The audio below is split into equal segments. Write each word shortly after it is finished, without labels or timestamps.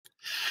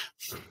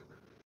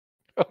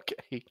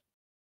Okay.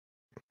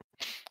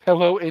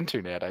 Hello,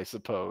 Internet, I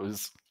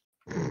suppose.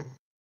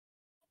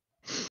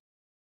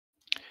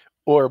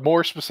 Or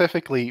more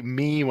specifically,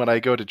 me when I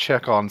go to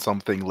check on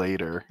something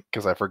later,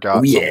 because I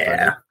forgot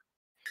something.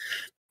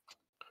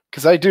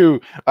 Because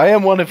I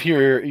am one of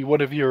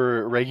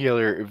your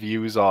regular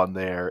views on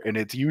there, and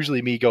it's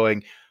usually me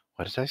going,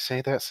 what did I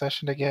say that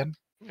session again?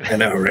 I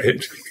know,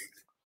 right?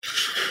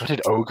 What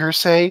did Ogre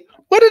say?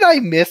 What did I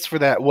miss for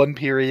that one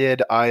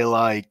period?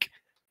 I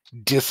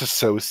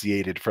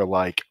disassociated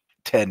for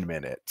 10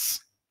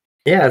 minutes.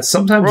 Yeah,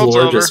 sometimes World's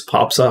lore over. just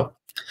pops up.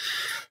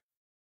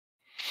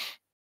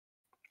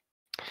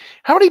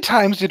 How many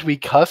times did we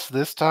cuss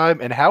this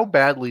time, and how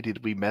badly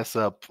did we mess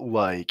up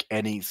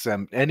any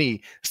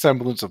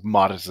semblance of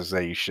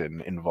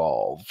monetization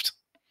involved?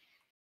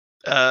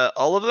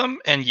 All of them,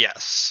 and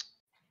yes.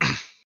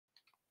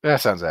 That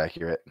sounds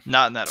accurate.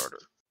 Not in that order.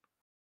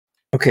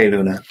 Okay,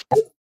 Luna.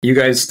 You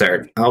guys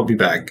start. I'll be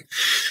back.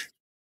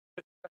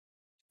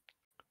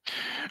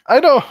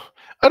 I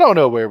don't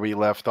know where we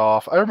left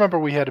off. I remember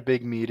we had a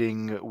big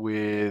meeting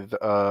with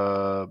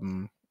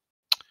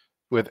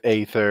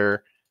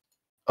Aether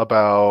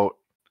about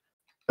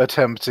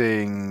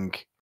attempting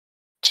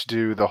to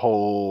do the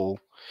whole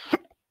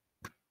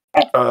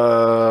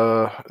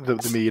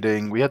the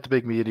meeting. We had the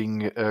big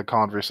meeting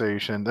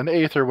conversation. Then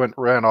Aether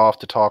ran off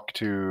to talk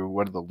to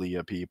one of the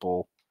Leah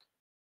people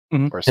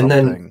or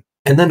something.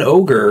 And then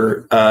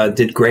Ogre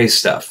did gray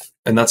stuff,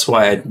 and that's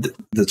why I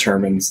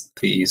determined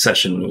the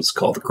session was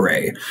called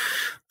Gray.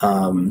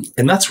 And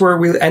that's where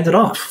we ended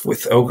off,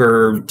 with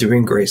Ogre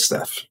doing gray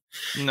stuff.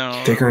 No,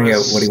 figuring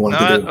out what he wanted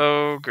to do. Not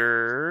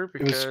Ogre,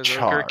 because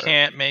Ogre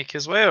can't make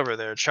his way over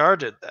there. Char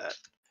did that.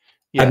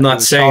 Yeah, I'm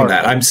not saying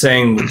that. I'm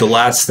saying the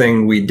last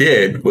thing we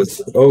did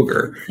was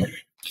Ogre.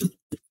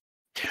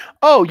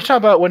 Oh, you're talking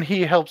about when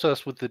he helps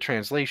us with the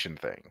translation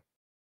thing.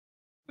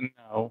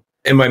 No.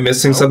 Am I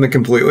missing something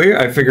completely?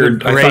 I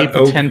figured Gray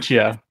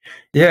Potentia.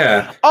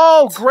 Yeah.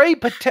 Oh, Gray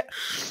Potentia.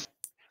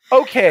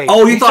 Okay.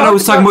 Oh, you thought I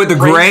was talking about the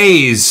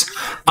Greys.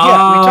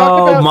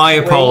 Yeah, my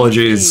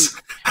apologies.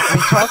 We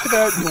talked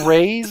about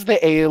Gray's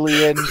the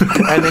alien,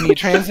 and then you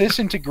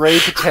transitioned to Gray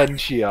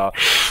Potentia,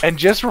 and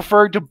just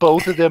referred to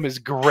both of them as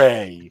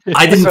Gray.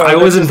 I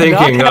wasn't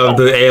thinking of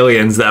the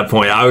aliens at that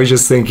point. I was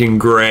just thinking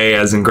Gray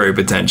as in Gray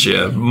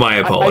Potentia. My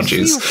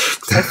apologies.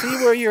 I see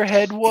where your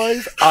head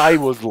was. I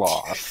was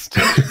lost.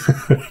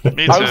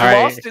 Me too. I was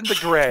lost in the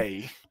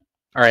Gray.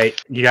 All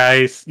right, you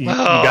guys, you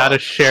got to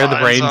share the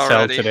brain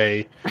cell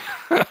today.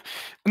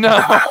 No,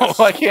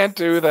 I can't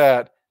do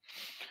that.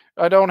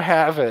 I don't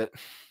have it.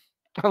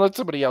 I'll let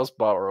somebody else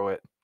borrow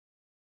it.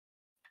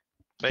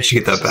 Wait, should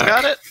get that back.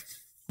 Got it?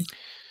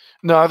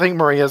 No, I think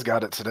Maria's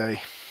got it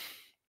today.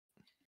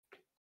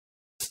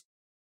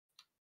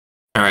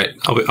 All right,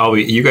 I'll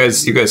be. You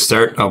guys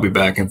start. I'll be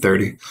back in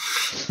 30.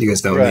 You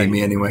guys don't need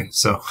me anyway,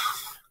 so.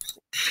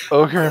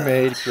 Ogre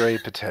made Gray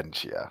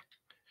Potentia,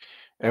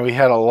 and we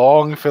had a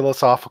long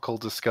philosophical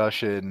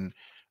discussion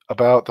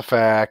about the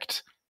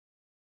fact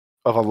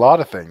of a lot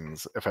of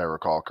things, if I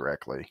recall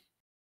correctly.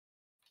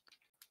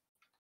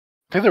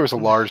 I think there was a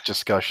large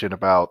discussion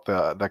about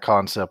the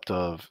concept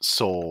of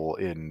soul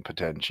in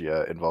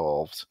Potentia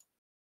involved.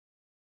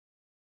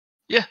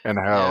 Yeah. And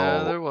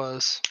how there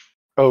was.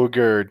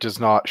 Ogre does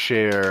not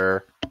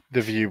share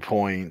the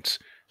viewpoint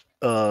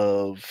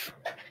of...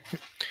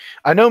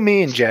 I know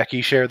me and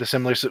Jackie share the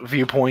similar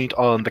viewpoint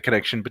on the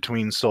connection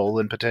between soul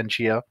and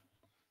Potentia.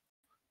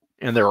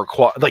 And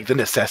the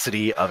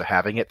necessity of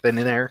having it in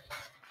there.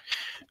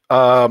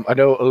 I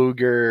know,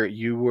 Ogre,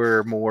 you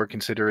were more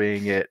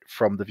considering it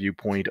from the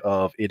viewpoint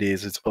of it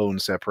is its own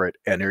separate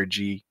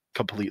energy,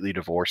 completely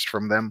divorced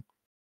from them.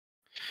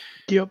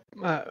 Yep.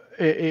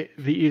 The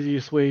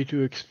easiest way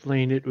to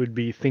explain it would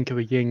be think of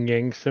a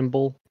yin-yang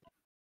symbol.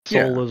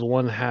 Soul is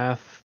one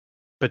half,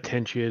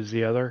 Potentia is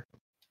the other.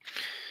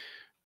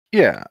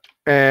 Yeah.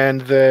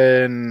 And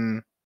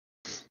then...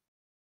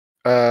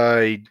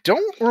 I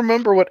don't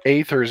remember what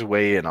Aether's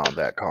weigh-in on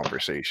that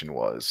conversation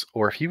was,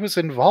 or if he was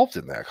involved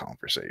in that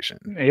conversation.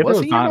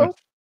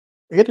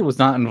 Aether was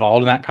not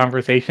involved in that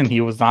conversation.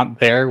 He was not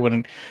there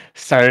when it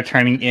started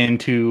turning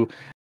into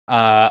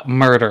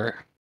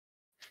murder.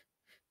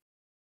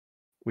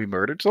 We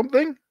murdered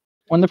something?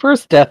 When the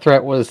first death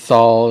threat was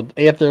solved,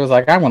 Aether was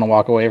like, I want to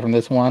walk away from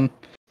this one.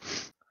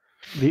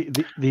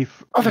 The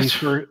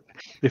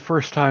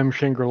first time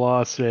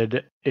Shangri-La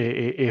said,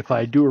 if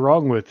I do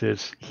wrong with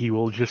this, he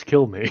will just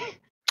kill me.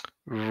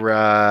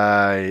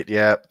 Right.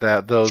 Yep.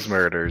 Those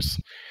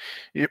murders.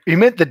 You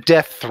meant the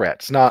death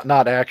threats,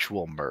 not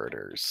actual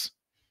murders.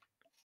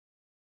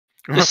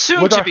 The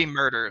soon-to-be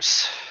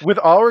murders. With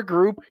our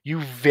group, you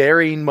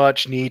very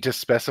much need to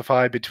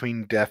specify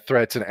between death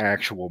threats and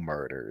actual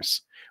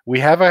murders. We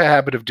have a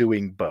habit of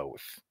doing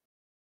both.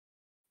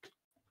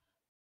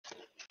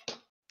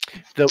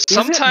 Though,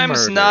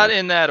 sometimes not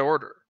in that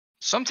order.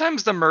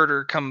 Sometimes the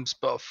murder comes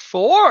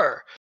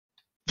before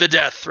the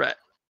death threat.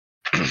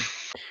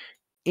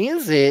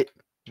 Is it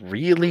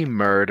really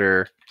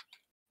murder?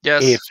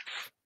 Yes. If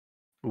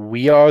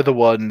we are the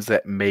ones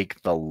that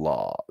make the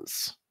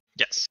laws?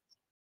 Yes.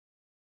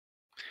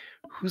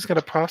 Who's going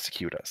to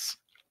prosecute us?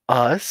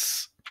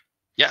 Us?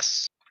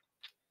 Yes.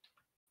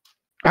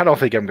 I don't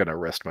think I'm going to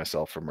arrest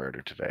myself for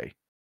murder today.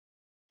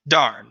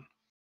 Darn.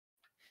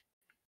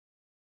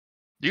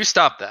 You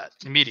stop that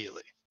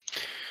immediately.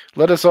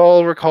 Let us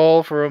all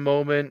recall for a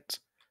moment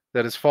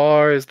that as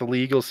far as the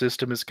legal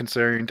system is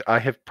concerned, I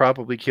have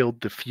probably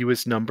killed the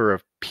fewest number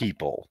of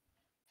people.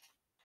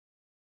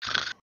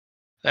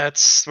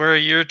 That's where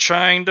you're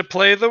trying to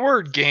play the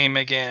word game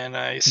again,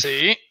 I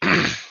see.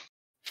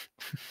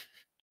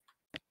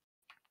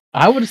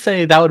 I would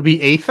say that would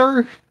be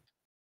Aether.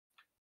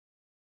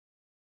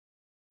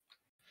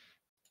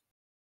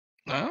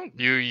 Well,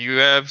 you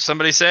have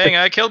somebody saying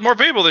I killed more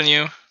people than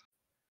you.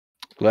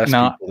 Less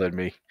No. people than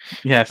me.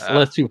 Yes,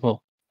 less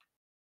people.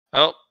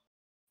 Oh,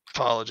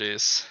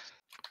 apologies.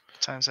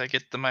 Sometimes I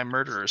get my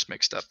murderers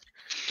mixed up.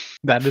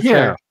 That is Yeah.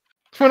 fair.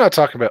 We're not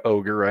talking about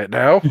Ogre right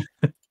now.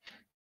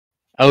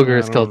 Ogre I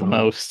has killed the don't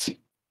know. most.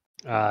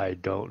 I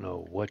don't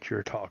know what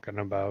you're talking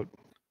about.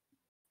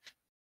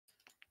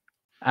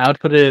 I would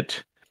put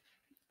it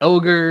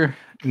Ogre,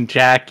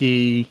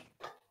 Jackie.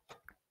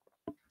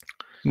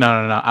 No.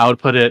 I would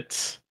put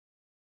it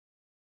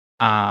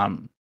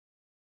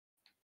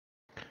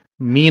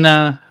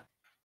Mina,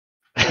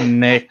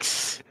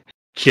 Nyx,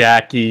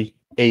 Jackie,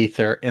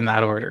 Aether in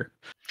that order.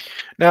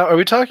 Now, are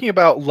we talking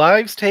about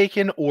lives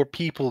taken or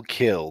people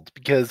killed?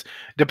 Because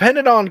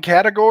depending on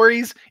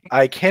categories,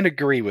 I can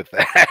agree with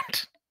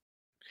that.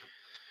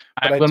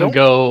 But I'm going to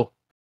go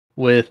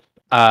with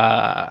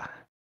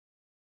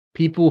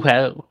people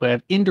who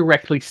have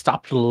indirectly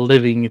stopped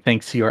living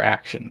thanks to your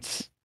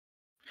actions.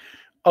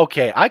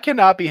 Okay, I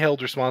cannot be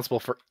held responsible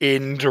for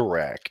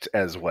indirect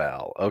as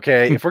well.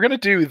 Okay, if we're gonna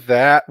do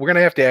that, we're gonna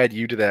have to add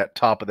you to that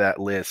top of that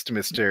list,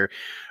 Mister.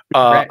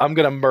 Correct. I'm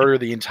gonna murder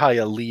the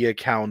entire Leah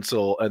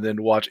Council and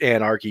then watch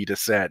Anarchy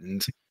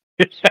descend.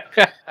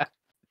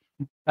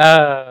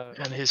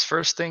 And his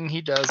first thing he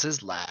does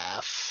is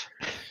laugh.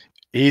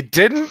 He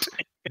didn't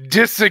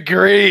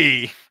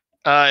disagree.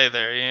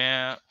 Either,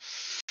 yeah.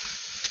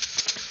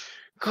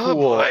 Cool. Oh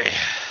boy.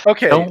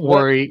 Okay, Don't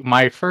worry,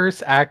 my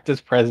first act as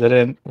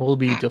president will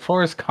be to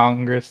force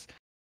Congress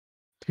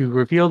to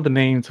reveal the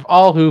names of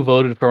all who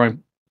voted for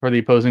the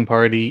opposing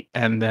party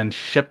and then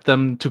ship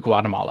them to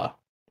Guatemala.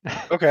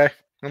 Okay,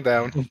 I'm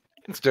down.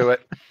 Let's do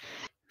it.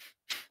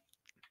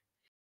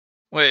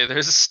 Wait,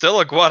 there's still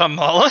a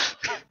Guatemala?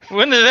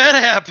 When did that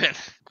happen?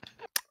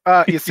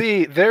 You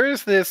see,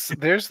 there's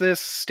this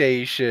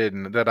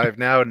station that I've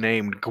now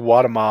named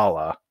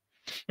Guatemala.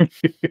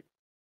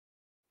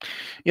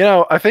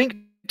 I think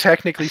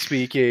technically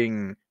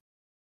speaking,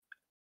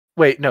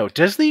 wait, no,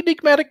 does the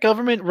enigmatic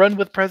government run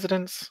with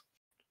presidents?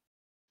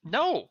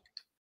 No.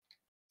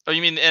 Oh,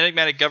 you mean the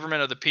enigmatic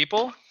government of the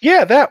people?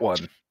 Yeah, that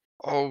one.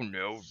 Oh,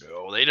 no,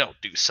 they don't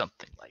do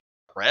something like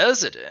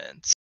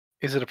presidents.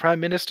 Is it a prime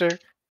minister?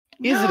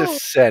 Is No. it a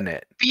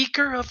senate?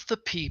 Speaker of the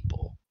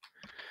people.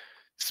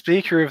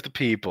 Speaker of the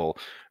people.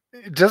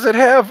 Does it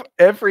have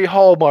every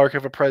hallmark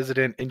of a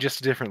president in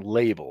just a different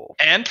label?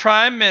 And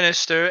prime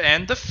minister,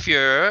 and the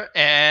Fuhrer,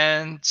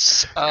 and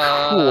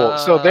Cool.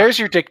 So there's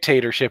your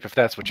dictatorship if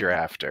that's what you're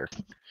after.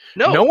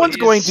 no one's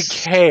going to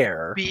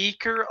care.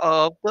 Speaker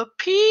of the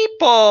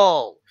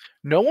people.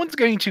 No one's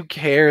going to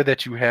care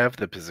that you have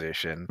the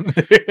position.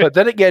 But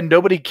then again,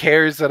 nobody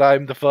cares that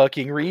I'm the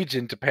fucking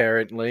regent,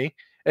 apparently.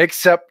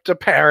 Except,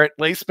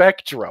 apparently,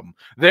 Spectrum.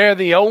 They're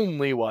the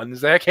only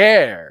ones that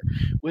care.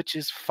 Which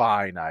is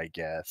fine, I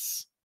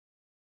guess.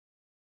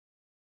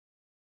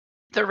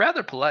 They're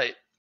rather polite.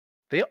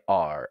 They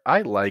are.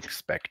 I like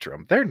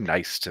Spectrum. They're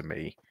nice to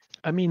me.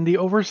 I mean, the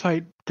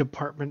oversight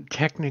department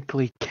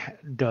technically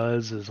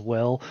does as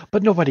well,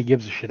 but nobody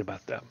gives a shit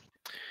about them.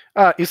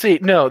 You see,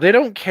 no, they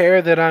don't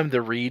care that I'm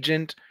the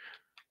regent.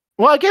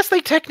 Well, I guess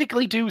they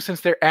technically do,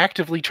 since they're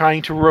actively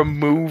trying to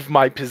remove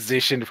my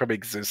position from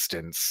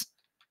existence.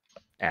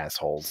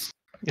 Assholes.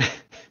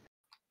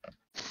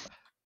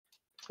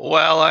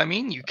 Well, I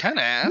mean, you kind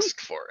of asked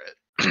for it,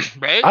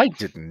 right? I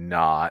did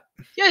not.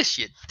 Yes,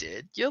 you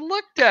did. You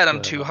looked at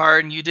him too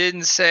hard and you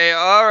didn't say,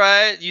 all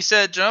right, you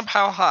said jump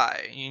how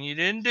high. And you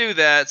didn't do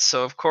that,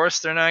 so of course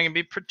they're not going to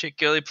be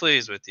particularly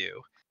pleased with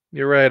you.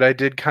 You're right, I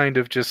did kind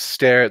of just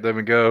stare at them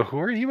and go, who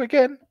are you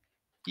again?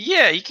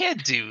 Yeah, you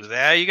can't do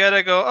that. You got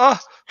to go,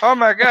 oh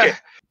my God,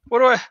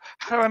 Okay.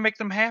 how do I make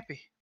them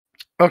happy?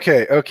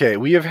 Okay,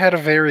 we have had a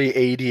very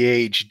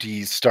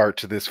ADHD start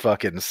to this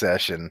fucking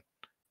session.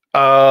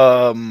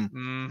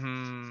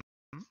 Mm-hmm.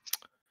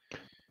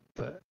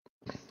 But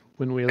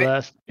when we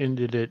last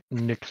ended it,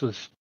 Nyx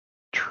was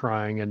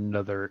trying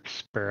another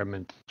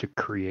experiment to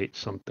create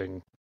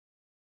something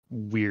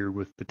weird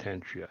with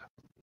Potentia.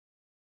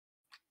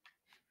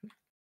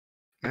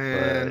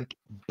 And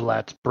But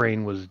Blatt's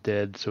brain was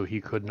dead, so he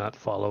could not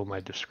follow my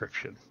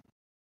description.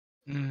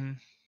 Mm-hmm.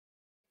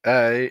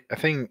 I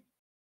think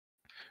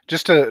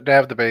just to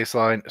have the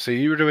baseline, so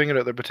you were doing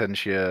another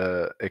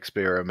Potentia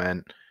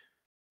experiment.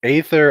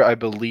 Aether, I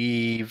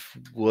believe,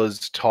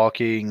 was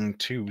talking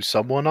to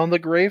someone on the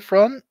Grey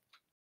Front.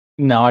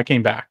 No, I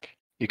came back.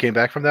 You came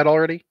back from that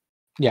already?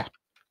 Yeah.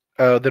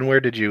 Then where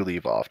did you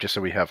leave off? Just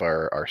so we have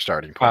our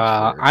starting point.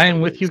 I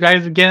am with you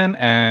guys again,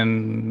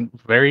 and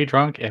very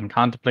drunk and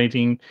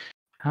contemplating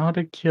how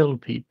to kill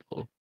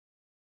people.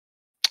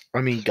 I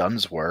mean,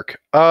 guns work.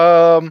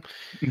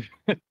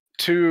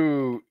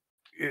 To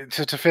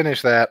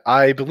finish that,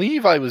 I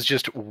believe I was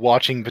just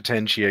watching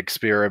Potentia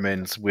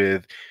experiments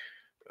with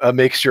a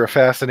mixture of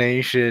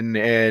fascination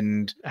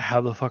and.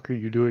 How the fuck are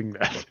you doing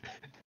that?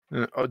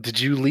 Did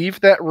you leave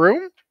that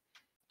room?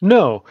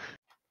 No.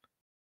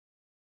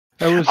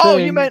 I was Oh,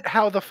 saying, you meant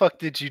how the fuck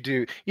did you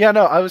do? Yeah,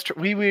 no, I was.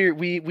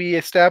 We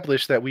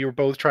established that we were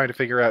both trying to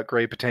figure out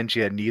Gray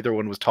Potentia, and neither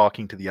one was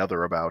talking to the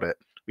other about it.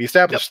 We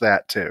established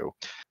that too.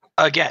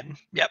 Again,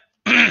 yep.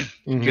 You guys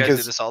do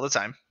Because- this all the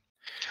time.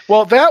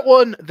 Well, that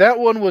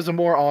one was a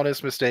more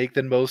honest mistake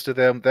than most of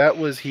them. That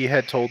was he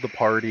had told the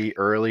party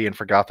early and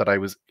forgot that I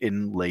was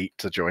in late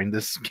to join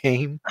this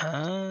game.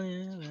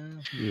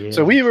 yeah.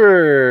 So we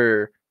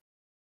were.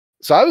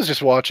 So I was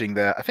just watching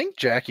that. I think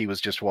Jackie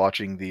was just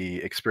watching the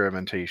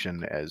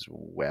experimentation as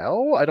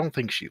well. I don't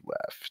think she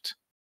left.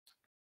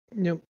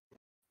 Nope.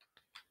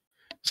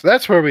 So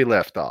that's where we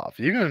left off.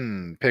 You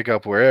can pick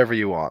up wherever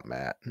you want,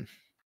 Matt.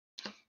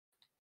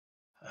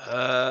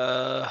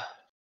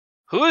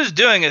 Who is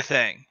doing a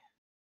thing?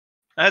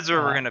 That's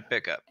where we're gonna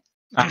pick up.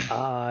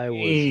 I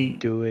was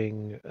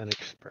doing an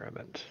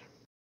experiment.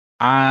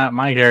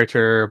 My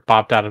character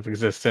popped out of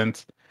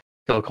existence.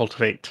 Go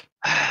cultivate.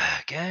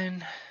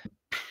 Again,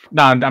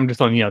 No, I'm just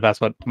letting you know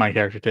that's what my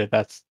character did.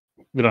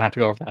 We don't have to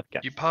go over that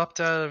again. you popped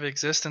out of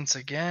existence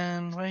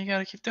again. Why you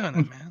gotta keep doing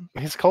that, man?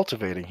 He's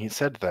cultivating. He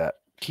said that.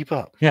 Keep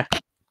up.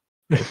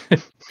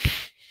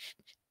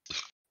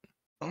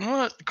 I'm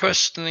not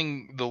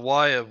questioning the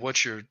why of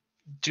what you're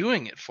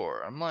doing it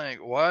for. I'm like,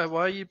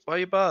 why you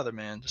bother,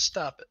 man? Just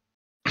stop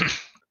it.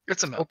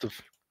 It's a milk.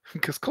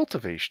 Because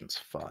cultivation's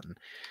fun.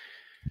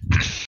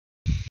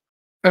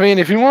 I mean,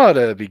 if you want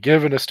to be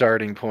given a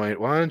starting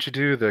point, why don't you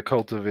do the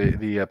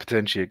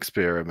Potentia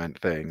experiment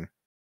thing?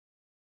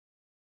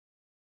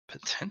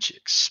 Potential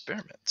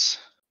experiments.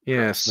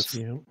 Yes,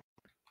 Gross.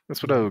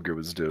 that's what Ogre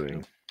was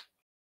doing.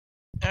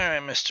 All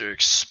right, Mr.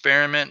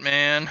 Experiment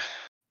Man.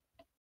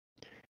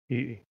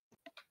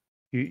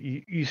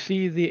 You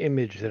see the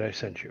image that I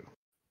sent you?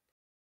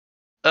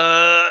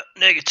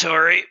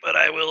 Negatory, but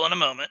I will in a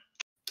moment.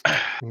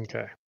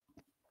 Okay.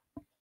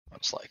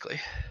 Most likely.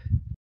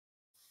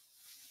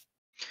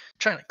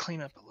 Trying to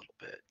clean up a little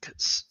bit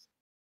because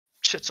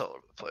shit's all over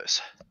the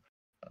place.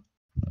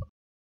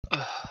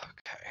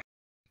 Okay.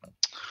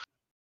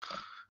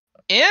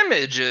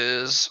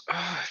 Images. I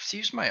have to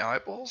use my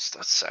eyeballs.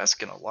 That's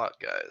asking a lot,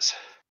 guys.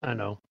 I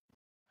know.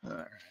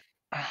 Alright.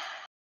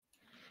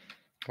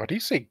 Why do you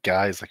say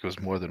guys like it was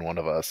more than one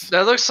of us?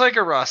 That looks like a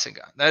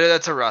Rasengan.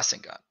 That's a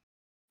Rasengan.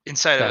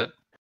 Inside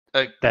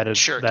a That is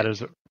shuriken.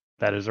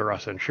 that is a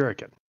Rasen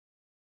Shuriken.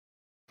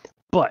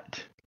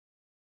 But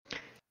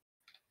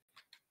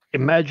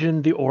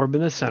imagine the orb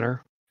in the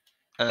center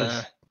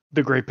as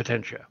the Great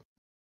Potentia.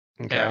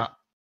 Okay. Yeah.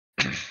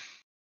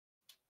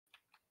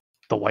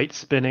 The white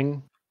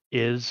spinning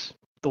is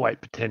the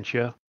white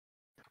Potentia.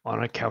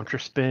 On a counter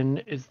spin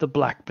is the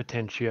black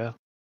Potentia.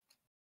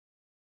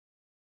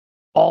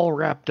 All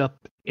wrapped up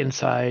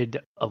inside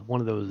of one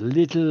of those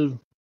little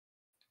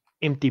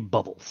empty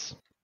bubbles.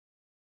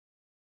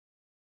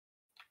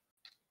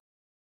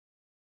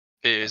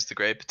 Is the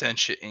gray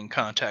Potentia in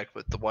contact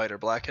with the white or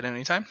black at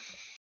any time?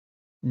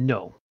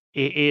 No,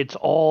 it's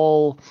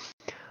all.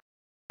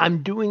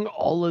 I'm doing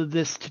all of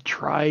this to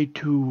try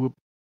to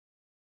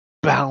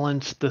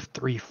balance the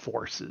three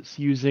forces,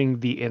 using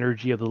the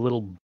energy of the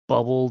little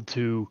bubble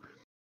to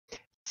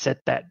set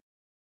that.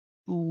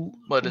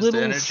 What is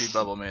the energy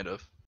bubble made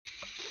of?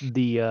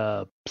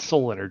 The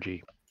soul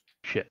energy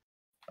shit.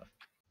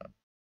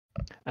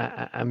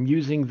 I'm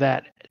using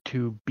that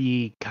to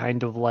be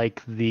kind of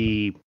like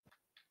the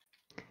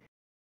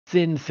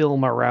thin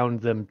film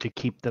around them to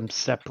keep them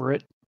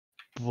separate,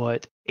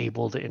 but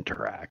able to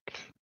interact.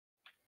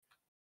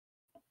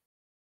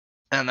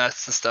 And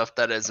that's the stuff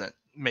that isn't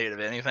made of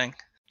anything?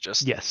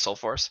 Just Yes. Soul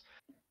Force?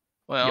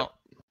 Well,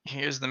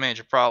 here's the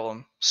major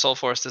problem. Soul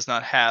Force does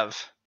not have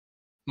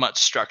much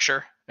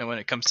structure, and when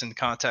it comes into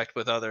contact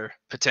with other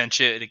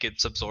Potentia, it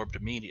gets absorbed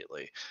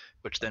immediately,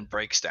 which then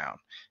breaks down.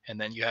 And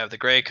then you have the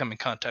gray come in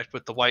contact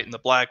with the white and the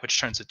black, which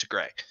turns it to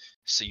gray.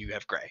 So you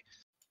have gray.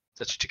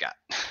 That's what you got.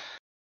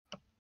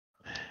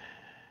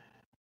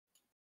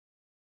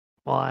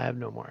 Well, I have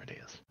no more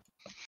ideas.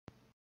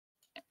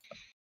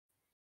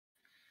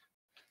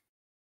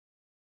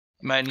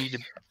 You might need to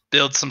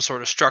build some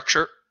sort of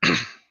structure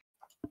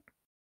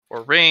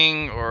or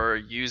ring or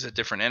use a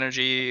different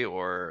energy,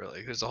 or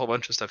like there's a whole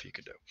bunch of stuff you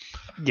could do.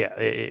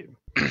 Yeah,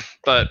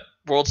 But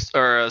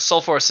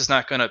Soul Force is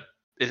not gonna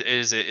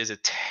is a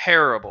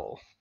terrible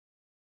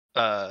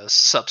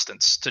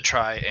substance to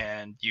try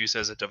and use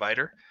as a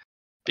divider,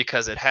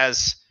 because it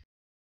has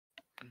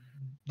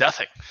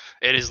nothing.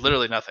 It is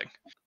literally nothing.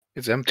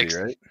 It's empty,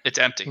 right? It's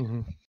empty.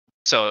 mhm.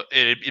 So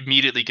it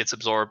immediately gets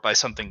absorbed by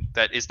something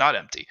that is not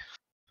empty.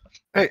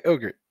 Hey,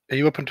 Ogre, are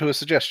you open to a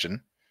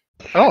suggestion?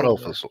 I don't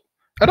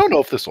know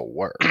if this will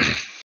work.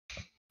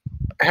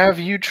 Have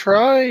you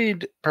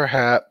tried,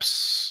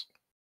 perhaps?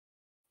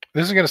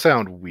 This is going to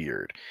sound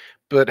weird,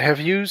 but have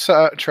you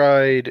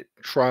tried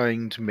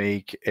trying to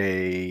make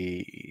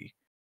a?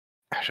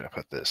 How should I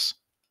put this?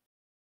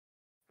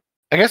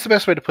 I guess the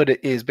best way to put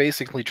it is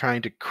basically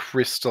trying to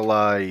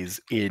crystallize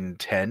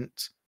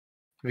intent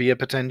via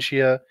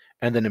potentia,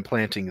 and then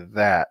implanting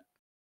that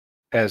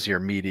as your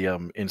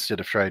medium instead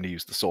of trying to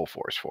use the soul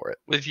force for it.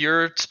 With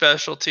your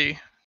specialty,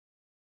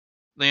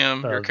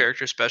 Liam, your Uh,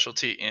 character's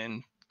specialty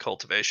in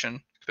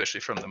cultivation,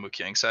 especially from the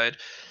Mukyang side,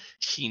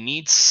 he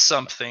needs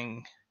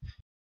something,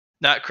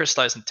 not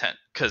crystallized intent,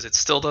 because it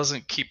still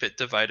doesn't keep it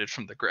divided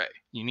from the gray.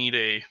 You need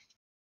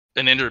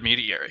an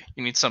intermediary.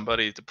 You need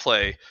somebody to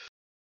play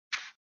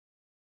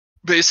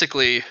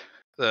basically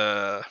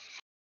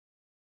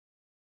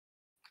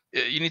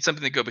you need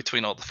something to go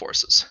between all the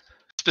forces,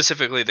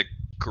 specifically the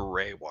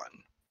gray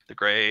one. The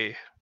gray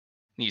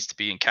needs to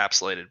be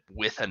encapsulated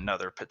with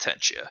another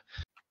potentia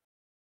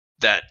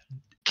that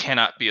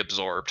cannot be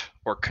absorbed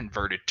or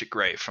converted to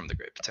gray from the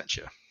gray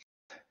potentia.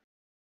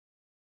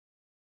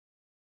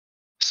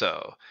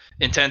 So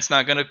intent's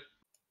not gonna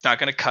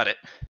cut it.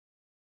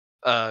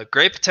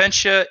 Gray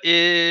potentia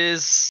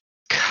is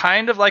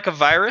kind of like a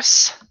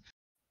virus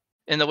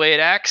in the way it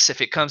acts. If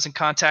it comes in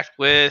contact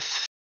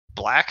with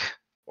black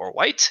or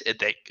white,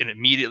 it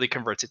immediately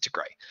converts it to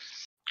gray.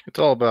 It's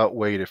all about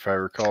weight, if I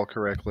recall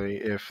correctly.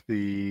 If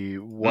the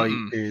white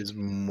is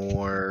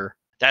more...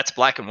 That's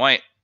black and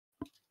white.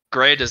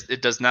 Gray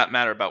does not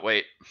matter about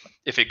weight.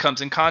 If it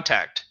comes in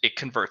contact, it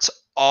converts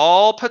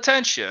all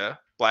potentia,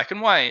 black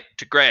and white,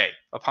 to gray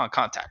upon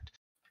contact.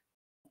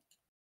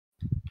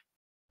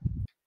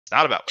 It's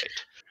not about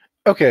weight.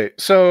 Okay,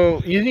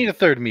 so you need a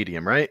third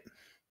medium, right?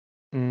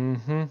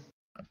 Mm-hmm.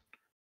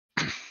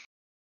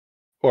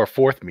 Or a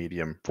fourth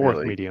medium. Fourth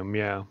really. medium,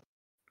 yeah.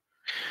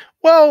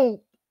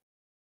 Well...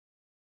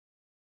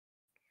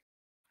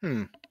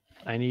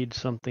 I need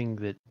something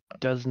that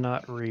does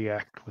not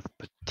react with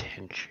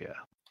potentia.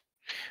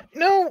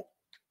 No.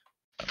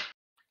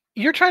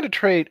 You're trying to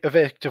trade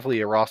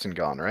effectively a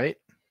Rasengan, right?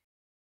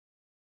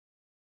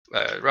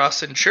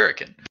 Rasen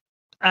Shuriken.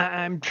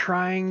 I'm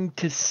trying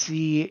to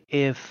see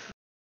if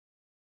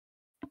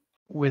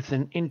with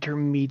an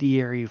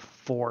intermediary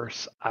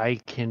force I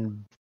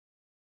can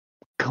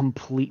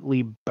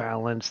completely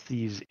balance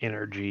these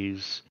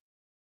energies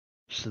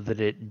so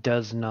that it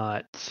does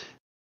not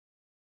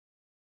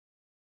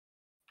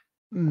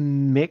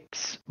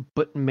mix,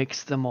 but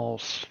makes them all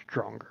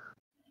stronger.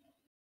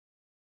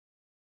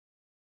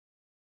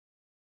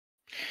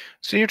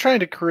 So you're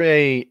trying to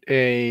create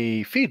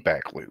a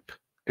feedback loop,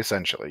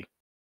 essentially.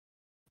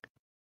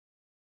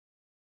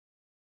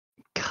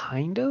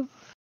 Kind of.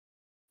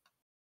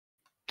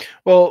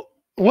 Well,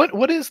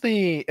 what is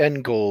the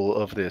end goal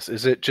of this?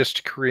 Is it just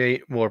to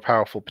create more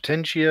powerful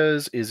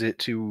potentias? Is it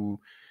to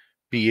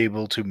be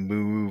able to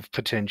move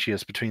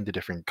potentias between the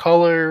different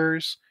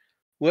colors?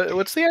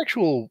 What's the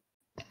actual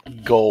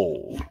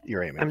goal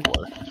you're aiming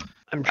for?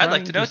 I'd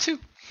like to know too.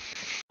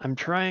 I'm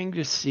trying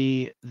to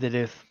see that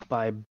if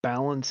by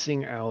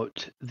balancing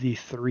out the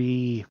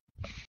three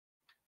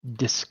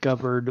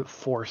discovered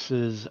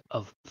forces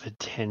of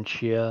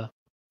potentia,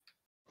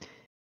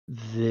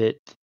 that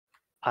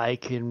I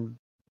can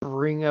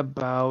bring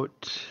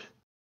about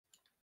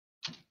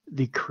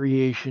the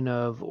creation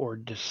of or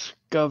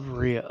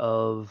discovery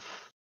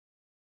of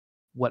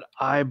what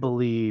I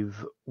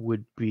believe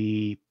would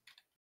be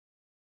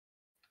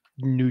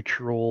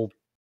neutral,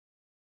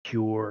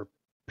 pure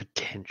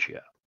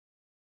potentia.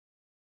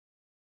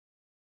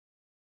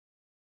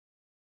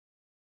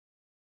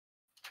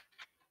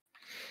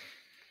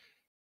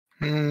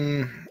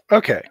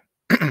 Okay.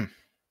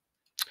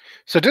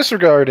 So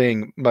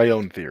disregarding my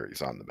own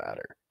theories on the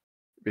matter,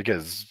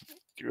 because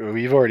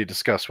we've already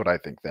discussed what I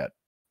think that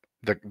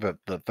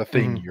the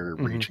thing you're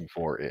reaching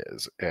for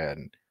is,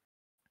 and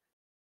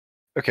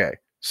okay,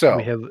 so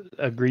we have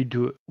agreed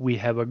to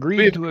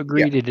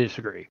agree to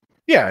disagree.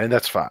 Yeah, and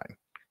that's fine.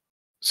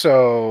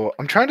 So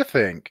I'm trying to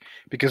think,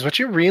 because what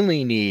you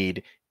really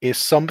need is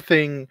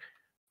something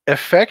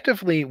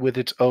effectively with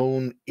its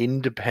own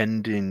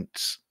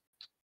independent,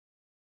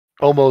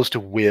 almost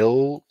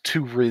will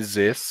to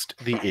resist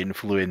the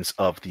influence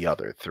of the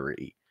other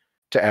three,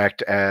 to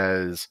act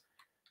as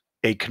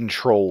a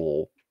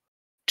control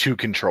to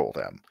control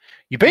them.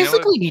 You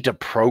basically need to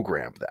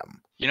program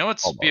them. You know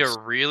what's be a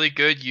really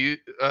good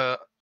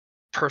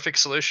perfect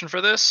solution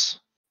for this?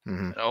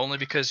 Only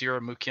because you're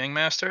a Mukyang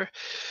master?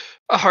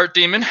 A heart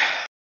demon.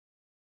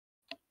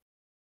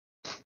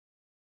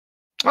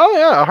 Oh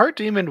yeah, a heart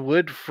demon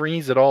would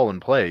freeze it all in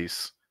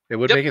place. It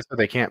would make it so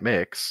they can't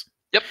mix.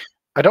 Yep.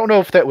 I don't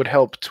know if that would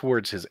help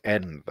towards his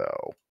end,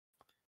 though.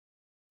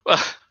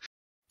 Well,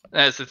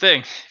 that's the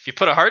thing. If you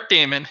put a heart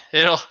demon,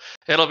 it'll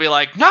be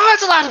like, no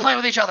one's allowed to play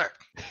with each other.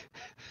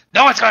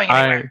 No one's going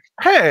anywhere.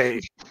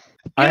 I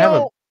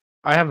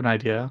have an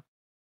idea.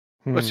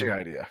 What's your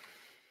idea?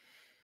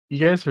 You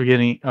guys were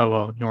getting... Oh,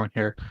 well, you weren't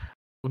here.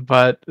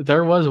 But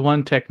there was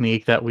one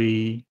technique that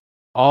we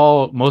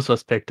most of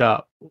us picked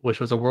up, which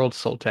was a world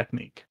soul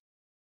technique.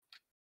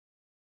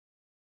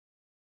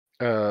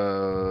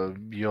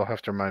 You'll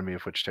have to remind me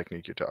of which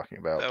technique you're talking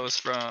about. That was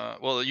from.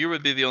 Well, you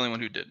would be the only one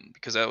who didn't,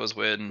 because that was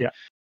when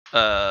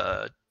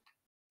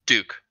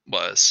Duke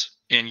was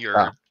in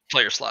your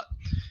player slot.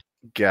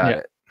 Got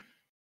it.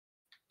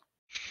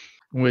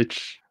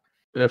 Which,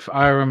 if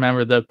I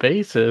remember, the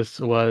basis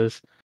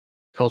was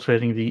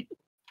cultivating the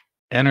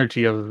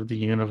energy of the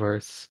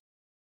universe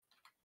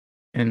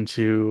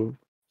into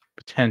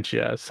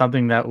potentia,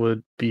 something that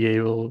would be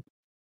able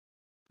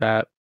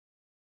that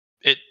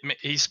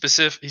He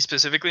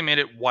specifically made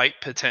it white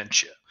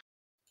potentia.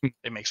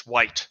 It makes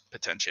white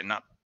potentia,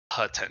 not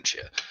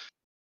potentia.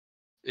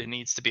 It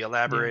needs to be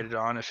elaborated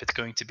on if it's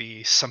going to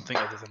be something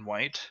other than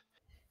white.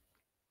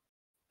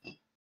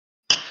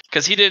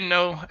 Because he didn't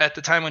know at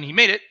the time when he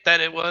made it that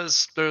there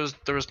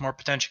was more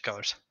potentia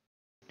colors.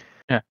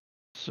 Yeah.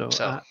 So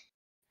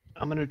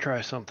I'm gonna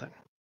try something.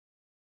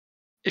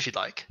 If you'd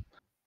like.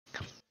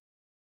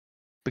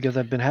 Because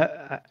I've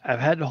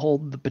had to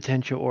hold the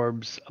potential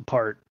orbs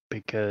apart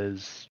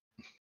because,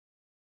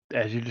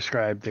 as you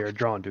described, they're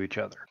drawn to each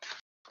other.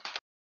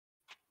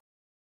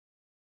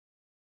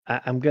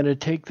 I'm gonna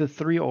take the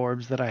 3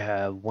 orbs that I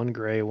have: 1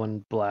 gray,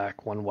 1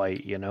 black, 1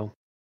 white.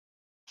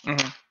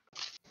 Mm-hmm.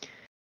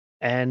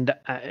 And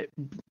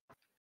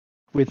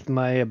with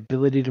my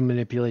ability to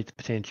manipulate the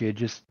potentia,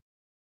 just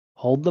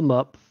hold them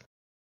up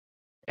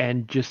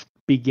and just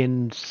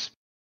begin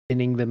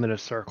spinning them in a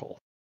circle.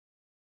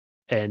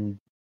 And,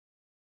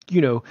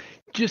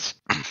 just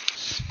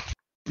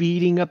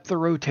speeding up the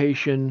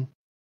rotation.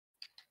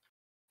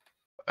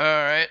 All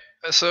right.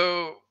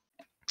 So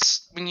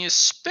when you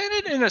spin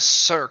it in a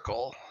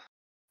circle,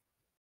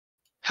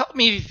 help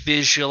me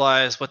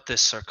visualize what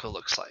this circle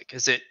looks like.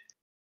 Is it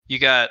you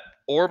got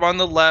orb on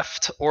the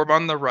left, orb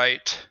on the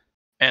right,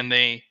 and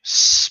they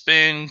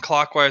spin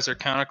clockwise or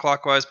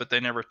counterclockwise, but they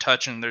never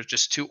touch, and there's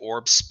just 2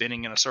 orbs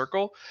spinning in a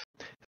circle?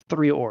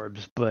 3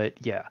 orbs, but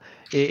yeah.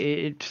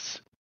 It's...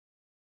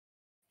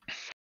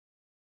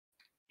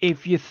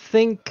 If you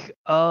think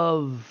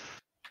of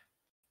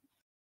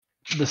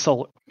the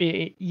solar,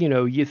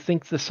 you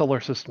think the solar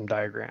system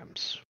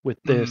diagrams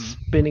with the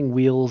spinning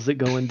wheels that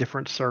go in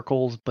different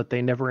circles, but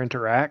they never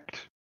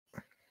interact.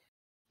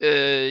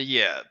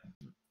 Yeah,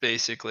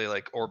 basically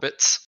like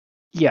orbits.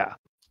 Yeah.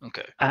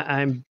 Okay.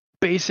 I'm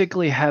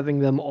basically having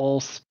them all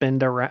spin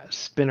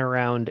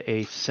around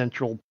a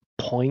central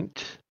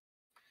point.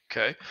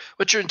 Okay.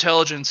 What's your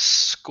intelligence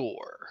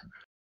score?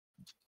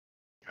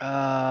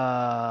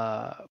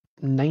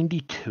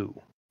 92.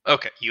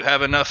 Okay, you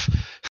have enough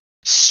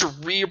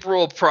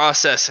cerebral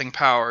processing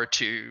power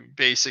to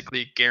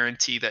basically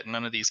guarantee that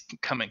none of these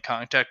come in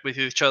contact with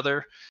each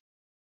other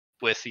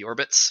with the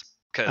orbits.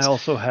 I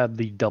also have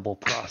the double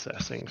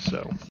processing,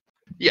 so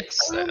yes,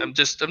 I'm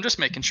just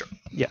making sure.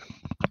 Yeah.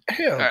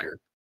 Hey, Ogre.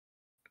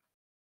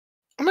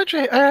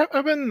 Right.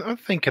 I've been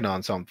thinking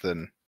on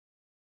something.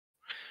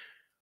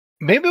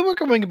 Maybe we're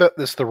going about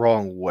this the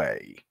wrong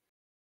way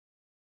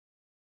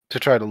to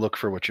try to look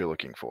for what you're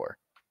looking for.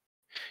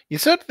 You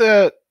said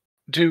that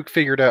Duke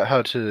figured out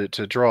how to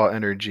draw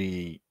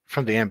energy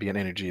from the ambient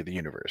energy of the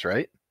universe,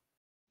 right?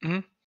 Mm-hmm.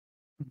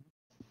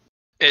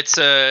 It's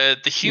the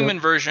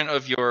human version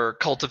of your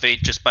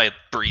cultivate just by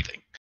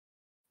breathing.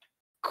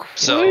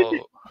 So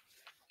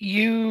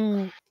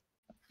you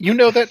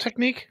know that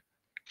technique?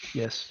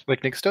 Yes.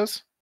 Like Nyx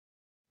does?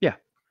 Yeah.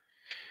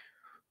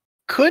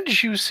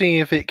 Could you see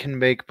if it can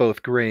make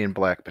both gray and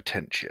black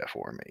potentia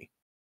for me?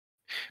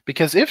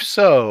 Because if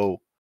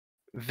so,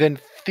 then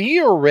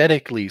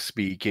theoretically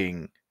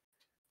speaking,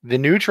 the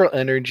neutral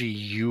energy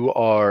you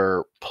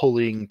are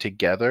pulling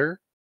together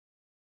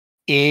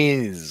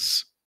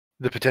is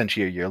the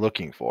potentia you're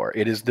looking for.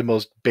 It is the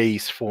most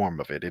base form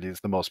of it. It is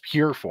the most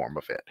pure form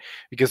of it.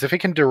 Because if it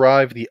can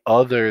derive the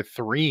other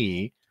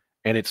 3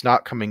 and it's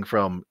not coming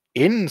from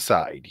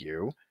inside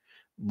you,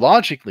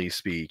 logically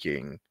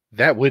speaking,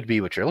 that would be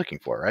what you're looking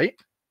for, right?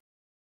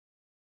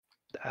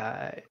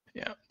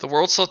 Yeah. The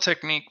World Soul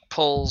technique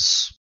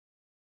pulls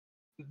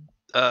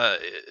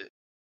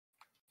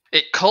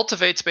it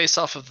cultivates based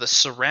off of the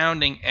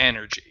surrounding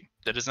energy.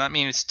 That does not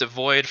mean it's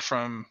devoid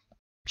from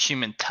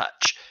human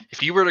touch.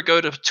 If you were to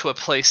go to a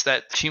place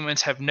that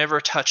humans have never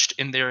touched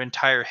in their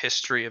entire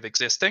history of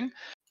existing,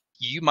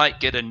 you might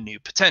get a new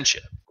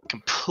potentia,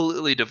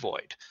 completely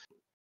devoid.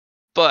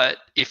 But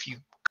if you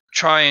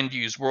try and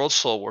use World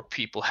Soul where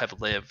people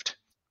have lived,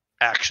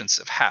 actions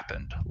have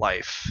happened,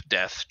 life,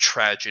 death,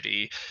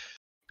 tragedy,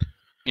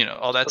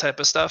 all that type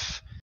of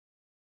stuff,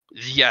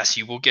 yes,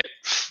 you will get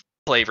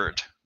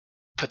flavored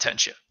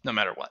potentia, no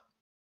matter what,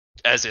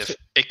 as if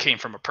it came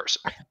from a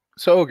person.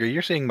 So, Ogre,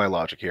 you're seeing my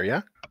logic here,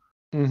 yeah?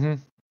 Mm-hmm.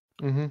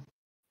 Mm-hmm.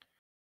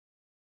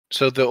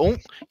 So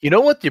you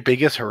know what the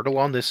biggest hurdle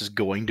on this is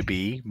going to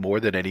be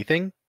more than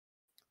anything?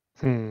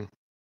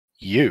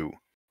 You.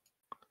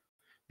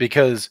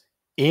 Because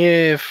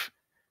if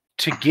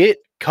to get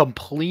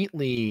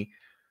completely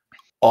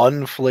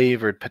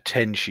unflavored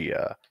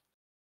potentia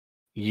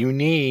you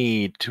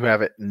need to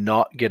have it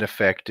not get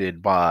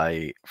affected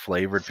by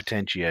flavored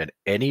potentia in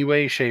any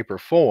way, shape, or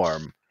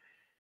form.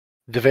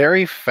 The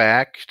very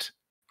fact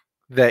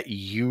that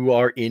you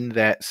are in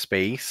that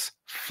space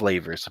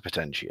flavors the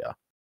potentia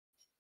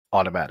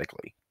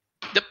automatically.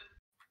 Yep.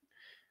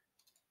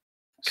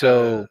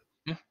 So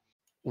Yeah.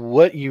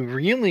 what we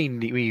really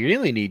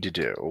need to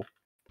do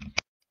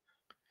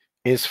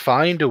is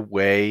find a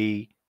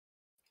way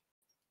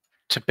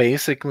to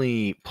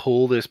basically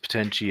pull this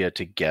potentia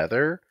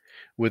together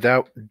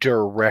without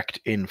direct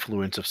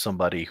influence of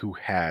somebody who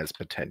has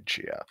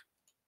potentia.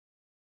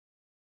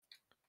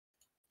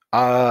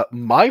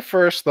 My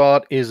first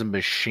thought is a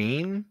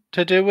machine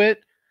to do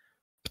it,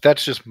 but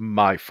that's just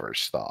my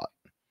first thought.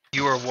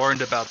 You are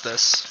warned about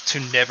this to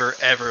never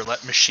ever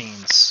let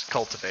machines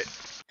cultivate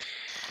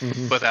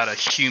without a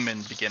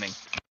human beginning.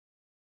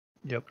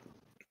 Yep.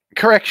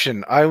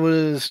 Correction, I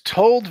was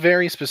told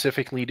very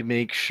specifically to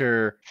make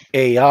sure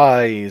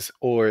AIs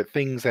or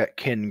things that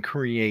can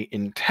create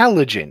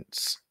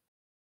intelligence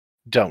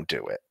don't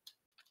do it.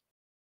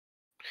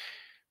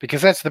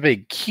 Because that's the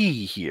big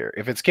key here.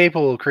 If it's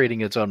capable of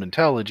creating its own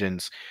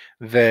intelligence,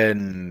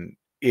 then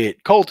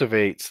it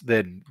cultivates,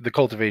 then the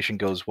cultivation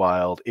goes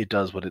wild, it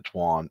does what it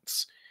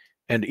wants.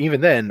 And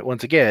even then,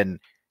 once again,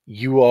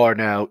 you are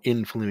now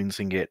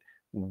influencing it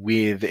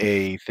with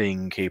a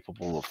thing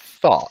capable of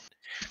thought.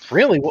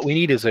 Really, what we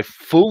need is a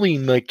fully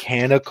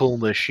mechanical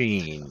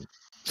machine.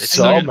 It's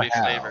not going to be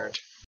Somehow. flavored.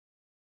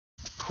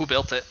 Who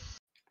built it?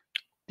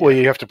 Well,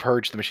 you have to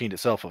purge the machine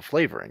itself of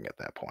flavoring at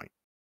that point.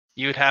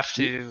 You would have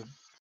to.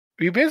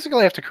 You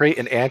basically have to create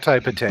an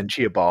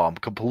anti-potentia bomb,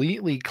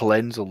 completely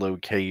cleanse a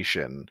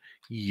location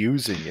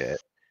using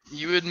it.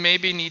 You would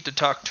maybe need to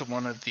talk to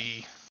one of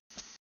the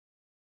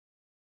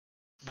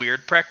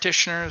weird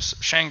practitioners,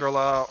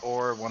 Shangri-La,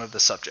 or one of the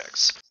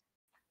subjects.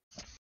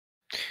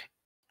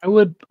 I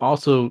would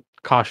also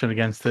caution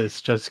against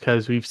this just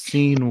because we've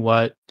seen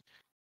what.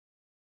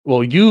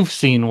 Well, you've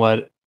seen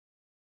what.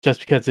 Just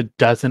because it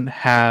doesn't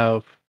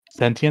have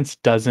sentience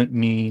doesn't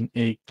mean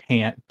it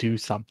can't do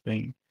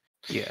something.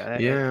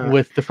 Yeah.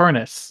 With the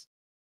furnace.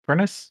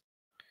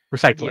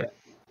 Recycler.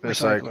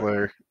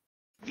 Recycler.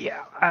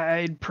 Yeah,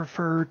 I'd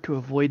prefer to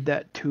avoid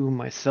that too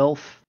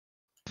myself.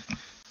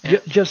 Yeah.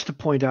 Just to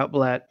point out,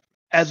 Blatt,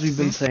 as we've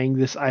been saying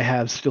this, I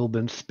have still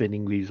been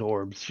spinning these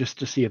orbs just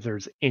to see if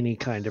there's any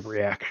kind of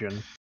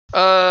reaction.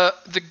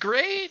 The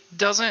gray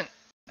doesn't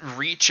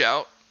reach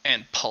out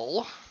and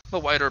pull the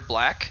white or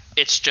black.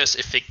 It's just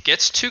if it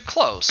gets too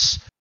close,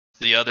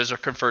 the others are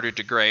converted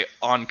to gray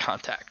on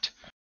contact.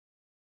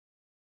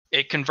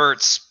 It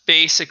converts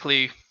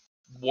basically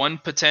one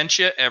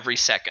potentia every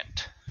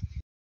second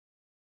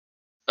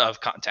of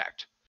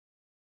contact.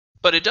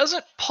 But it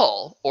doesn't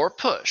pull or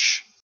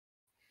push.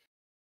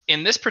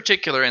 In this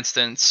particular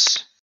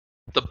instance,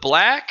 the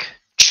black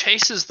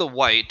chases the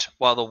white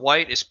while the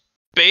white is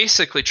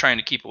basically trying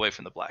to keep away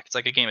from the black. It's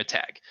like a game of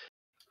tag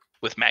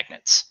with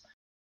magnets.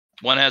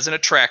 One has an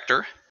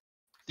attractor,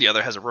 the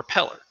other has a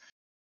repeller.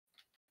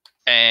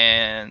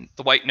 And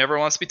the white never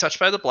wants to be touched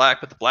by the black,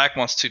 but the black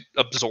wants to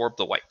absorb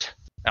the white.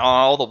 And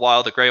all the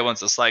while, the gray one's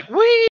just like,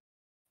 wee,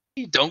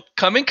 don't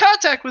come in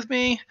contact with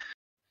me.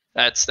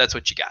 That's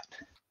what you got.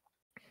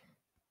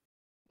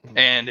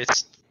 And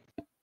it's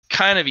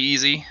kind of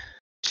easy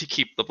to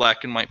keep the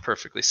black and white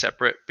perfectly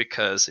separate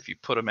because if you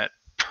put them at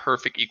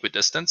perfect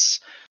equidistance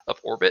of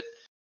orbit,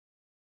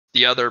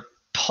 the other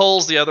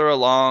pulls the other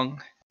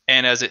along,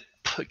 and as it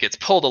gets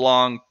pulled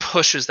along,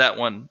 pushes that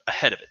one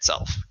ahead of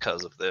itself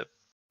because of the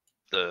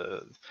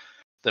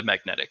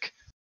magnetic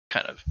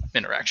kind of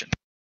interaction.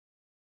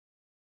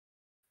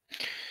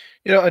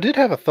 You know, I did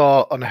have a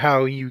thought on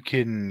how you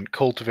can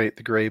cultivate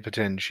the gray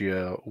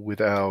potentia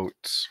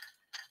without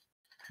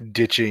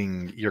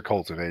ditching your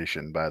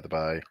cultivation, by the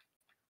by.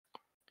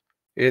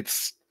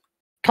 It's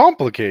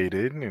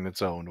complicated in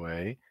its own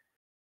way,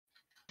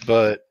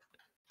 but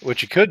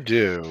what you could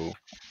do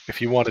if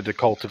you wanted to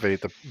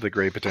cultivate the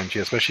gray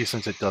potentia, especially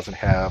since it doesn't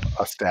have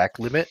a stack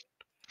limit,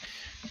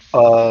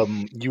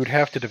 you would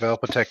have to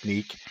develop a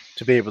technique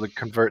to be able to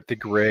convert the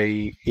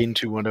gray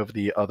into one of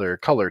the other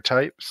color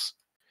types.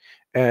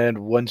 And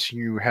once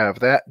you have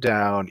that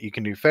down, you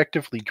can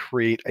effectively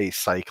create a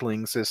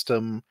cycling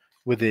system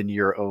within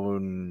your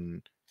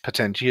own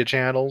potentia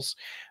channels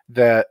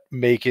that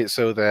make it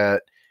so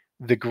that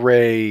the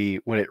gray,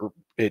 when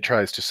it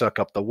tries to suck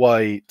up the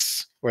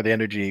whites, or the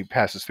energy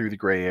passes through the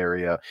gray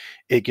area,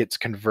 it gets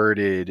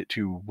converted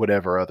to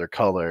whatever other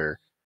color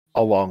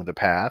along the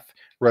path,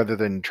 rather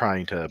than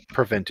trying to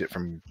prevent it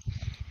from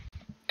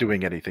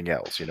doing anything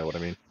else. You know what I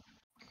mean?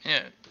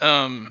 Yeah.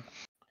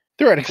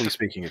 Theoretically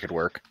speaking, it could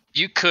work.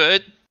 You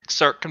could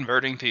start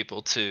converting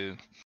people to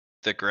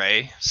the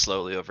gray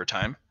slowly over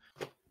time,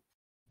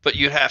 but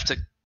you'd have to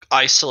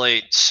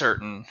isolate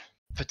certain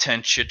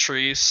potentia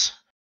trees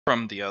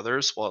from the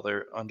others while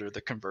they're under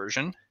the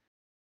conversion.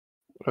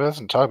 I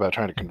wasn't talking about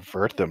trying to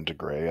convert them to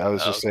gray. I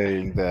was just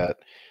saying that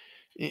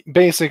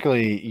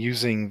basically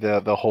using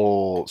the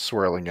whole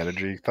swirling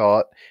energy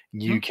thought,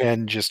 you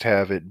can just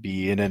have it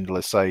be an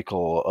endless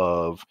cycle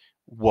of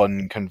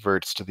one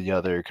converts to the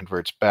other,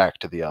 converts back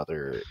to the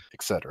other,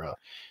 etc.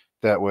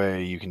 That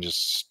way you can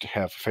just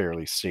have a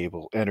fairly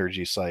stable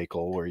energy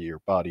cycle where your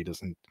body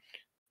doesn't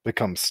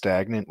become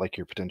stagnant, like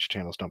your potential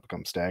channels don't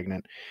become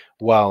stagnant,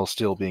 while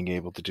still being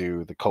able to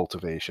do the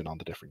cultivation on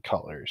the different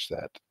colors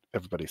that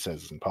everybody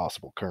says is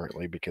impossible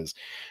currently, because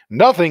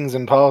nothing's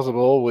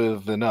impossible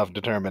with enough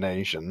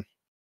determination.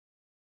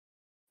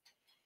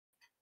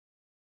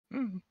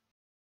 All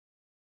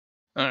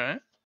right.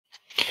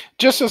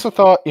 Just as a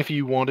thought, if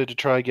you wanted to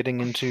try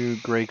getting into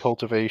gray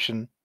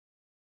cultivation,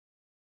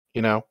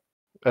 I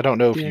don't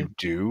know if you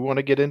do want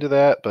to get into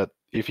that, but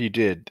if you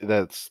did,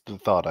 that's the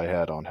thought I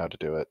had on how to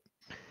do it.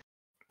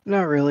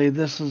 Not really.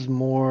 This is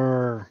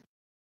more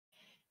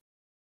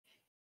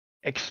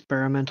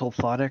experimental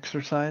thought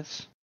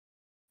exercise.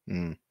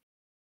 Hmm.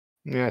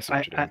 Yeah, I see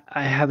what you're doing.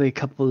 I have a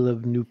couple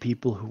of new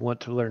people who want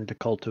to learn to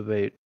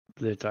cultivate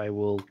that I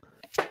will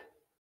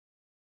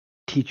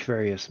teach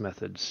various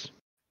methods.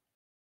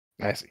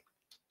 I see.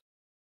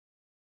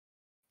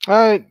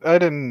 I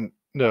didn't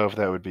know if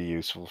that would be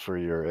useful for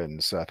your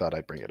ends, so I thought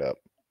I'd bring it up.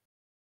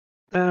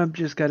 I've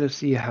just got to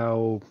see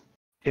how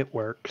it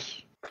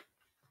works.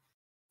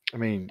 I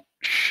mean,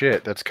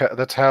 shit.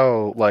 That's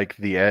how like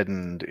the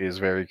end is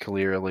very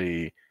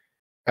clearly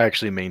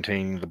actually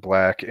maintaining the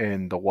black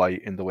and the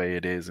white in the way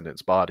it is in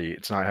its body.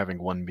 It's not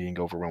having one being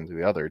overwhelmed with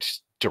the other.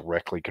 It's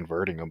directly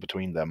converting them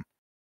between them.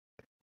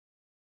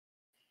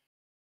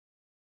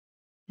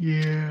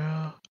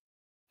 Yeah.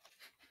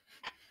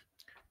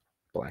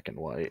 Black and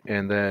white.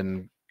 And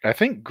then I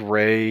think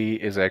gray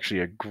is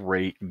actually a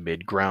great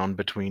mid ground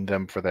between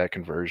them for that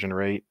conversion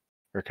rate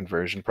or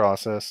conversion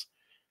process.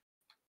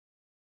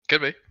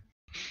 Could be.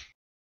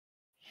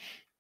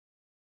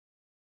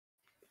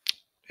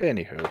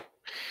 Anywho.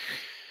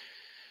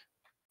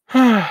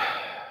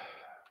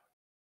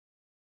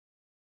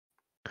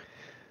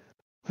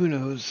 Who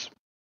knows?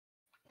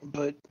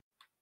 But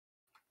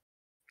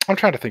I'm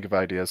trying to think of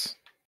ideas.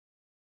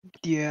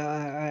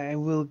 yeah, I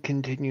will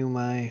continue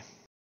my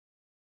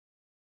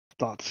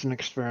thoughts and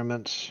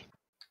experiments.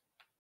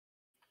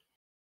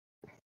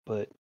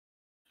 But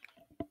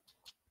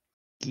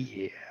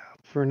yeah,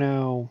 for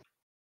now,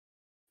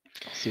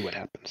 I'll see what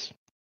happens.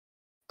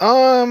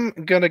 I'm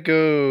gonna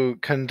go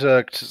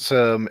conduct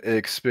some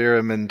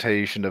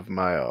experimentation of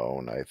my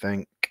own, I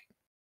think.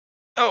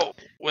 Oh,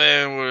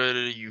 well, what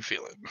are you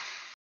feeling?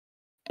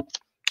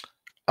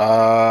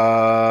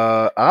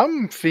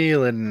 I'm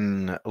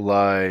feeling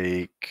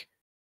like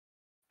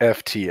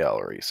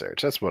FTL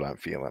research. That's what I'm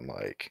feeling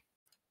like.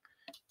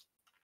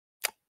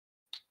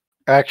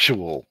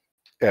 Actual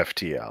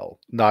FTL,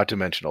 not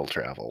dimensional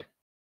travel.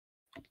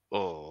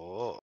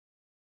 Oh.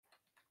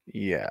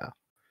 Yeah.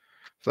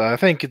 So I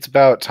think it's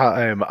about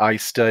time I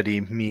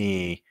study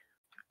me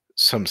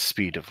some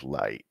speed of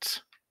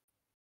light.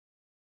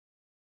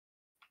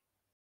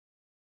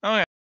 Oh,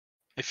 yeah.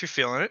 If you're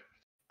feeling it.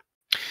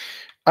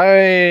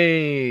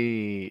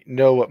 I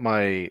know what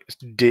my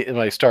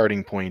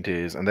starting point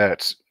is, and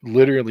that's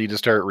literally to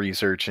start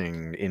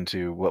researching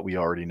into what we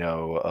already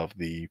know of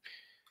the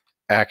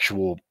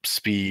actual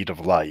speed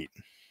of light.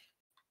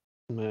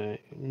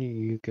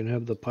 You can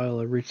have the pile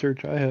of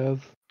research I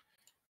have.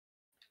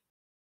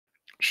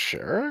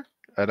 Sure.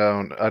 I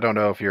don't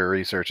know if your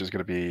research is going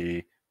to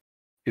be.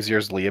 Is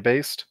yours Leah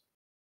based?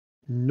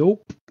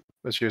 Nope.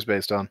 What's yours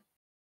based on?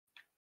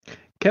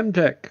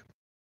 Chemtech.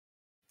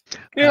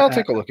 Yeah, I'll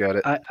take a look at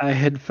it. I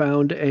had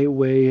found a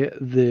way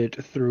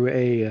that through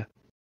a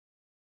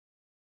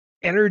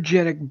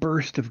energetic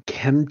burst of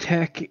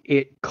chemtech,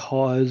 it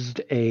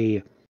caused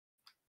a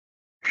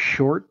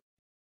short,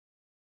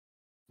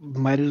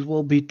 might as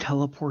well be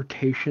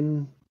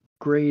teleportation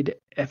grade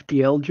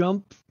FDL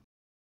jump,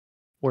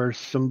 where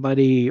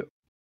somebody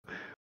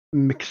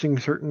mixing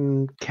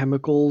certain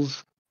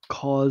chemicals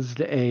caused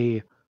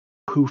a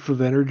poof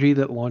of energy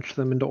that launched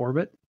them into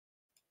orbit.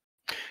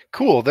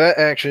 Cool. That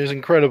actually is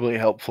incredibly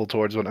helpful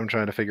towards what I'm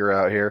trying to figure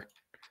out here.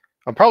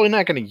 I'm probably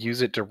not going to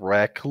use it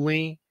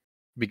directly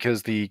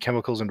because the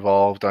chemicals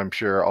involved, I'm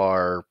sure,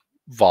 are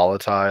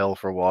volatile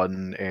for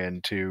one,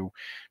 and two,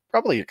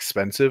 probably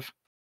expensive.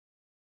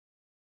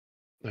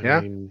 I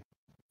mean,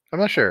 I'm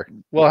not sure.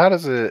 Well, how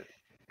does it?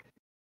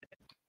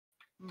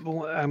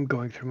 I'm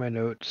going through my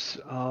notes.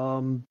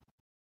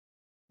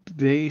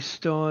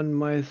 Based on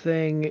my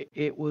thing,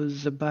 it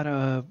was about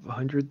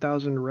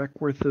 100,000 rec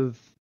worth of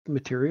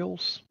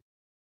materials.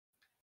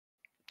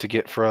 To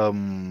get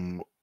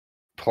from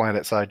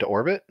planet side to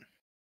orbit?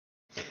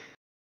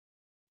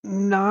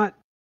 Not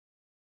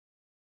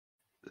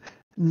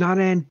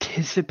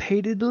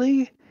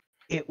anticipatedly.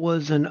 It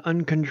was an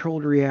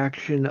uncontrolled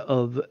reaction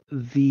of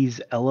these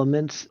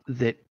elements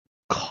that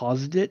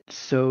caused it.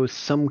 So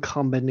some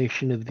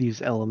combination of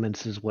these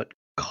elements is what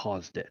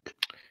caused it.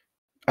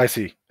 I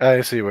see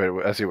what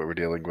we're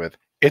dealing with.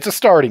 It's a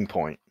starting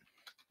point.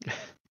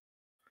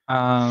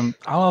 I'll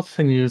also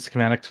send you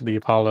schematics for the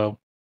Apollo.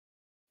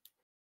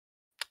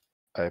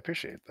 I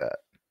appreciate that.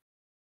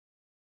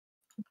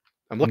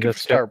 I'm looking for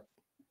Just star.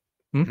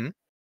 I was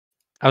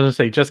gonna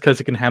say just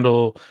because it can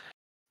handle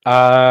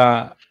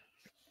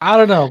I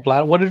don't know,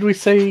 Vlad. What did we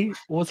say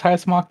was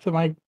highest Mach that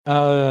my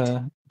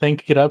thing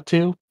could get up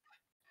to?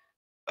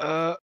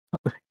 Like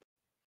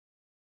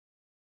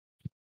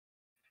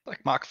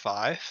Mach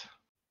 5.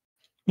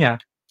 Yeah.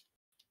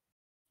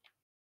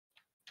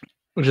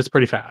 Which is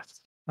pretty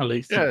fast, at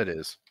least. Yeah, it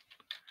is.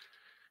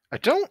 I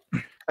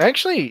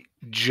actually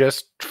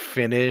just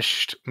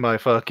finished my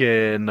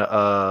fucking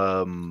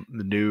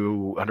new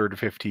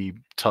 150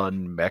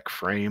 ton mech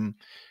frame.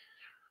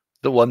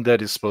 The one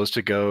that is supposed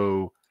to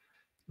go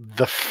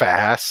the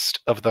fast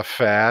of the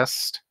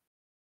fast.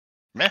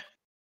 Meh. Pretty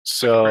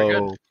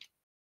So good.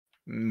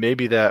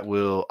 maybe that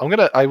will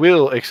I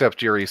will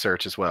accept your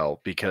research as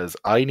well, because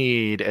I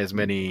need as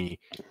many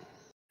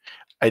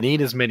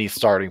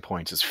starting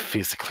points as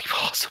physically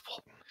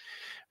possible.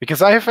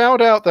 Because I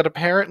found out that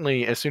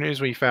apparently, as soon as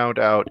we found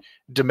out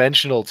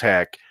dimensional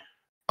tech,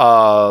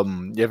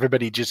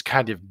 everybody just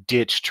kind of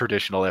ditched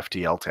traditional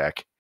FTL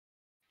tech,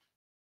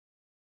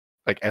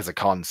 like as a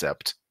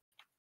concept.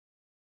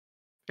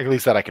 At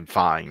least that I can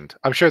find.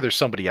 I'm sure there's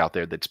somebody out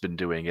there that's been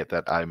doing it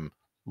that I'm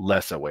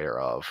less aware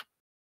of.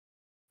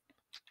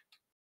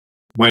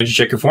 Why did you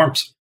check your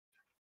forms?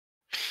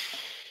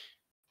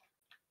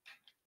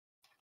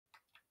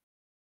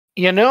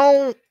 You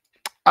know,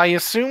 I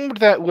assumed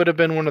that would have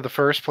been one of the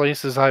first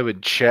places I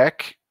would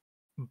check,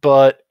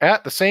 but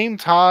at the same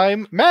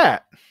time,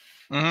 Matt,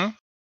 Mm-hmm.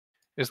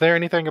 is there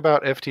anything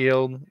about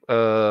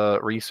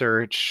FTL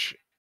research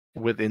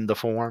within the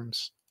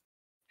forms?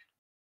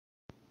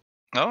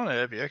 Oh, I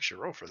have you actually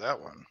roll for that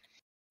one.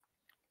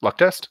 Luck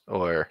test?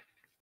 Or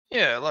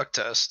Yeah, luck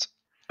test.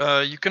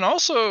 You can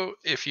also,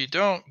 if you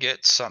don't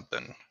get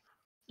something,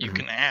 you Mhm.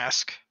 can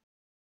ask.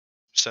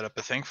 Set up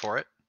a thing for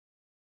it.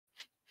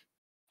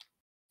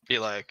 Be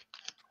like,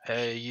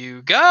 "Hey,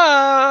 you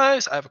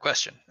guys, I have a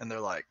question," and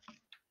they're like,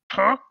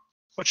 "Huh?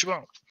 What you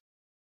want?"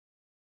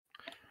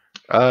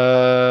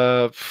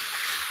 I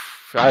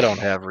don't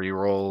have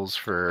rerolls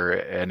for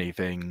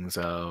anything,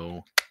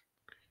 so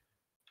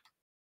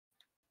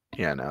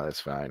yeah, no, that's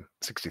fine.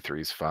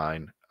 63 is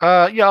fine.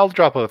 Yeah, I'll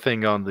drop a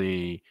thing on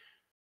the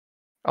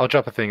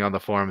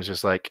forums,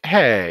 just like,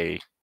 hey,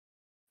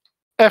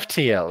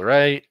 FTL,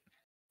 right?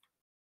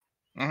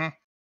 Mm-hmm.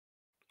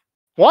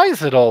 Why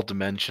is it all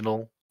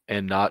dimensional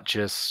and not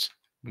just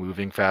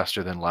moving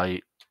faster than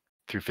light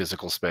through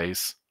physical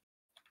space?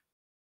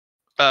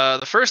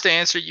 The first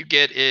answer you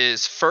get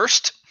is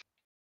first.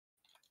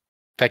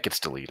 That gets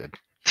deleted.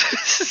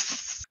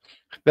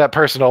 That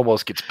person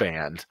almost gets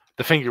banned.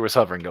 The finger was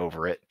hovering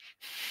over it.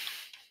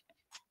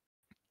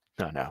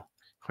 No,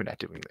 we're not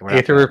doing that. You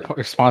have to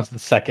respond to the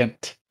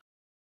second.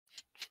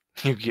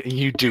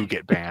 You do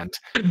get banned.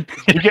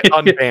 You get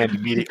unbanned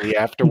immediately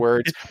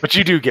afterwards, but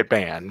you do get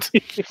banned.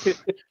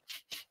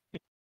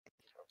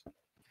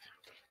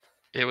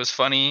 It was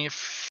funny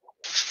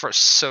for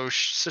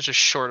such a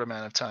short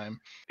amount of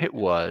time. It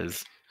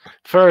was.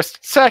 First,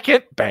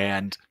 second,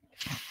 banned.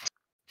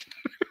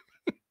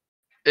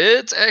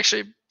 It's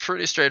actually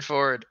pretty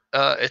straightforward.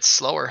 It's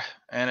slower,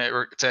 and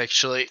it's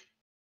actually,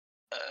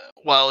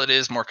 while it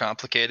is more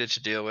complicated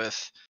to deal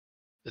with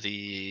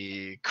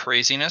the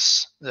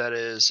craziness that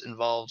is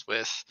involved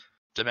with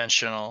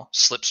dimensional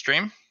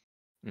slipstream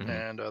Mhm.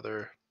 and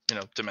other,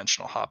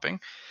 dimensional hopping,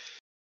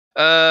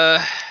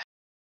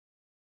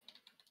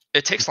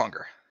 it takes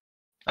longer.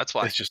 That's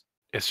why. It's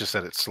just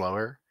that it's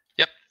slower.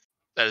 Yep,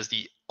 that is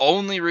the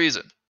only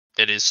reason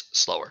it is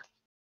slower.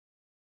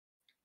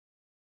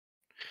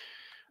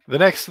 The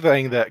next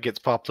thing that gets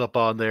popped up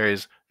on there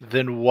is,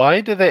 then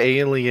why do the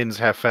aliens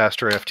have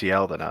faster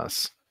FTL than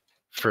us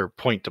for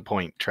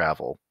point-to-point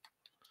travel?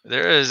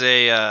 There is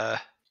a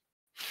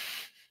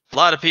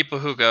lot of people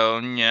who go,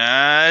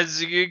 "Yeah,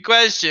 that's a good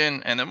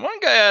question," and then one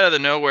guy out of the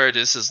nowhere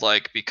just is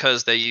like,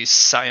 because they use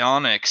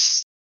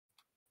psionics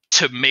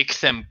to make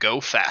them go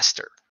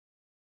faster.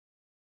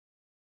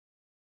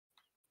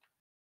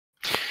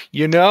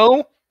 You know,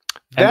 And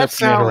they're that painted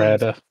sounds...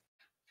 red.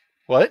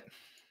 What?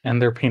 And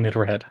they're painted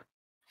red.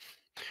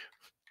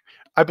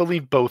 I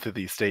believe both of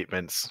these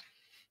statements.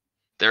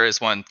 There is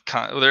one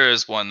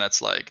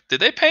that's like, did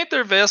they paint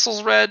their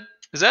vessels red?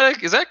 Is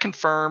that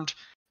confirmed?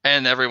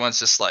 And everyone's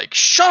just like,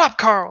 "Shut up,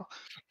 Carl."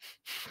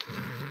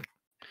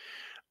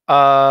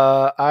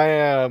 I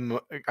am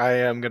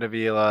gonna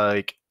be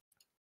like,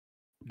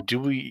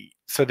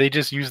 so they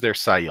just use their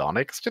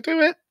psionics to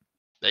do it?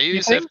 They You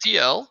use think?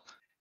 FTL,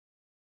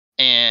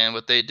 and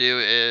what they do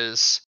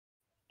is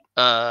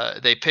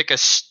they pick a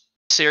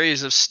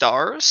series of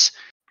stars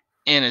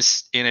in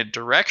a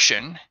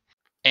direction,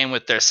 and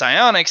with their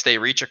psionics, they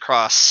reach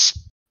across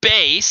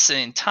space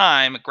and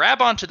time,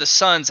 grab onto the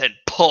suns, and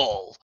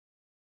pull.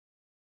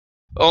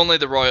 Only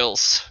the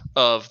royals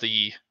of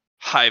the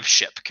hive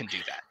ship can do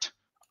that.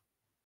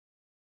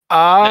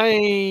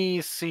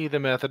 I see the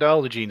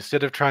methodology.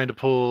 Instead of trying to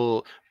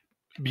pull,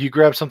 you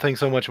grab something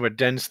so much more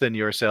dense than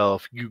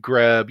yourself, you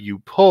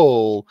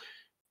pull,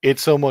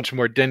 it's so much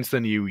more dense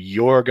than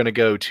you're going to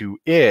go to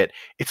it.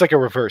 It's like a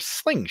reverse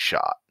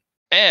slingshot.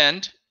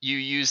 And you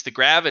use the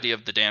gravity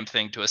of the damn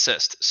thing to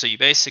assist. So you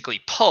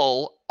basically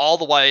pull all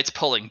the way it's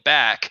pulling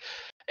back,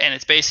 and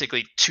it's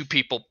basically two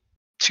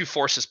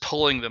forces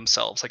pulling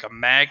themselves like a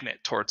magnet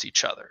towards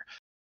each other.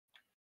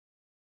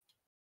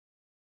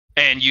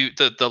 And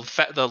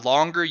the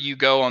longer you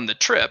go on the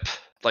trip,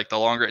 like the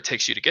longer it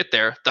takes you to get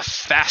there, the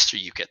faster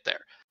you get there,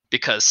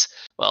 because,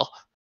 well,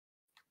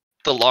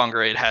 the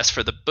longer it has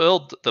for the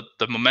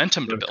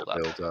momentum to build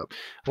up.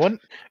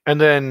 And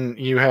then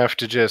you have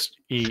to just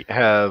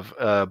have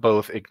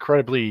both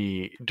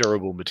incredibly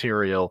durable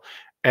material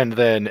and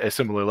then a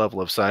similar level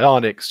of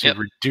psionics to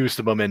reduce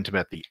the momentum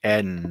at the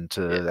end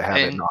to have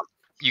it not.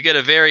 You get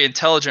a very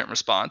intelligent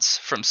response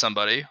from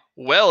somebody.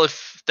 Well,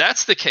 if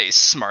that's the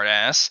case,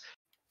 smartass,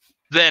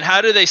 then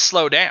how do they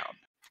slow down?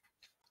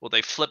 Well,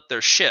 they flip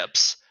their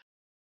ships,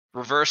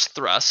 reverse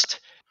thrust,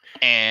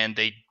 and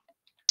they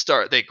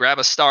grab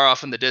a star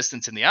off in the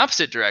distance in the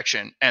opposite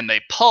direction, and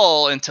they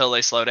pull until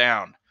they slow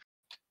down.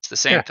 It's the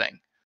same thing.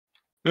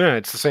 Yeah,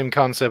 it's the same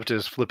concept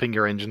as flipping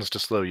your engines to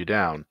slow you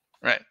down.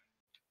 Right.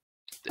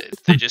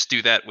 They just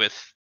do that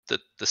with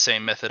the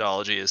same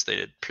methodology as they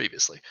did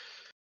previously.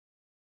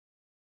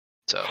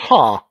 So,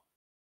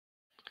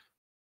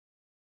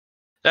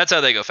 that's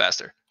how they go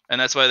faster.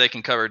 And that's why they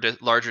can cover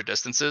larger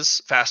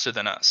distances faster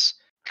than us.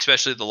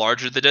 Especially the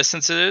larger the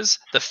distance it is,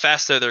 the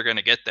faster they're going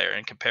to get there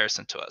in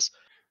comparison to us.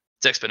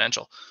 It's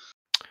exponential.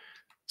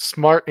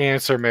 Smart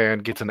answer man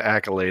gets an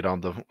accolade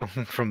on the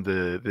from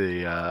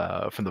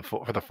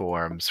the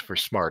forums for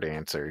smart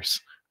answers.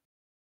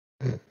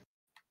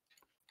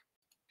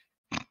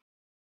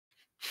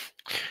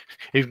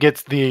 He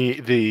gets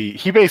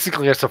he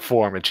basically gets a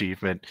form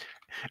achievement.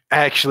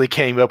 Actually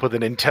came up with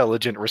an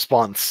intelligent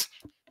response.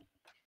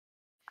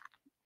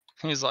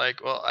 He's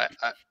like, well,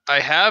 I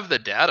have the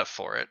data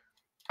for it.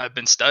 I've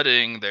been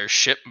studying their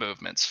ship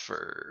movements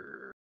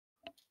for,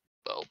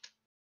 well,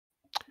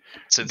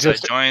 since I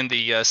joined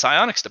the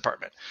psionics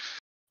department.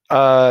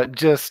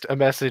 Just a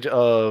message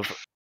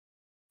of,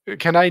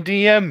 can I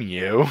DM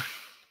you?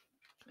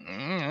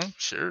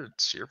 Sure,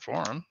 it's your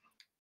forum.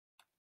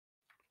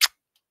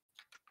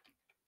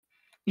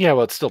 Yeah,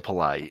 well, it's still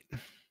polite.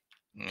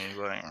 He's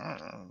like,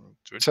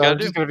 so I'm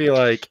just going to be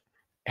like,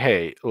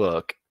 hey,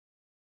 look.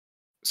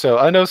 So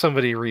I know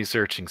somebody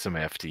researching some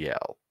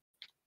FTL.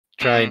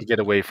 Trying to get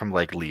away from,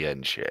 like, Leah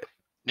and shit.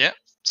 Yeah,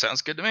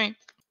 sounds good to me.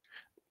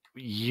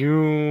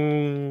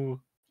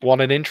 You want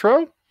an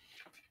intro?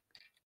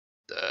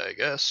 I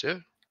guess, yeah.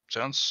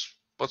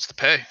 What's the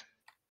pay?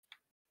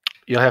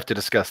 You'll have to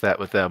discuss that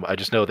with them. I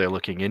just know they're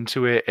looking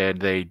into it,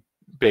 and they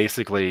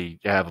basically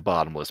have a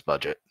bottomless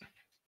budget.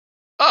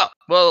 Oh,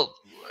 well,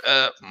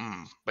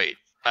 wait.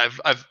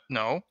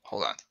 No,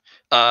 hold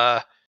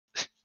on.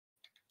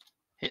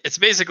 It's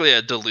basically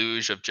a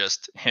deluge of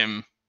just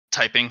him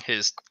typing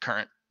his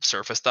current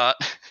surface thought.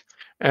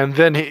 And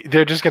then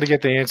they're just going to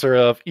get the answer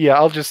of, yeah,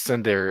 I'll just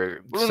send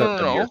their...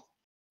 No.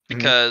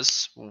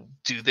 Because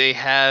do they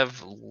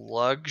have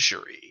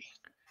luxury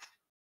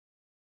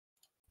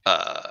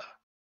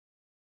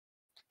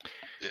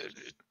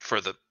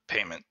for the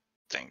payment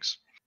things?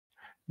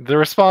 The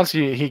response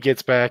he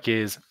gets back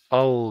is,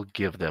 I'll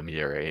give them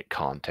your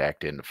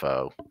contact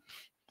info.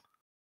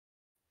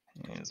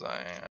 He's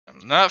like,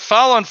 I'm not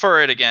falling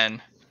for it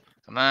again.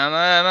 I'm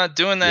not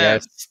doing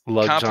that.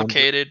 Yes,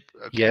 complicated.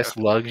 Yes,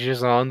 Lugs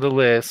is on the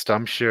list,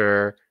 I'm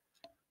sure.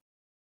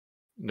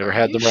 Never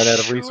had them run out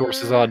of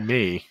resources on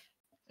me.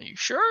 Are you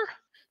sure?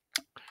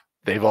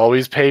 They've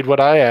always paid what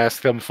I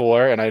ask them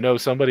for, and I know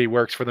somebody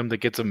works for them that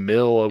gets $1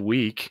 million a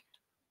week.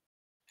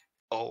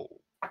 Oh.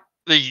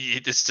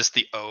 It's just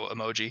the O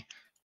emoji.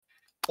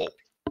 Oh.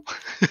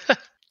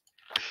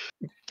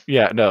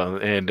 Yeah, no,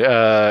 and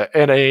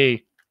in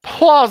a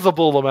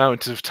plausible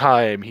amount of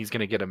time, he's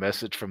going to get a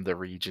message from the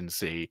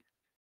Regency.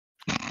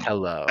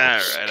 Hello. All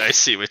right, I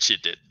see what you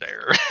did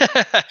there.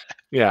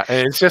 Yeah,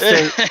 and it's just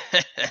a,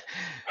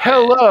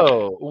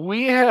 hello,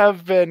 we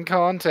have been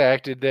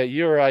contacted that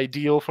you're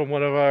ideal from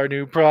one of our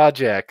new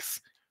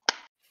projects.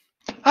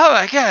 Oh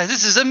my god,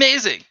 this is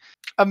amazing.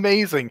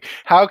 Amazing.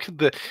 How could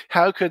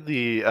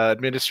the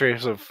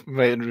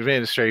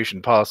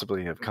administration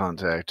possibly have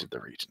contacted the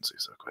Regency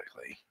so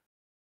quickly?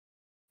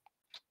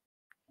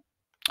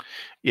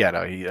 Yeah,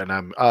 no,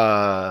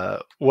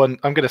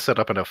 I'm going to set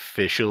up an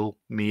official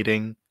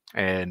meeting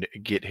and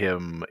get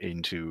him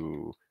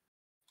into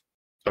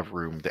a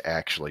room to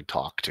actually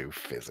talk to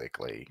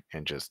physically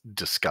and just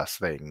discuss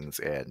things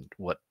and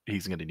what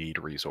he's going to need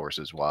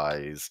resources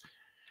wise,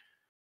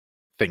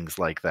 things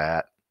like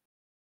that.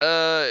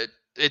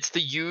 It's the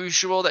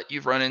usual that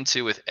you run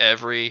into with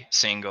every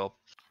single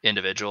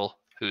individual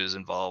who's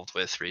involved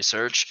with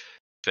research,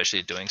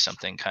 especially doing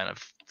something kind of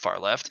far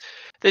left.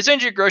 They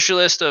send you a grocery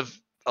list of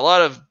a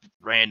lot of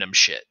random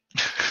shit.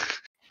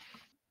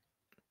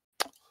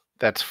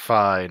 That's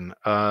fine.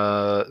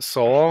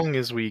 So long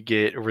as we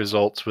get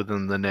results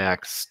within the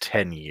next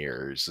 10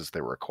 years is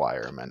the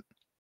requirement.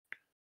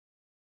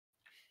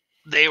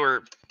 They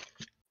were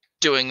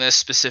doing this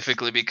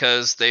specifically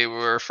because they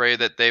were afraid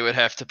that they would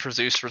have to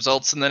produce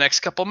results in the next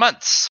couple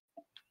months.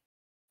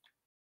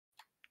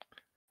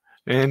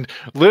 And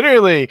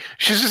literally,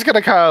 she's just going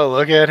to kind of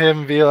look at him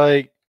and be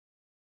like,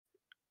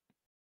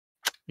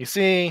 You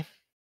see,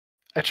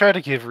 I try to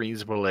give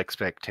reasonable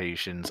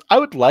expectations. I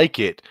would like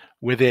it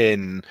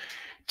within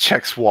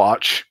Check's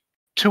watch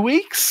 2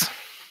 weeks,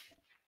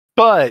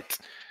 but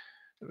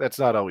that's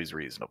not always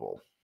reasonable.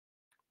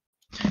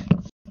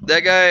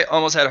 That guy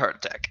almost had a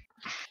heart attack.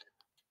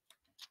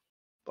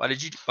 Why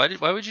would you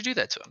do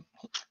that to him?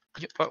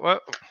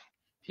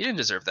 He didn't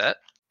deserve that.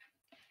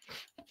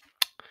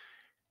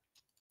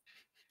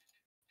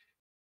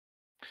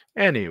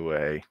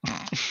 Anyway,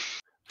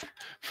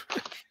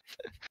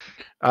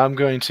 I'm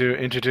going to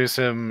introduce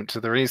him to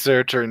the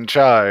researcher in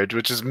charge,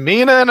 which is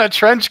Mina in a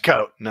trench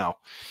coat. No,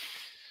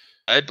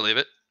 I'd believe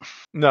it.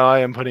 no, I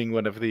am putting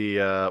one of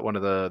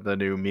the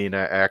new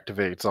Mina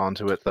activates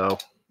onto it, though.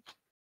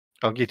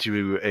 I'll get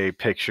you a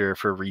picture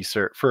for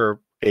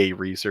a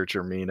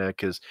researcher Mina,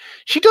 because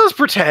she does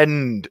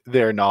pretend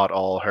they're not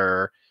all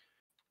her,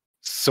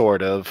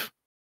 sort of,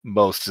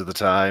 most of the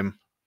time.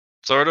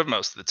 Sort of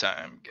most of the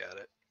time. Got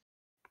it.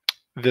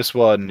 This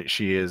one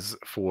she is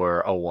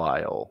for a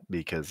while,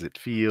 because it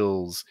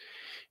feels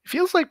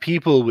like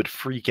people would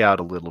freak out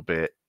a little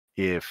bit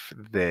if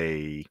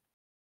they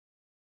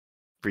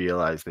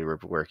realized they were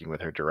working with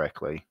her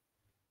directly.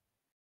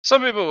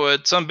 Some people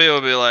would. Some people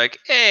would be like,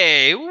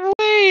 "Hey,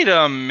 wait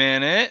a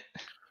minute."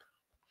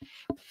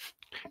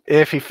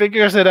 If he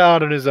figures it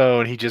out on his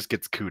own, he just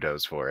gets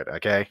kudos for it,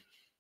 okay?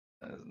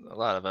 A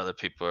lot of other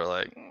people are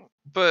like,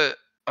 "But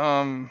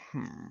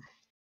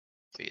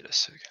wait a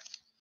second."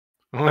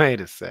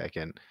 Wait a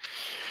second.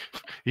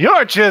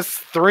 You're just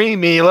 3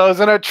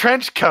 Milos in a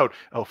trench coat.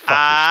 Oh,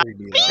 fuck, there's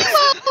 3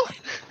 Milos.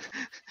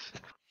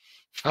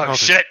 Oh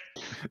shit!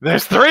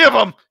 There's 3 of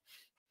them!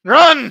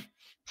 Run!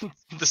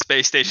 The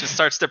space station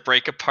starts to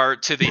break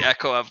apart to the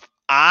echo of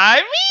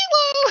 "I'm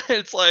Milo."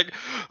 It's like,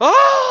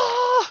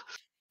 oh,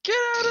 get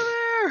out of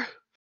there!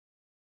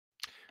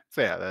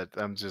 So yeah,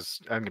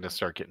 I'm gonna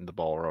start getting the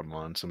ball rolling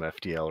on some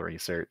FTL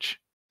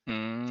research.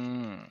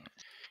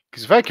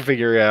 Because if I can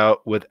figure it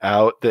out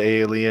without the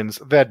aliens,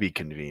 that'd be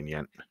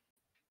convenient.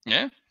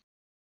 Yeah.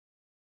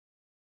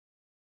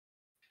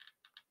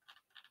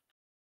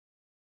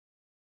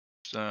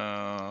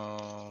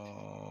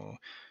 So,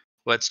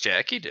 what's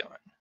Jackie doing?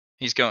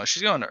 She's going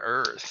to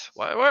Earth.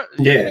 What?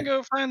 You're Yeah. gonna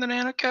go find the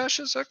nano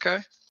caches? Okay.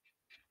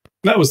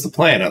 That was the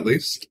plan, at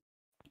least.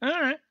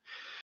 All right.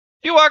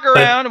 You walk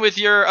around with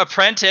your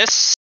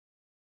apprentice.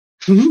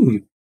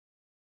 And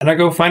I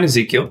go find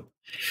Ezekiel.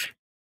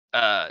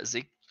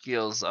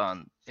 Ezekiel's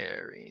on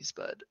Aries,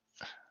 bud.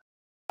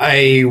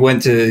 I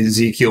went to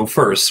Ezekiel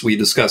first. We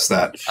discussed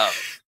that. Oh,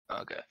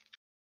 okay.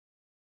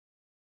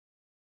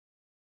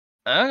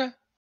 Okay.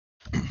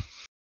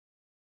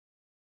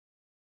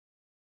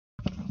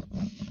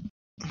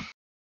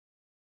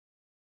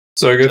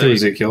 So I go through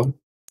Ezekiel.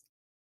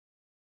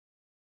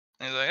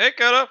 He's like, "Hey,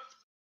 Kodo,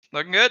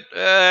 looking good."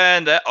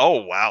 And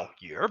oh wow,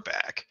 you're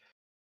back.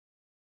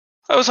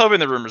 I was hoping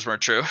the rumors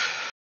weren't true.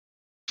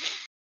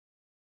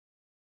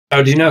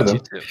 How do you know them?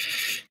 You too.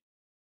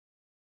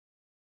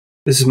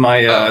 This is my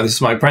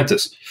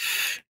apprentice.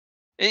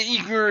 He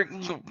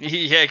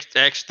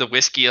actually the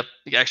whiskey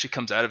actually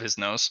comes out of his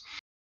nose.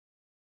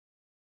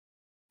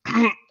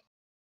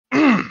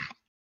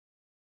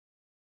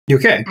 You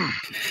okay?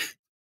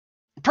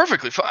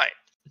 Perfectly fine.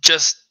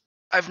 Just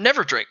I've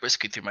never drank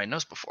whiskey through my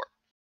nose before.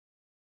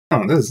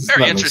 Oh, this is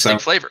Very interesting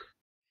flavor.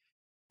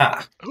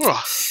 Ah.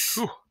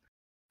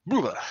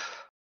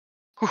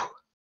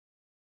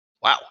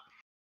 Wow.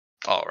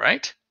 All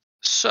right.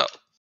 So,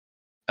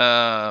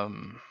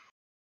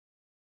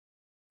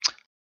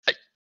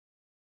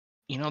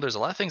 there's a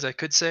lot of things I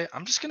could say.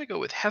 I'm just gonna go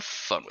with have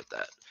fun with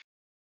that.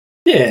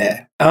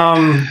 Yeah.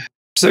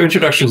 So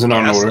introductions are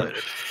not in order.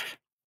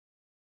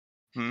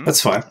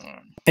 That's fine.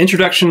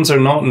 Introductions are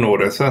not in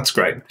order. So that's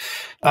great.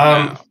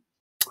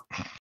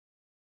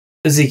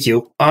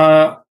 Ezekiel,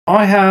 I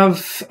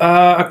have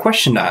a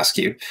question to ask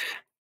you.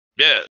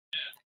 Yeah.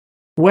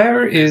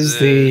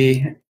 Where's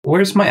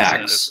my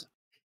axe?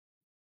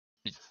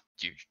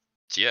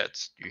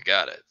 You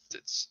got it.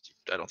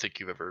 I don't think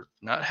you've ever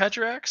not had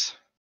your axe.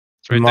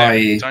 It's right there.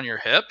 It's on your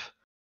hip.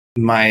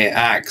 My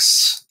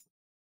axe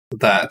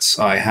that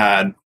I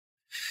had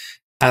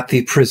at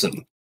the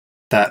prison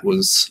that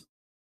was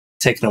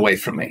taken away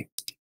from me.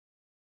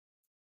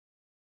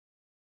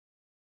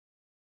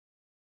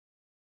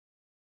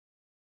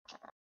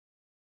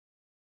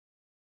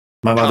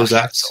 My mother's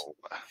axe.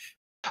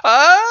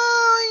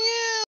 Oh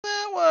yeah,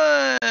 that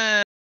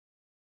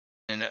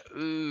one.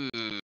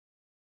 Ooh.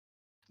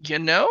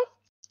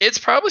 It's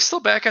probably still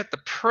back at the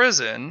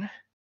prison.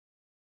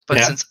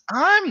 But since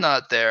I'm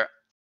not there,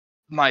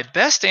 my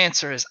best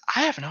answer is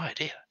I have no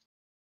idea.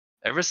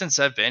 Ever since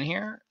I've been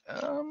here,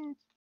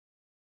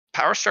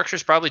 power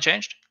structure's probably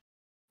changed.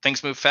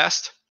 Things move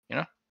fast,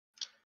 All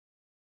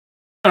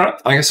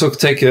right, I guess I'll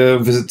take a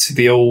visit to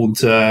the old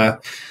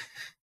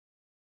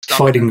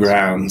fighting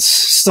grounds.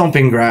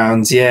 Stomping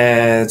grounds,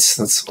 yeah, that's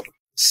what it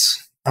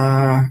is.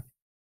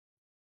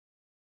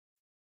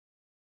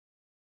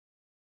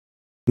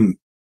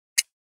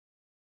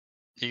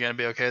 You gonna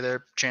be okay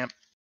there, champ?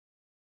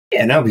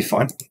 Yeah, that'll be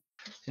fine.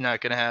 You're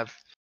not gonna have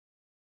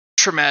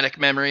traumatic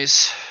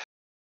memories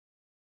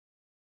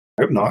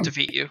I hope not.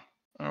 defeat you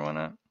or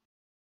whatnot?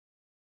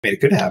 I mean,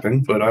 it could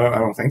happen, but I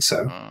don't think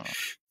so.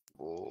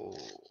 Oh,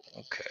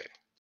 okay.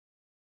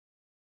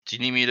 Do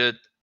you need me to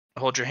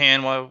hold your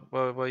hand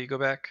while you go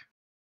back?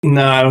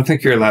 No, I don't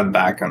think you're allowed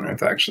back on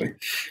Earth, actually.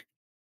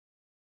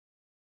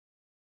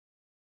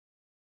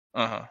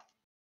 Okay.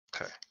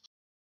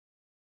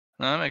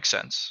 No, that makes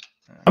sense.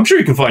 I'm sure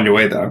you can find your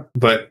way, though.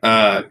 But,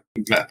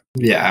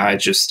 yeah, I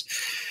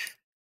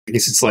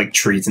guess it's like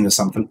treason or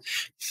something.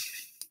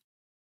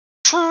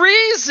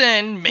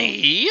 Treason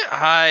me?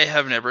 I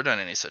have never done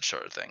any such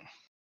sort of thing.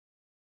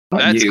 Not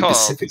That's you called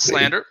specifically.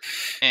 slander,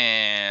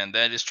 and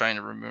that is trying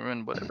to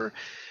ruin whatever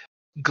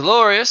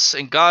glorious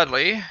and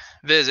godly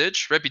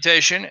visage,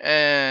 reputation,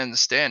 and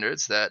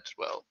standards that,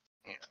 well,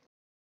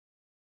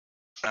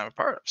 I'm a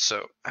part of.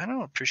 So I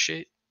don't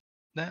appreciate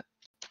that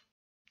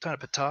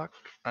type of talk.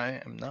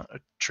 I am not a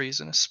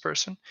treasonous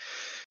person.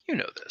 You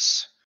know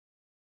this.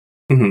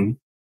 Mm-hmm.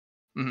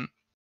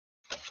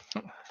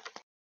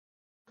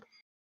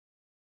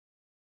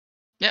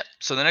 Yeah.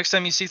 So the next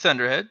time you see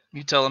Thunderhead,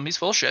 you tell him he's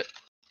full of shit,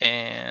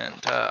 and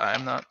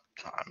I'm not.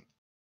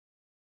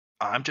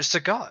 I'm just a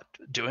god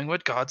doing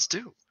what gods do.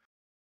 Of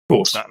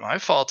course. It's not my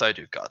fault I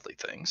do godly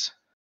things.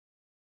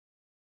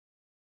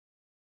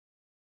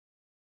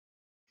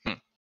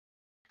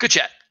 Good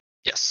chat.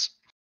 Yes.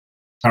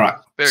 All right.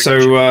 Very so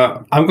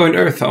good I'm going to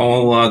Earth.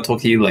 I'll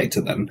talk to you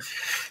later then.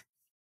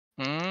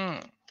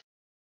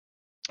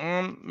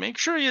 Make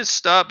sure you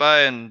stop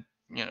by and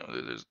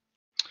there's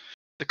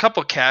a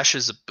couple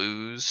caches of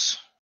booze.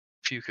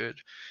 If you could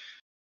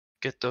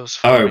get those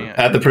for me.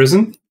 At the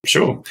prison?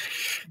 Sure.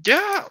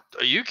 Yeah.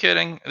 Are you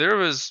kidding?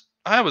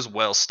 I was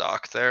well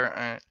stocked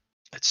there.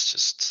 It's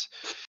just.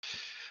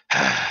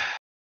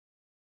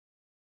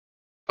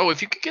 Oh,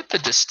 if you could get the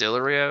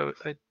distillery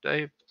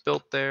I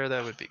built there,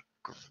 that would be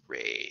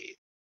great.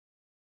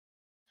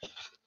 Do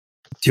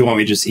you want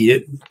me to just eat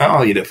it?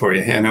 I'll eat it for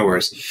you. Yeah, no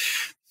worries.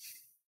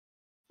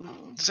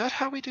 Is that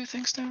how we do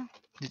things now?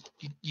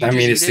 I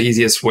mean, it's the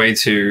easiest way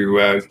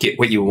to get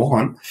what you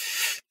want.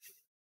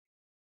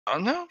 Oh,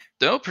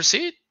 no,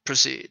 proceed.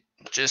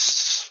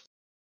 Just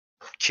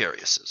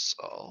curious is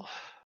all.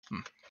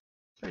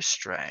 Very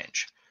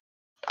strange.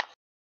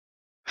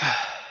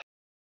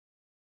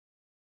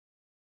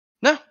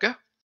 No, go.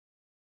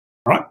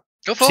 All right.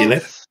 Go forth. See you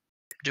later.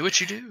 Do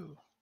what you do.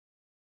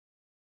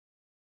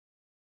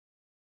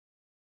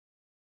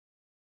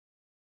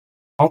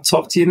 I'll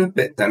talk to you in a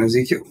bit then,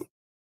 Ezekiel.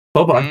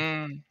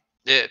 Bye-bye.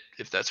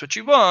 If that's what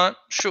you want,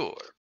 sure.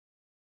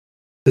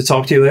 To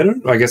talk to you later?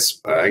 I guess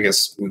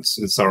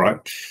it's all right.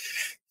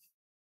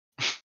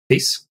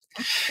 Peace.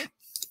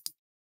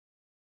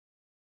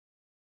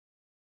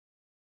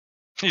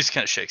 He just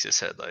kind of shakes his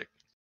head like,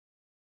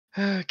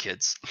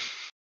 kids.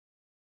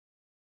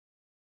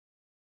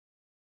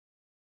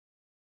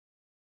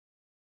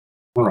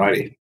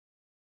 Alrighty.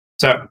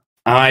 So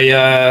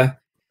I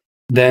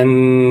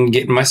then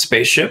get in my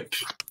spaceship,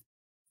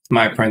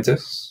 my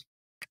apprentice,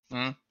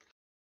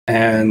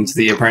 and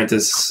the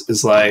apprentice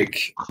is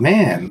like,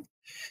 "Man,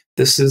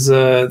 this is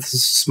a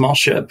small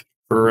ship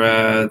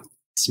for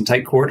some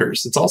tight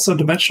quarters. It's also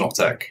dimensional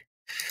tech."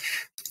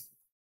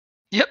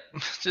 Yep,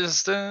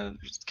 just kind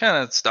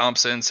of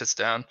stomps in, sits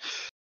down.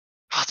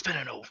 Oh, it's been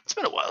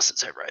a while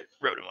since I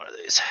rode in one of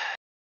these.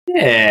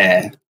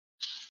 Yeah,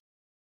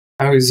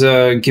 I was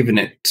given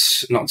it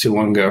not too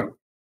long ago.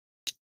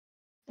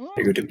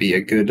 Figured it'd be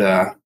a good,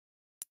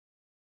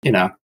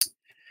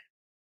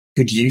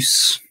 good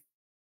use.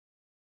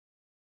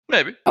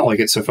 Maybe. I like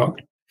it so far.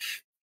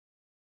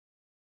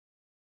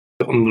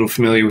 I'm a little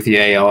familiar with the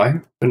AI.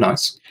 They're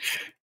nice.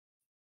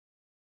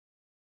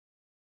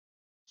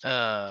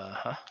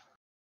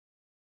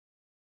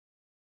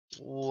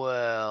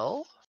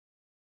 Well.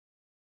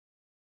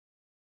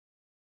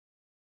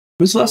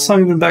 When's the last time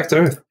you've been back to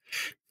Earth?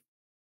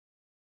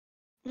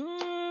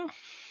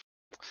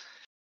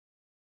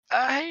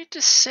 I hate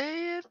to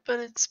say it, but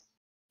it's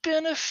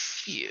been a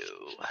few.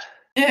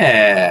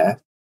 Yeah.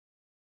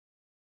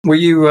 Were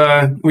you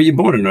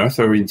born on Earth,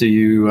 or do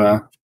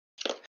you?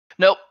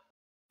 Nope.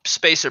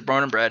 Spacer,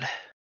 born and bred.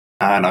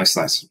 Ah, nice.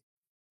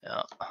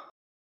 Yeah.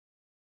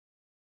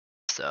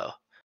 So,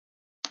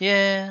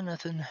 yeah,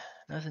 nothing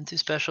too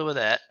special with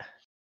that.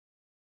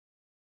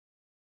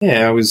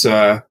 Yeah, I was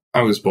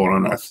born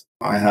on Earth.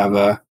 I have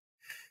a.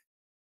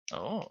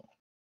 Oh.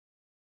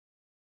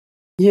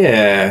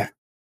 Yeah.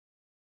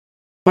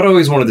 But I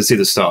always wanted to see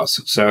the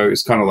stars, so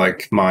it's kind of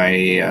like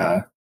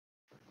my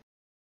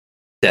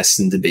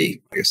destined to be,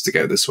 I guess, to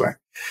go this way.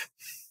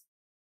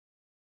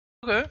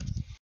 Okay.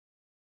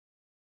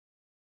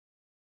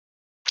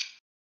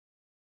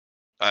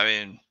 I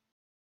mean,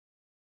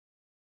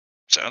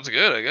 sounds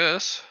good, I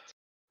guess.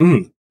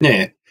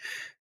 Yeah.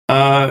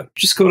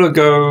 Just gotta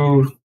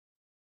go.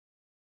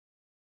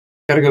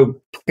 I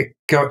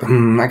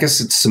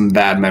guess it's some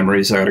bad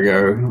memories I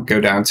gotta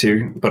go down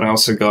to, but I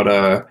also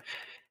gotta,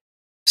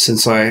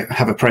 since I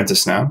have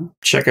apprentice now,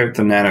 check out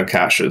the nano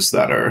caches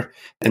that are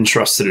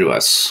entrusted to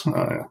us.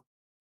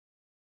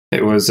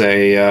 It was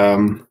a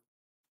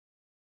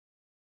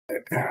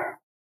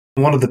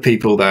one of the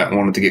people that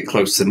wanted to get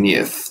close to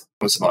Neith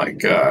was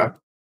like,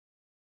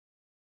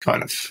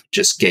 kind of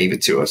just gave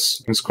it to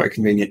us. It was quite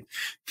convenient.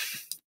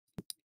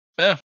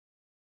 Yeah.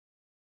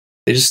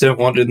 They just don't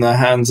want it in the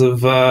hands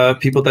of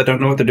people that don't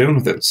know what they're doing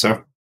with it.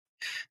 So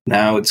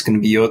now it's going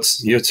to be your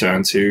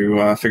turn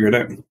to figure it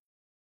out.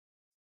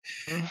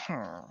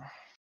 Mm-hmm.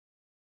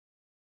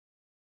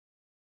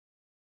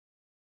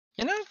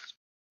 You know,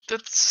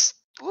 that's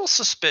a little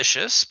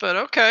suspicious, but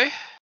okay.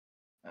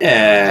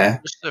 Yeah.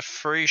 Just a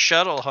free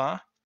shuttle, huh?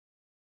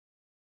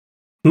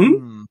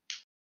 Hmm?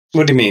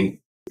 What do you mean?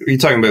 Are you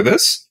talking about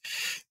this?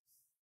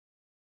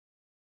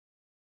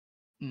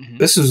 Mm-hmm.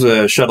 This is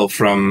a shuttle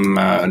from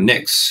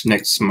Nyx.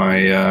 Nyx,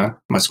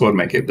 my squad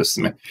mate gave this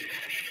to me.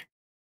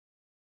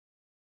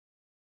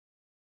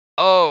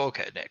 Oh,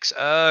 okay, Nyx.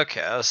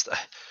 Okay, I was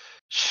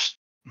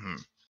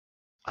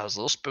a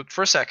little spooked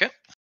for a second,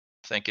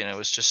 thinking it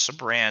was just some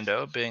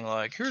rando being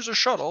like, "Here's a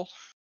shuttle."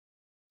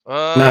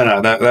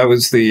 No, that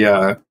was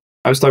the.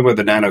 I was talking about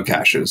the nano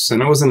caches, and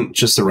it wasn't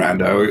just a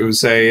rando. It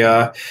was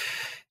a.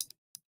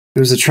 It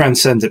was a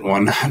transcendent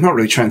one. Not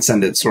really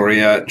transcendent. Sorry,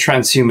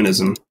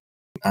 transhumanism.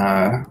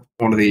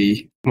 One of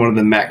the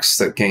mechs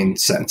that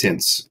gained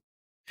sentience.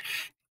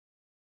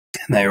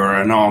 And they were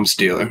an arms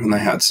dealer, and they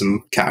had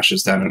some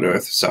caches down on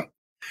Earth. So.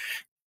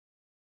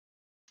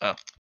 Oh.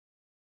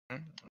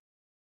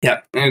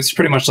 Yeah, it's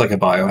pretty much like a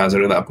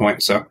biohazard at that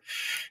point. So.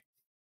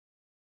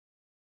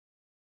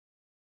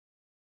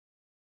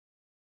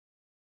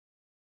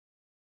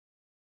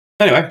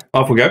 Anyway,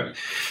 off we go.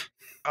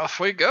 Off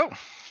we go.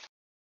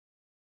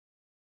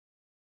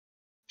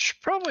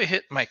 Should probably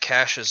hit my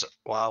caches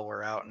while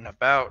we're out and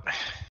about.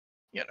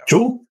 You know.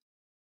 Sure.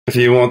 If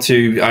you want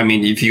to, I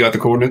mean, if you got the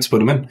coordinates, put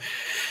them in.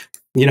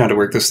 You know how to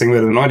work this thing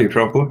better than I do,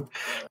 probably.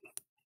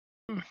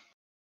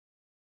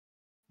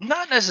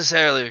 Not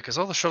necessarily, because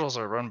all the shuttles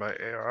are run by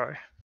AI.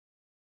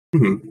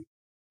 Mm-hmm.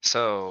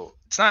 So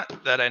it's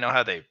not that I know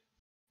how to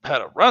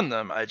run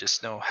them. I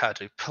just know how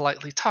to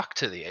politely talk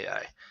to the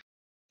AI.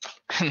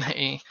 And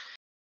they,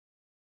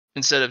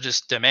 instead of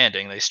just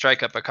demanding, they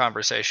strike up a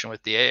conversation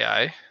with the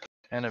AI,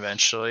 and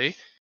eventually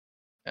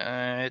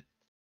it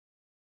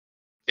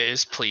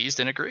is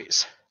pleased and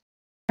agrees.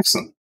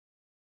 Excellent.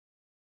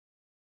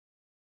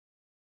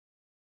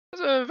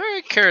 It's a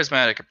very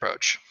charismatic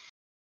approach.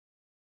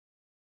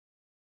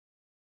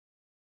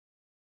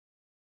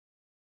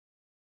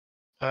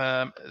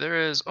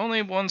 There is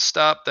only one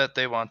stop that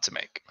they want to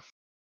make.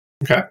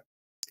 Okay.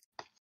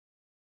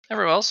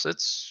 Everywhere else,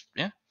 it's,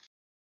 yeah.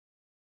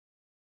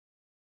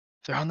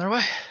 They're on their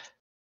way.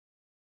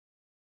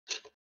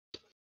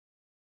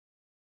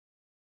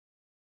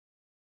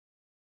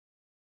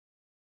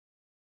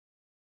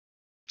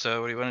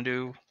 So what do you want to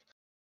do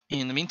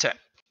in the meantime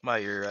while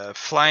you're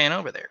flying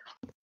over there?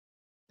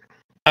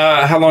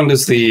 How long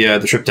does the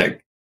trip take?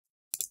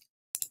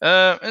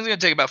 It's going to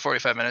take about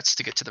 45 minutes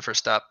to get to the first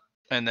stop,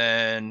 and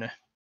then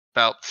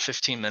about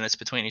 15 minutes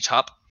between each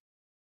hop.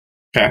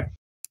 Okay.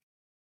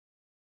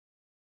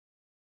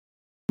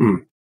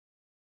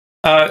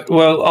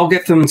 Well, I'll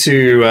get them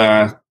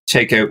to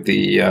take out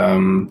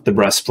the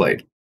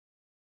breastplate.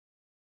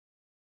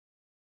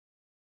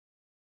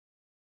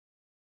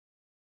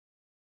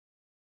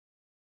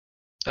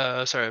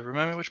 Sorry,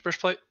 remind me which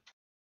breastplate?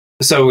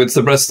 So it's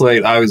the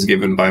breastplate I was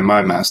given by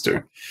my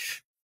master.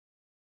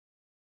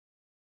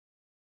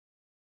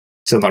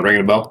 Still not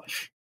ringing a bell?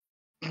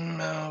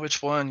 No,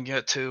 which one? You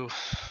got two.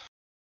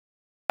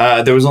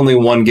 There was only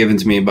one given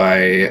to me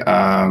by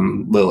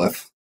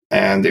Lilith,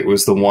 and it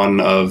was the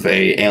one of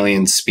a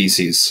alien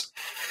species.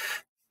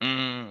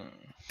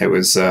 It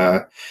was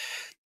there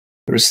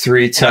was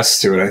 3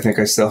 tests to it. I think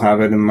I still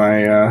have it in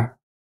my.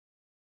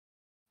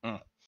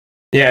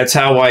 Yeah, it's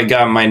how I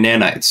got my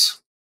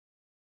nanites.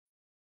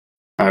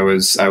 I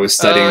was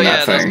studying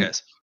that thing. Those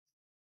guys.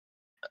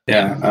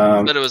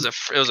 Yeah, but it was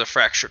a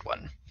fractured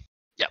one.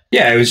 Yeah.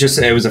 Yeah,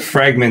 it was a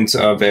fragment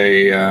of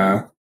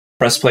a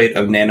breastplate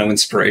of nano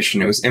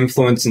inspiration. It was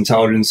influence,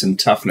 intelligence, and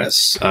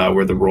toughness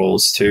were the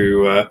roles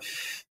to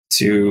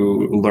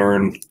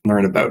learn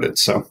about it.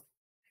 So.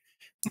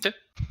 Okay.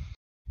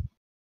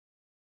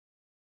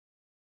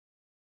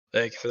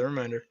 Thank you for the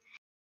reminder.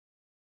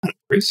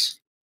 Please.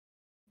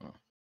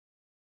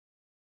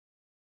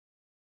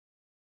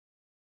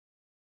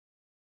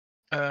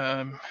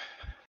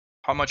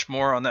 How much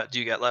more on that do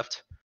you get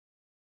left?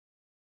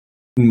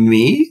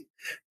 Me?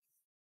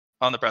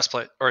 On the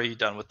breastplate, or are you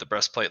done with the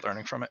breastplate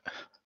learning from it?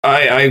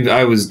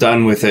 I was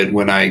done with it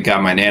when I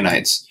got my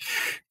nanites.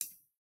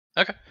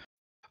 Okay.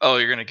 Oh,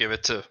 you're gonna give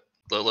it to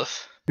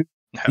Lilith and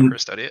have her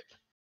study it?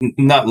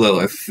 Not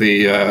Lilith.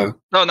 No,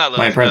 not Lilith.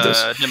 My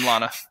apprentice.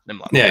 Nimlana.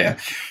 Yeah.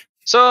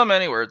 So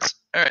many words.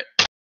 All right.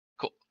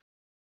 Cool.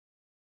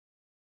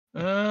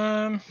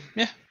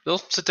 Yeah, they'll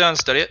sit down and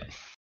study it.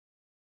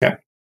 Okay.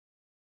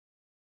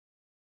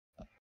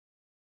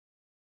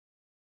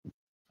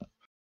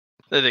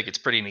 They think it's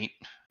pretty neat.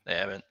 They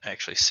haven't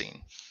actually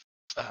seen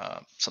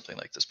something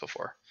like this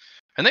before,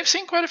 and they've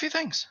seen quite a few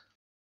things.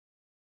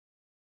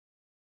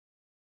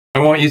 I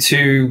want you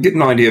to get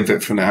an idea of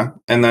it for now,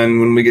 and then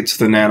when we get to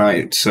the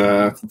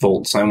nanite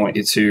vaults, I want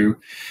you to,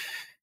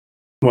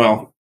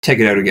 well, take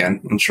it out again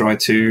and try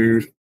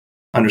to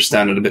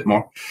understand it a bit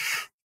more.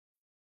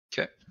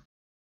 Okay.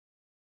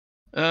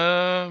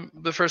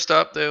 The first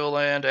stop, they will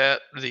land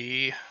at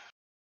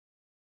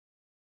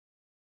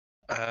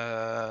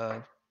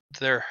her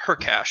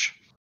cache.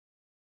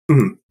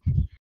 Mhm.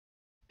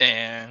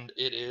 And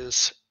it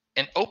is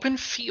an open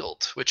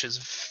field, which is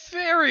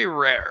very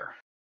rare.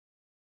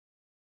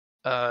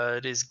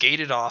 It is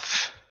gated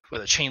off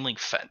with a chain link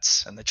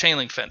fence, and the chain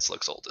link fence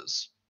looks old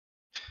as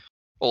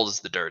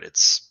the dirt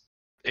it's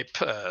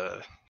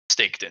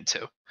staked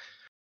into.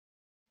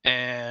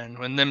 And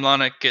when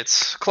Nimlana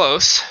gets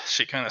close,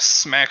 she kind of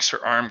smacks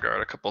her arm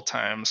guard a couple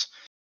times.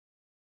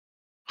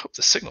 Hope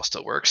the signal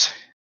still works.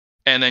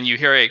 And then you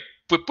hear a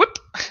whip whip,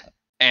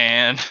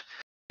 and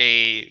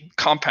a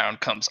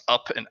compound comes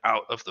up and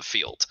out of the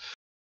field.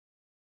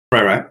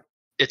 Right.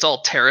 It's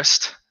all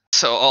terraced,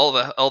 so all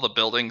the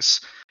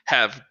buildings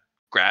have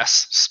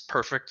grass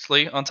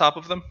perfectly on top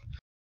of them.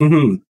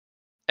 Mm-hmm.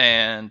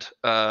 And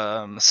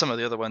some of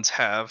the other ones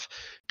have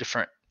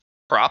different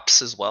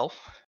crops as well.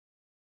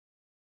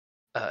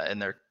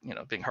 And they're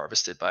being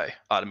harvested by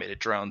automated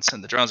drones,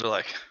 and the drones are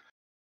like,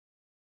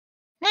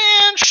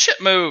 man,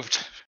 shit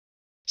moved.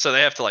 So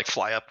they have to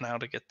fly up now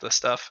to get the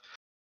stuff.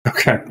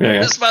 Okay.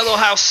 Yeah. This is my little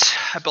house.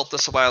 I built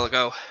this a while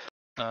ago.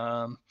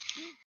 I'm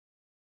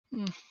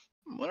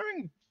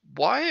wondering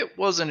why it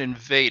wasn't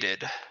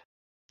invaded.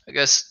 I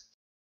guess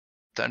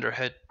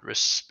Thunderhead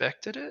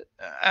respected it?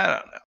 I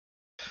don't know.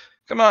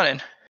 Come on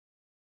in.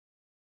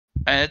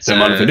 And it's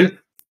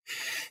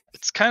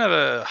it's kind of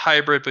a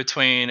hybrid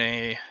between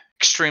a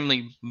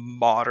extremely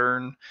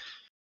modern,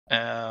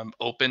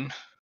 open,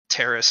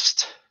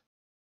 terraced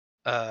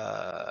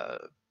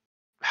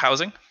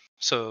housing.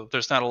 So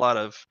there's not a lot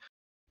of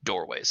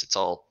doorways. It's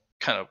all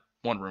kind of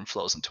one room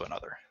flows into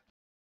another.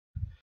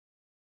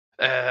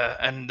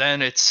 And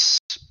then it's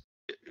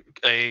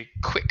a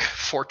quick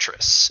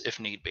fortress if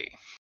need be,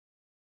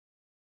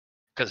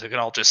 because it can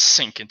all just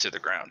sink into the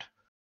ground.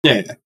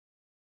 Yeah.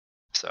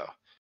 So,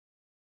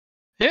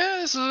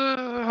 yeah, it's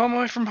a home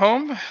away from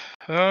home.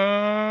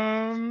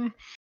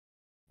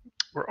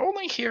 We're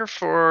only here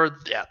for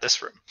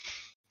this room,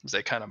 as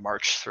they kind of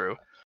march through,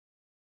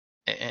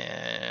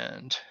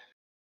 and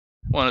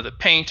one of the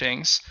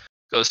paintings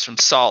goes from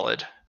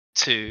solid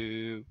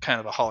to kind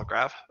of a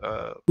holograph,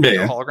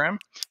 hologram,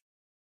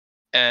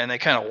 and they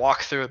kind of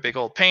walk through a big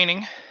old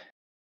painting,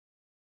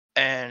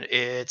 and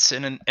it's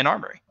in an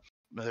armory.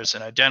 There's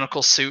an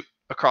identical suit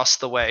across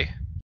the way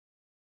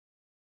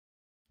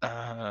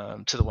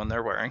to the one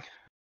they're wearing.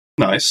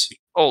 Nice.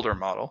 Older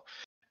model.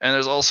 And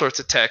there's all sorts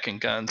of tech and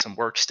guns and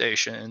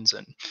workstations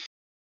and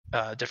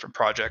different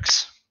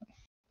projects,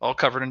 all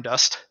covered in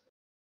dust.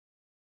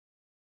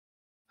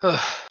 I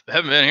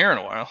haven't been here in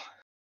a while.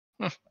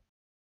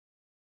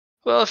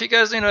 Well, if you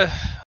guys need a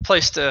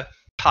place to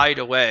hide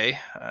away,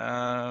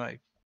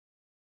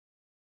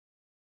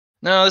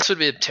 no, this would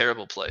be a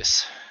terrible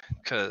place,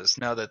 because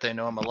now that they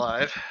know I'm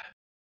alive,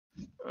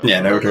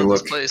 nowhere to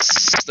look.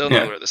 They'll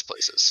know where this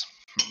place is.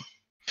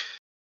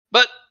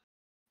 But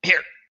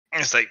here,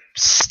 as they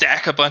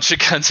stack a bunch of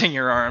guns in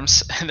your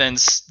arms and then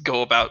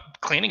go about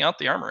cleaning out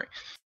the armory.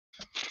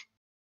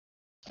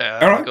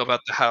 Go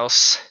about the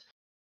house,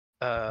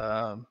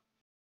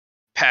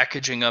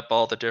 packaging up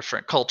all the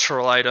different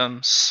cultural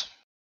items,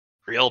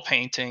 real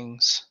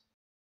paintings,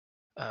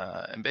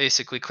 and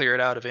basically clear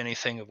it out of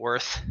anything of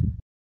worth.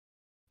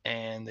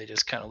 And they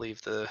just kind of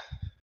leave the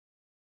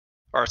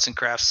arts and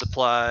crafts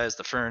supplies,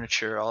 the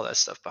furniture, all that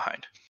stuff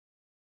behind.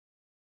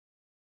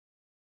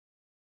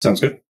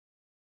 Sounds good.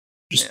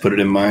 Just put it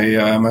in my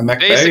my mech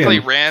basically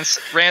bay and...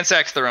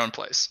 ransack their own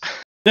place.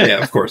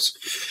 Yeah, of course.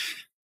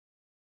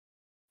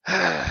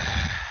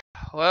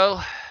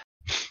 Well,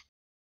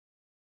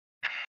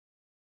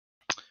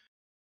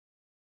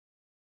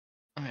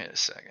 wait a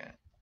second.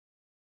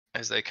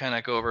 As they kind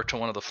of go over to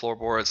one of the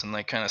floorboards and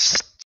they kind of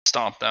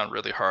stomp down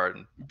really hard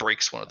and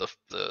breaks one of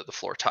the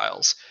floor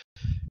tiles,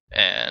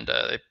 and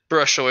they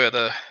brush away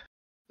the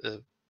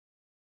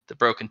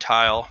broken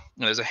tile.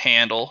 And there's a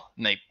handle,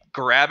 and they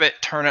grab it,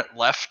 turn it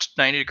left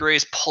 90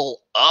 degrees,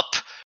 pull up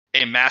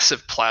a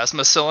massive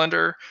plasma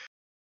cylinder,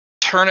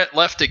 turn it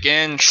left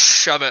again,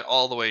 shove it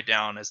all the way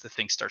down as the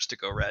thing starts to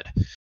go red.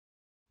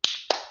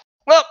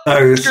 Well,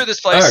 screw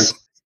this place.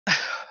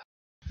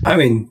 I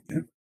mean,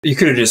 you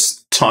could have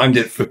just timed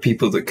it for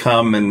people that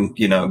come and,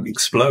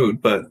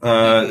 explode, but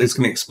it's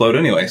going to explode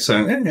anyway,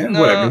 so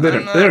whatever. They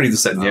don't need to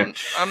set in yet.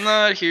 I'm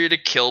not here to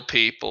kill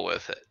people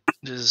with it.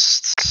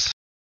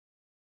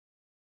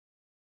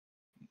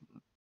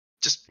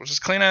 We'll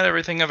just clean out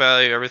everything of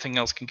value. Everything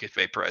else can get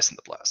vaporized in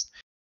the blast.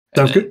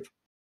 Sounds good.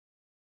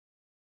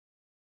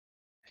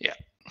 Yeah.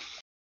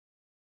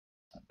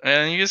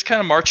 And you just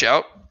kind of march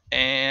out,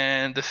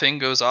 and the thing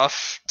goes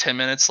off 10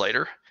 minutes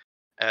later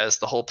as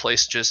the whole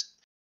place just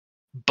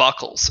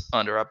buckles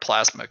under a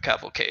plasma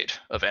cavalcade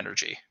of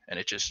energy, and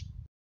it just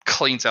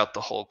cleans out the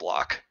whole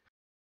block.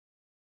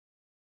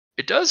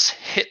 It does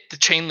hit the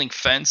chain link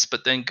fence,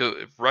 but then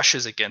it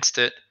rushes against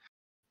it,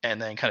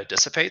 and then kind of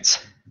dissipates.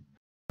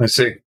 I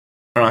see.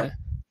 All right.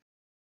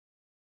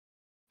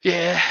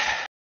 Yeah,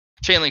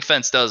 chain link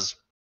fence does,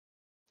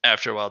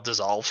 after a while,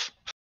 dissolve.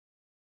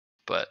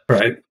 But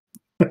right.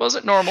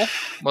 wasn't normal.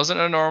 Wasn't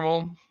a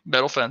normal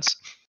metal fence.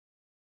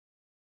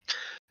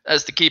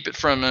 As to keep it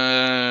from,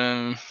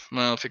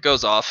 well, if it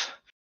goes off,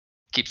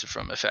 keeps it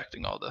from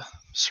affecting all the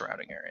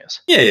surrounding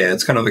areas. Yeah,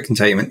 it's kind of a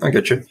containment. I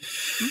get you.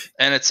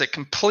 And it's a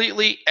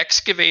completely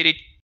excavated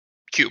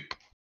cube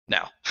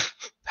now.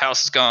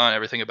 House is gone.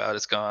 Everything about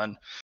it's gone.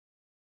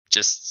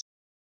 Just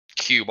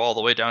cube all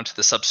the way down to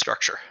the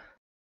substructure.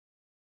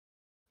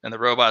 And the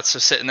robots are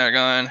sitting there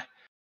going,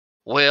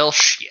 well,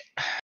 shit.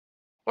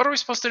 What are we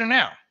supposed to do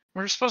now?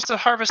 We're supposed to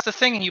harvest the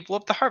thing and you blew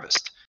up the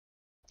harvest.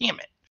 Damn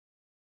it.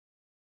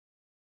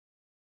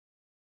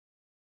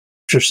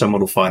 I'm sure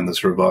someone will find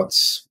those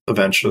robots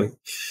eventually.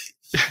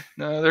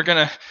 No, they're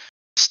going to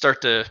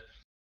start to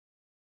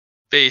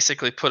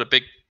basically put a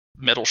big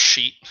metal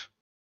sheet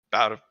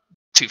about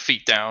 2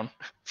 feet down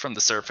from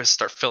the surface,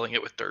 start filling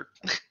it with dirt.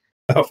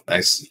 Oh,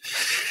 nice.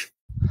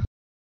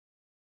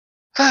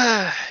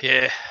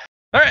 Yeah.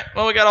 All right.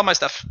 Well, we got all my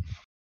stuff.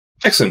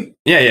 Excellent.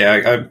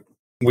 Yeah.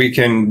 We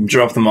can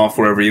drop them off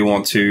wherever you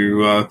want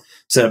to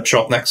set up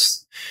shop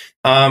next.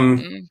 All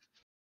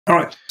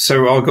right.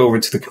 So I'll go over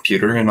to the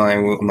computer, and I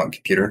will not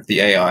computer,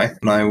 the AI,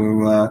 and I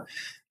will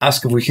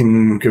ask if we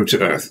can go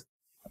to Earth.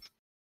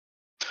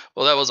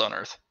 Well, that was on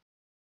Earth.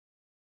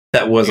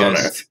 That was on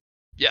Earth.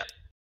 Yeah.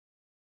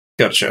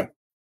 Gotcha.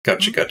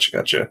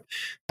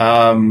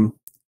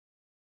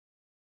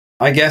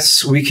 I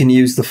guess we can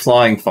use the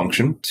flying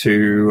function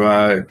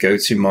to go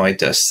to my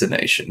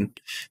destination.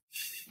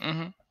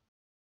 Mm-hmm.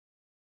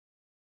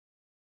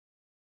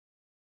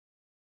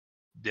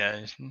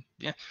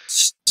 Yeah.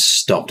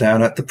 Stop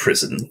down at the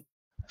prison.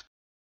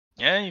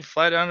 Yeah, you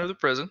fly down to the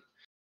prison,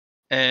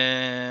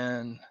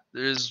 and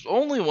there's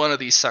only one of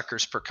these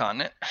suckers per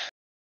continent.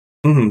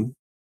 Mm-hmm.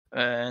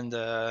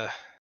 And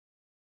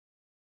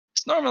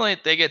normally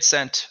they get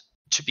sent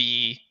to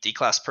be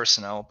D-class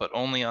personnel, but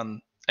only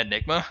on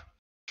Enigma.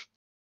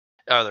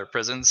 Other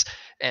prisons.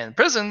 And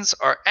prisons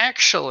are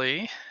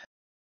actually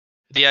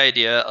the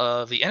idea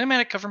of the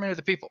enigmatic government of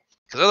the people.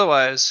 Because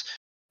otherwise,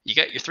 you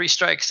get your 3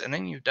 strikes and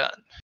then you're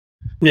done.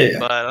 Yeah.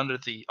 But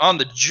on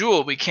the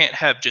Jewel, we can't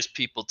have just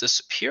people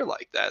disappear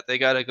like that. They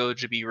got to go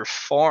to be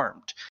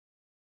reformed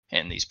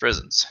in these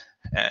prisons.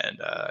 And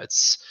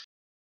it's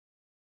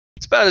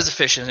about as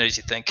efficient as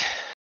you think.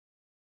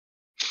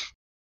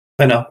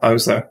 I know. I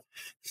was there.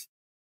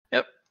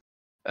 Yep.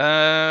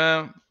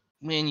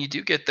 When you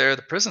do get there,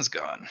 the prison's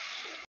gone.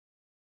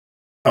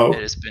 Oh.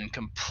 It has been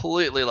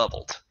completely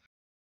leveled.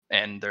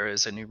 And there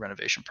is a new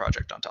renovation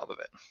project on top of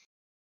it.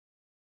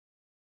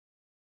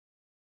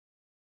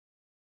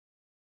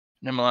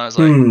 Nimala is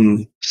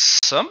like,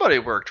 somebody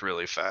worked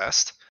really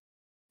fast.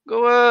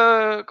 Go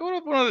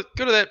to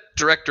that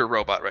director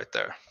robot right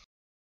there.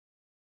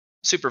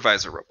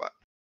 Supervisor robot.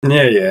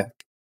 Yeah.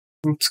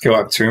 Let's go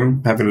up to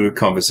him, have a little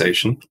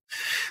conversation.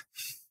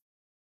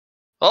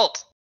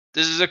 Halt!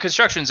 This is a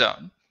construction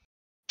zone.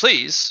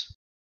 Please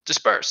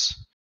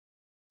disperse.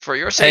 For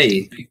your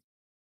safety.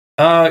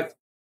 Hey,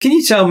 can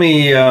you tell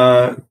me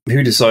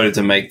who decided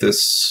to make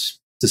this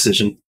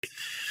decision?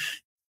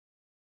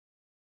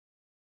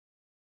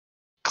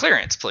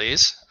 Clearance,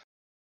 please.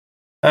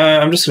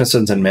 I'm just going to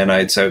send some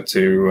Menites out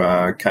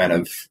to kind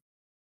of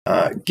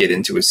get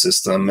into his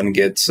system and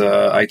get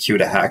IQ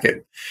to hack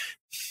it.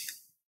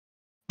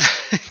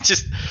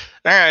 Just,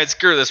 alright,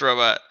 screw this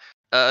robot.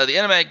 The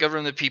enigmatic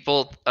government of the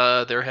people,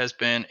 there has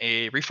been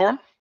a reform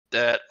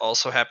that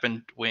also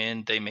happened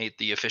when they made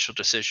the official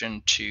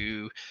decision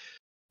to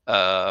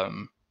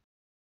around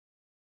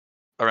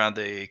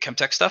the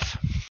Chemtech stuff.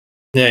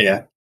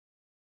 Yeah.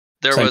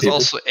 There was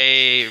also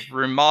a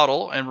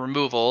remodel and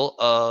removal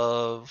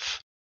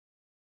of,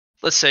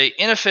 let's say,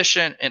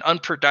 inefficient and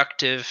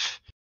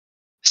unproductive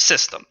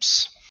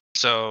systems.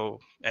 So,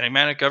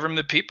 enigmatic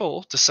government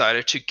people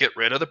decided to get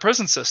rid of the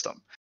prison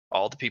system.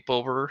 All the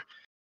people were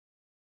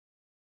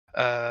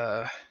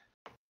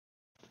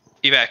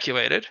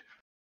evacuated,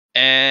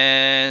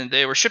 and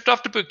they were shipped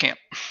off to boot camp.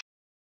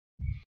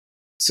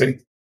 See?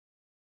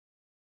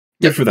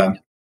 Good for them.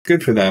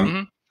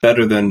 Mm-hmm.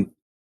 Better than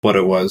what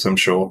it was, I'm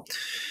sure.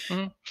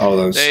 Mm-hmm. All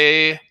those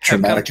they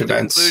traumatic have come to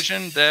events. The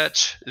conclusion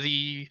that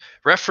the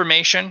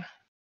reformation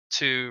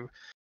to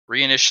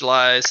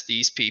reinitialize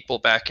these people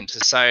back into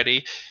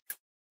society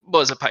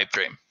was a pipe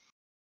dream.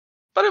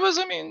 But it was,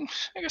 I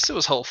guess it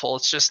was hopeful.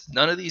 It's just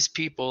none of these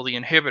people, the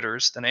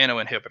inhibitors, the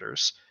nano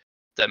inhibitors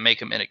that make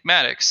them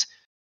enigmatics,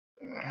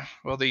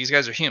 well, these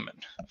guys are human.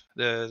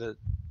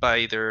 By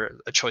either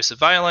a choice of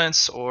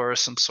violence or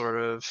some sort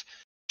of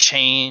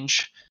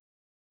change,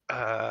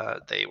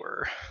 they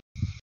were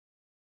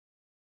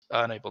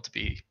unable to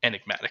be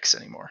enigmatics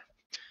anymore.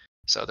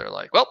 So they're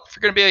like, well, if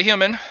you're going to be a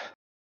human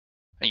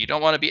and you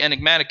don't want to be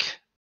enigmatic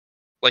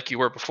like you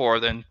were before,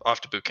 then off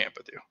to boot camp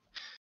with you.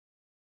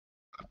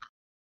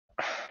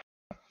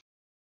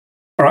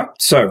 All right,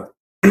 so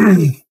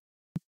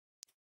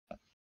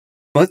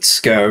let's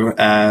go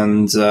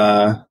and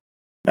now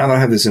that I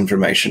have this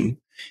information,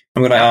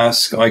 I'm going to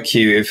ask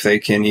IQ if they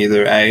can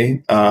either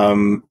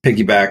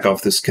piggyback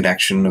off this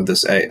connection of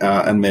this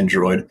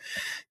Mendroid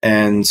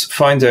and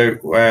find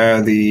out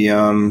where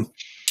the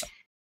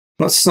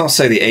let's not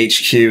say the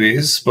HQ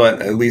is,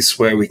 but at least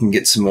where we can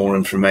get some more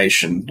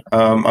information.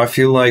 I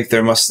feel like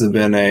there must have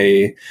been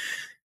an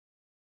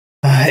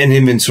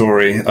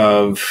inventory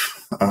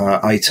of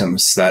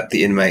items that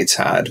the inmates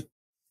had.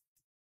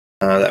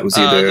 That was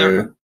either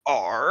there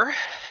are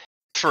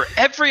for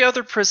every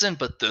other prison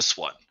but this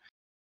one.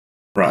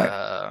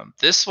 right.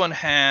 This one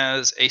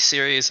has a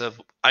series of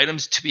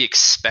items to be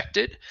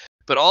expected,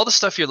 but all the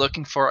stuff you're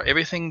looking for,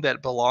 everything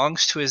that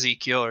belongs to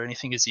Ezekiel or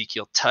anything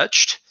Ezekiel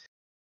touched,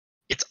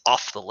 it's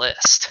off the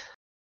list.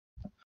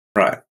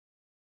 Right.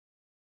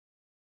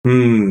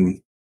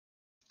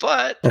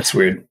 But that's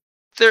weird.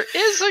 There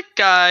is a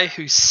guy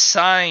who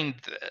signed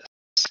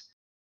this.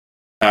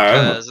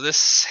 Because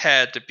this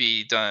had to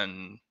be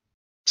done.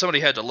 Somebody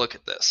had to look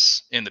at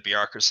this in the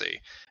bureaucracy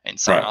and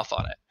sign off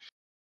on it.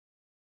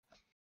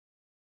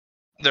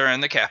 They're in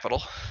the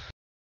capital.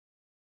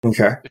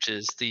 Okay. Which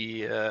is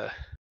where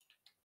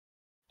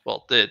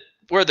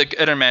the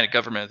enigmatic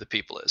government of the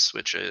people is,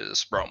 which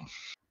is Rome.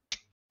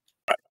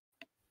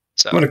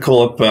 So I'm going to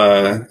call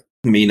up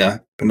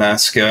Mina and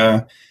ask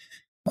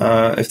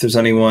if there's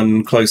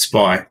anyone close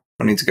by.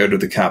 I need to go to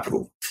the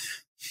capital.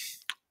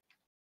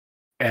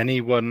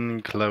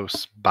 Anyone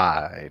close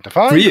by?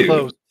 Define For you.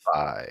 Close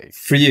by.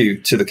 For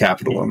you, to the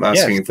capital. I'm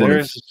asking if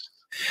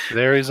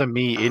there is a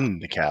me in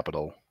the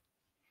capital.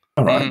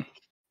 All right.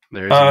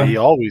 There's a me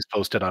always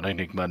posted on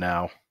Enigma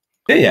now.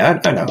 Yeah,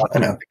 I know.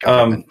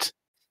 And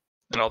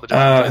all the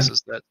different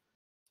places that.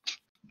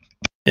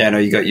 Yeah, I know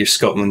you got your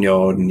Scotland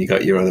Yard and you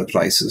got your other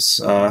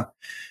places.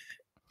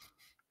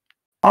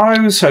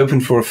 I was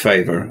hoping for a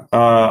favor.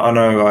 I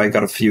know I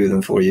got a few of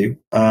them for you,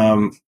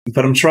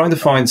 but I'm trying to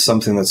find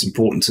something that's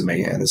important to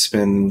me, and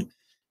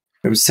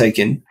it was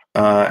taken,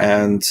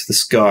 and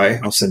this guy,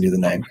 I'll send you the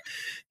name,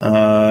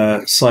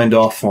 signed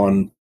off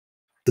on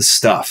the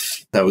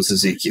stuff that was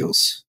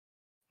Ezekiel's.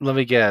 Let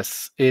me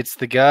guess. It's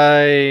the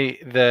guy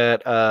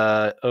that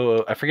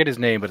I forget his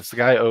name, but it's the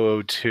guy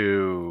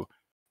 002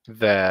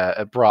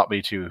 that brought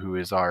me to, who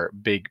is our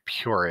big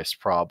purist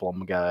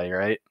problem guy,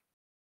 right?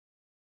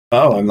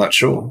 Oh, I'm not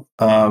sure.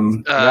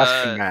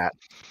 Asking Matt.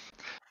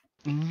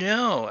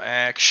 No,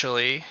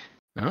 actually.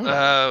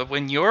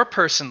 When your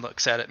person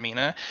looks at it,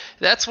 Mina,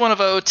 that's one of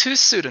 002's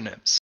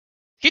pseudonyms.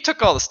 He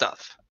took all the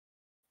stuff.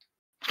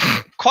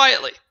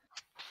 Quietly.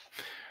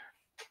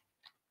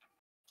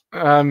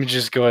 I'm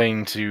just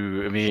going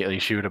to immediately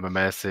shoot him a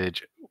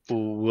message.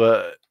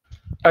 What?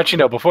 Actually,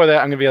 no, before that,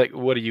 I'm going to be like,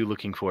 what are you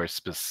looking for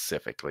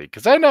specifically?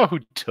 Because I know who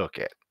took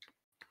it.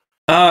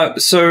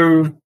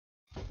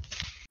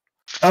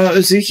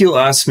 Ezekiel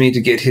asked me to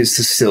get his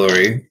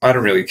distillery. I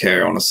don't really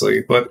care,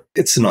 honestly, but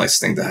it's a nice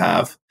thing to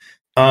have.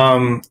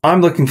 I'm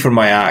looking for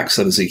my axe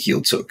that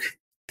Ezekiel took.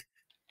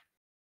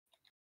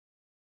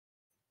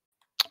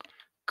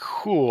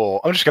 Cool.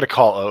 I'm just going to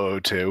call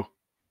 002.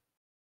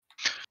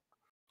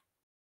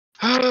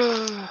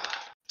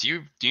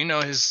 Do you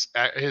know his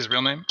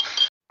real name?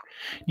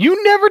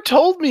 You never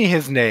told me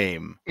his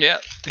name. Yeah,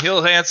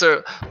 he'll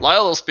answer.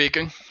 Lyle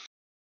speaking.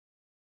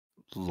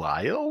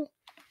 Lyle?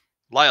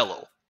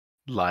 Lyle.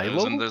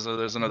 Lilo?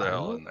 There's another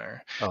L in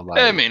there. Oh,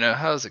 hey, Mina,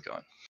 how's it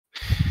going?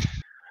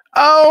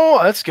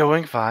 Oh, that's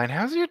going fine.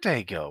 How's your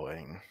day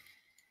going?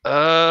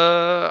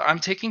 I'm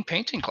taking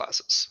painting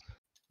classes.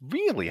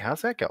 Really?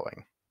 How's that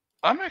going?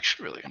 I'm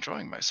actually really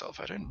enjoying myself.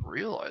 I didn't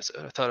realize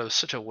it. I thought it was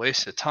such a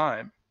waste of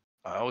time.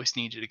 I always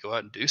needed to go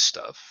out and do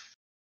stuff,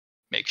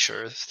 make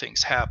sure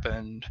things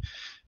happened,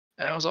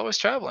 and I was always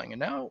traveling. And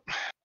now, I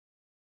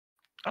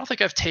don't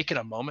think I've taken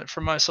a moment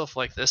for myself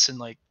like this in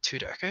like 2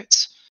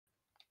 decades.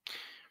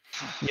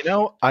 You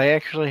know, I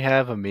actually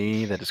have a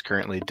me that is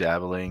currently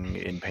dabbling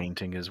in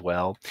painting as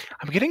well.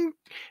 I'm getting,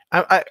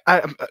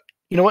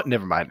 you know what?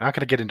 Never mind. I'm not going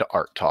to get into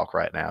art talk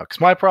right now because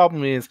my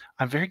problem is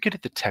I'm very good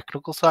at the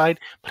technical side,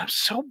 but I'm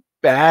so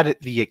bad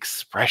at the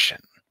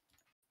expression.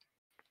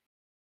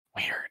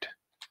 Weird.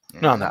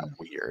 No, not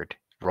weird.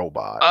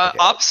 Robot.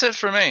 Opposite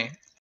for me.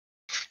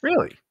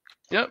 Really?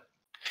 Yep.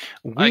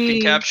 I can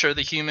capture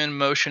the human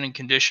motion and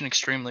condition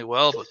extremely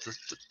well, but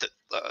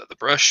the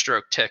brush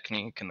stroke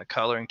technique and the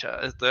coloring,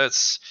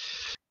 that's...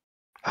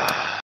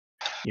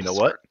 you know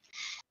what?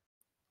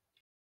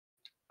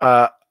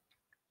 I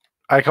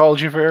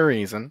called you for a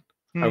reason.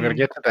 I'm going to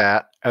get to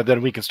that, and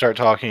then we can start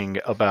talking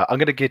about... I'm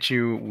going to get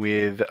you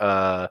with...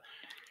 I'm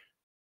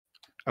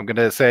going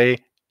to say,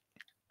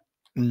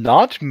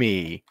 not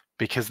me,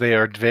 because they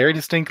are very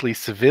distinctly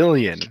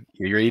civilian.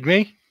 You read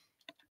me?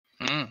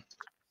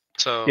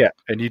 So yeah,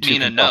 and you two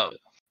Mina, no.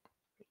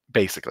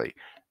 Basically.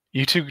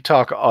 You two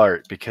talk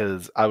art,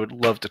 because I would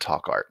love to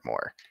talk art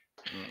more.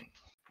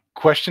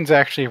 Question's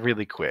actually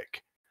really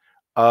quick.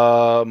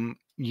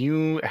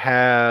 You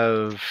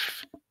have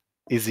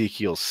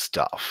Ezekiel's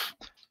stuff.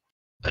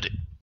 I do.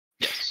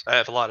 Yes, I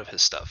have a lot of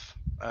his stuff.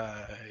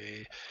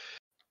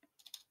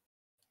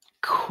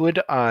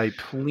 could I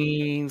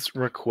please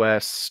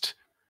request?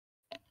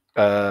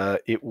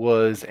 It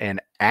was an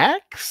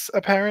axe,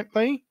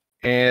 apparently,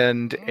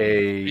 and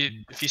a.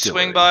 If you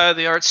swing by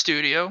the art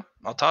studio,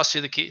 I'll toss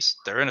you the keys.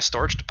 They're in a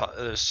storage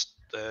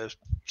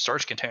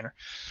storage container.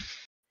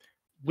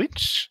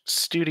 Which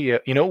studio?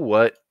 You know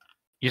what?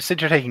 You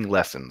said you're taking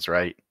lessons,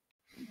 right?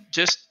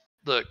 Just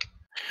look.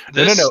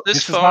 No.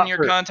 This phone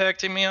you're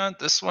contacting me on,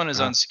 this one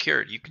is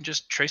unsecured. You can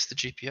just trace the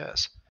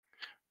GPS.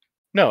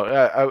 No,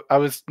 I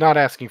was not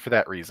asking for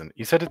that reason.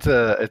 You said it's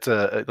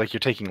a like you're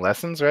taking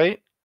lessons,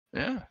 right?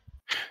 Yeah.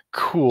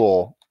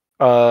 Cool.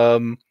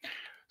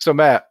 So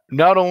Matt,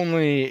 not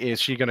only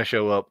is she going to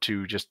show up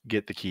to just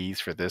get the keys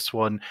for this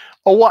one,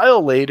 a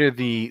while later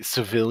the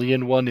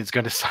civilian one is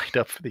going to sign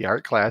up for the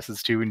art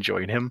classes too and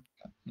join him.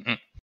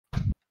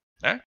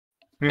 Mm-hmm.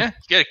 Yeah, you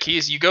get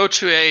keys. You go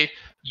to a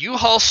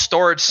U-Haul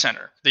storage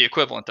center, the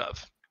equivalent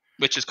of,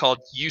 which is called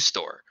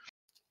U-Store.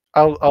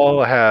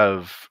 I'll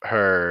have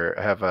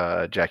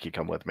Jackie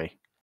come with me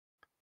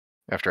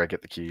after I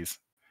get the keys.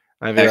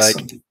 I'd be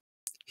Excellent.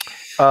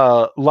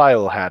 like,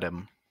 Lyle had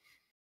him.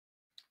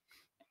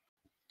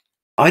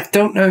 I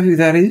don't know who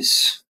that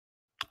is.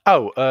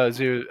 002.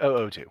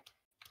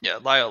 Yeah,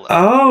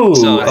 Lyle.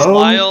 So it's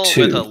Lyle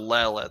with a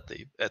Lel at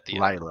the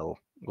end. Lyle.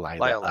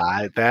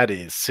 That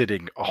is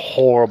sitting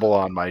horrible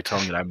on my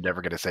tongue, and I'm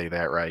never going to say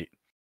that right.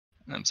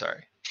 I'm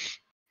sorry.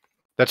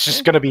 That's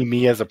just going to be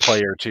me as a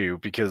player too,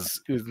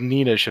 because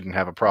Nina shouldn't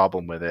have a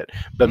problem with it.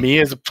 But me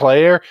as a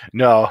player,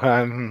 no,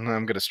 I'm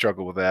going to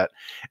struggle with that.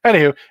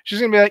 Anywho, she's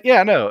going to be like,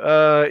 yeah,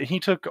 no, he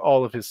took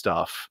all of his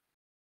stuff.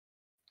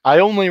 I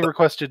only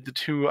requested the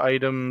 2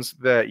 items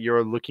that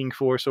you're looking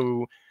for,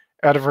 so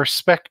out of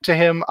respect to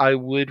him, I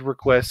would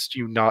request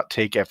you not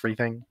take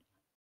everything.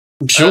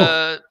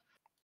 Sure.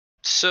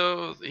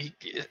 So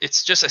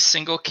it's just a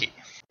single key.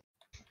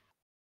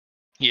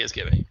 He is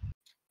giving.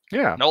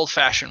 Yeah. An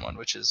old-fashioned one,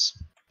 which is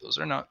those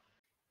are not.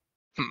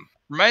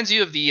 Reminds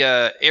you of the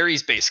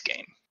Ares base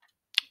game.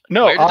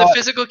 No, where did the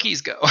physical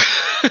keys go?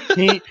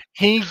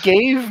 he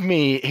gave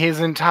me his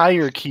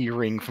entire key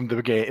ring from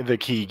the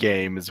key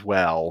game as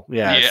well.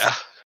 Yes. Yeah.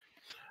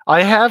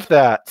 I have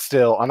that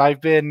still, and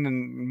I've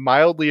been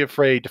mildly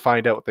afraid to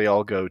find out what they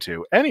all go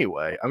to.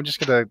 Anyway, I'm just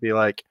gonna be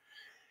like,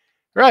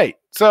 right.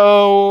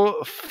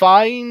 So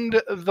find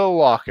the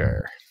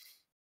locker.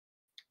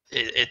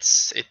 It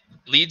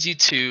leads you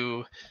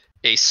to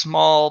a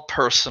small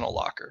personal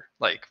locker,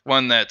 like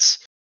one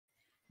that's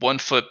 1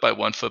 foot by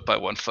 1 foot by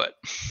 1 foot.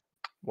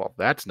 Well,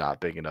 that's not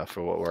big enough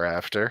for what we're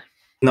after.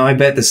 No, I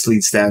bet this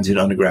leads down to an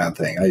underground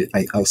thing.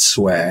 I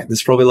swear.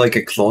 There's probably like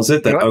a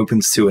closet that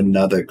opens to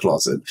another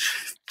closet.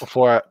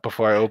 Before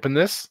I open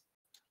this,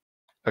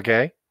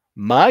 okay,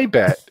 my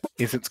bet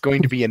is it's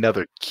going to be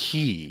another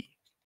key,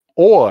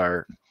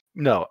 or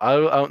no,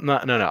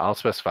 I'll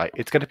specify.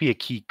 It's going to be a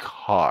key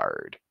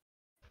card.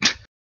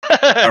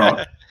 All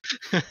right.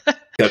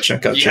 Gotcha.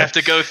 You have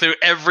to go through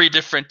every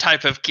different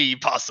type of key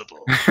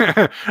possible.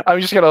 I'm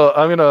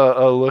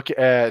gonna look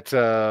at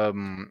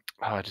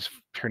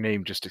her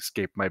name just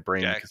escaped my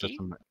brain. Jackie?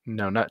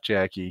 No, not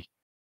Jackie.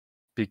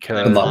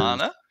 Because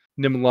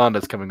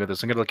Nimlana's coming with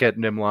us. I'm gonna look at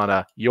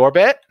Nimlana. Your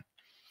bet?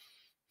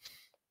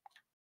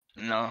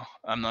 No,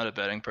 I'm not a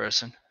betting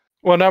person.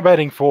 Well, not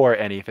betting for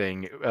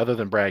anything other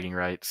than bragging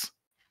rights.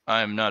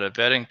 I'm not a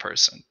betting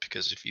person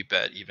because if you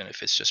bet, even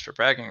if it's just for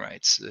bragging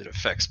rights, it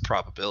affects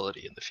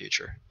probability in the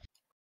future.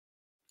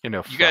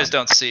 You guys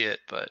don't see it,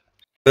 but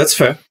that's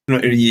fair.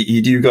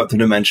 You do got the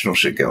dimensional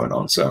shit going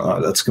on, so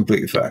that's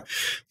completely fair.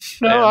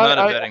 No, I'm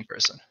not a betting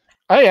person.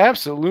 I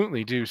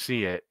absolutely do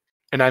see it,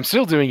 and I'm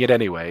still doing it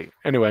anyway.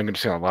 Anyway, I'm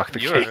just gonna lock the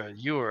gate.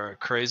 You are a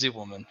crazy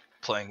woman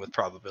playing with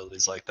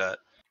probabilities like that.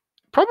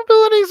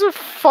 Probabilities are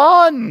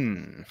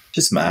fun.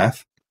 Just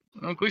math.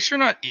 At least you're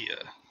not Ia.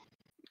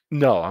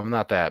 No, I'm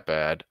not that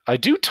bad. I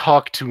do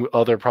talk to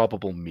other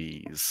probable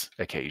me's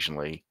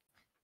occasionally.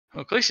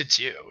 Well, at least it's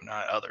you,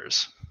 not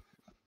others.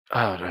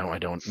 Oh, no, I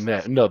don't.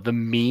 No, the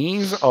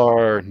me's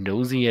are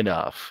nosy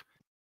enough.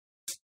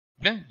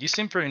 Yeah, you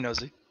seem pretty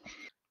nosy.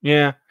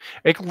 Yeah.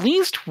 At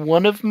least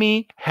one of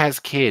me has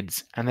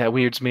kids, and that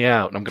weirds me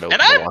out. I'm going to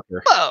open the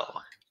locker. Oh!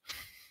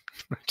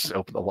 Just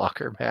open the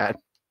locker, Matt.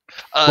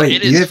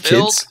 Wait, you have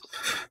kids?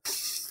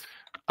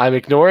 I'm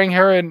ignoring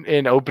her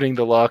and opening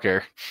the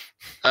locker.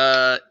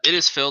 It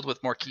is filled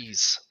with more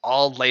keys,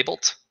 all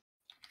labeled,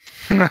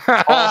 all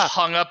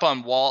hung up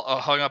on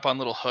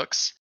little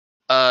hooks.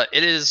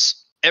 It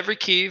is every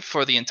key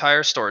for the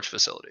entire storage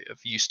facility of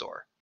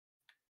U-Store.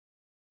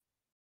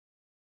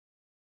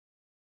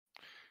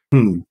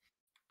 I'm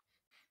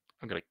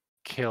gonna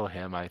kill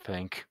him, I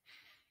think.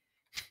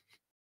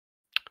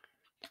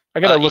 I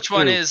gotta look each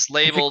one is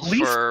labeled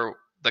for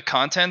the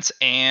contents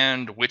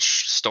and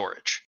which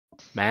storage.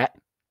 Matt,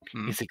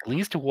 is at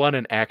least one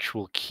an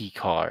actual key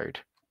card?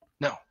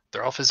 No,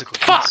 they're all physical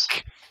keys.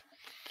 Fuck!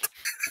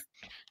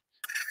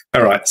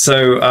 All right,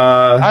 so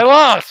I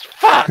lost.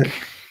 Fuck.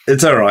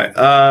 It's all right.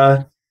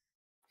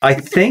 I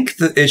think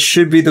that it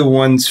should be the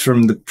ones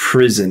from the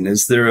prison.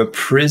 Is there a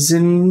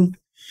prison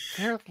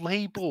They're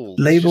labeled.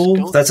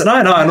 Labeled? That's no.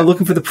 I'm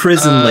looking for the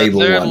prison label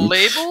they're one.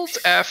 labeled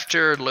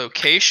after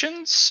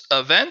locations,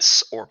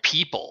 events, or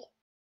people.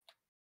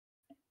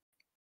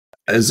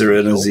 Is there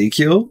an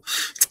Ezekiel?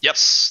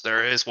 Yes,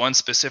 there is one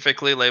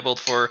specifically labeled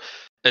for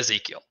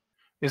Ezekiel.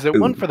 Is there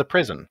one for the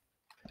prison?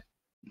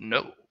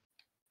 No.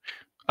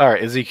 All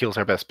right, Ezekiel's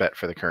our best bet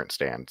for the current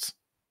stands.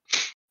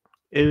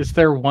 Is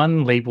there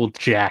one labeled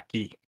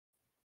Jackie?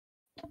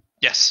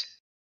 Yes.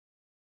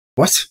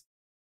 What?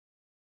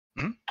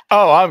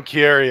 Oh, I'm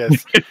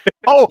curious.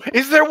 Oh,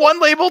 is there one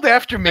labeled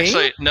after me?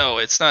 Actually, no,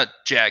 it's not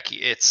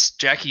Jackie. It's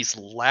Jackie's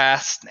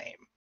last name.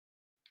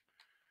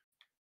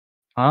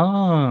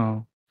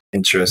 Oh.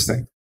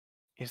 Interesting.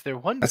 Is there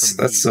one That's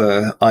for me? that's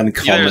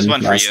uncommon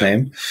one for last you.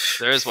 name.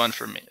 There is one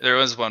for me. There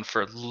was one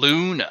for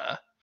Luna,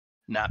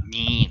 not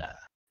Mina.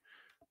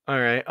 All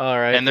right.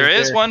 And there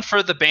is one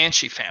for the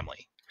Banshee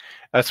family.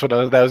 That's that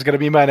was going to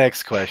be my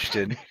next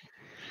question.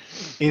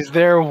 Is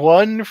there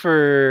one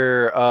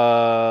for?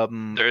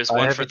 There is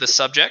one for the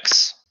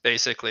subjects,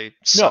 basically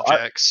No,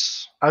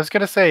 subjects. I was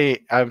going to say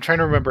I'm trying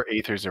to remember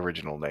Aether's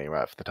original name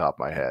off the top of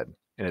my head,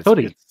 and it's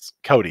Cody. It's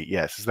Cody.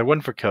 Yes. Is there one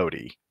for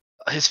Cody?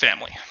 His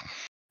family.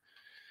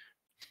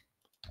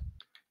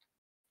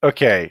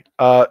 Okay.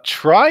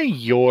 Try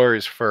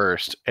yours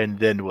first, and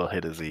then we'll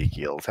hit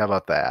Ezekiel's. How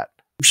about that?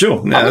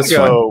 Sure. No, that's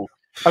fine.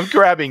 I'm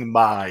grabbing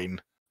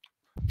mine.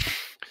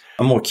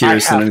 I'm more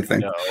curious than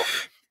anything.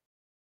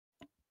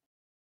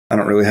 I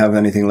don't really have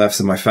anything left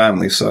in my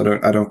family, so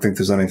I don't think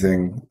there's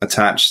anything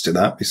attached to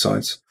that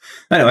besides.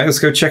 Anyway, let's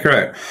go check her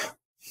out.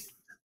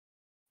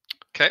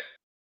 Okay.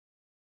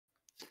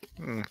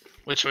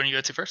 Which one you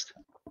go to first?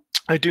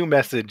 I do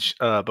message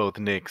both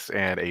Nyx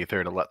and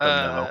Aether to let them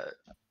know.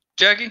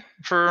 Jackie,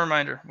 for a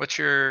reminder, what's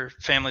your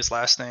family's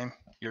last name?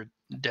 Your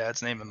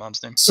dad's name and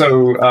mom's name?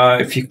 So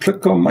if you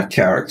click on my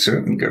character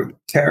and go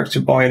character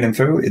bio and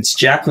info, it's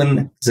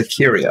Jacqueline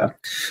Zacharia.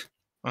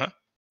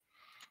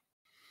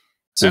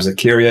 So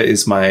Zacharia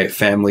is my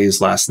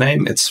family's last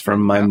name. It's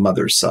from my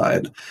mother's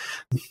side.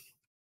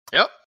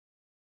 Yep.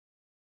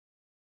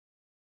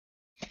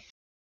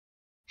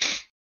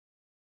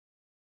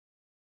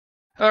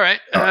 All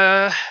right.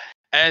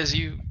 As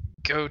you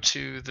go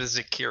to the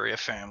Zacharia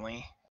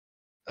family,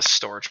 a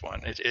storage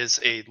one. It is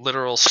a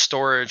literal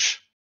storage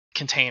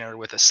container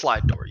with a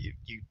slide door.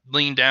 You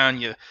lean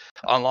down, you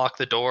unlock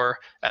the door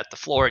at the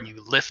floor, and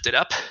you lift it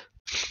up.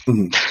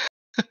 Mm.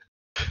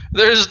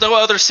 There's no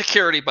other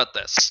security but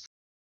this.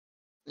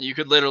 You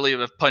could literally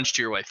have punched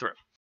your way through.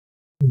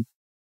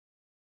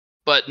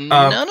 But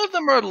none of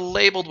them are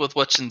labeled with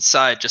what's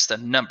inside, just a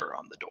number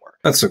on the door.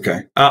 That's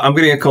okay. I'm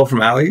getting a call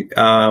from Ali.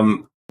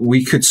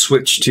 We could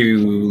switch to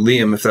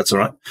Liam if that's all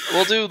right.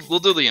 We'll do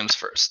Liam's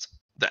first.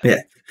 Then. Yeah.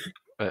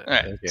 All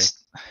right. Okay.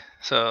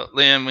 So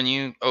Liam, when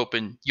you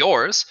open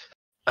yours,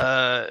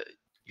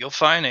 you'll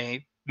find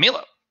a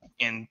Milo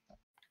in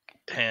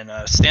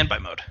standby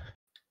mode,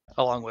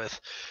 along with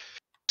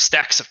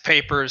stacks of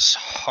papers,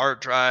 hard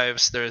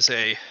drives. There's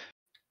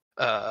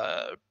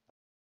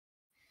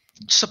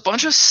just a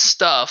bunch of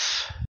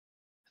stuff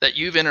that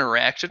you've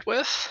interacted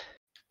with,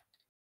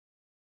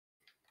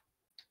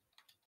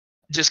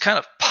 just kind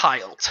of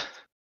piled.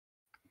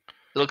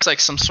 It looks like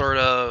some sort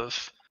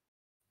of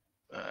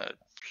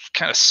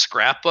kind of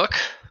scrapbook.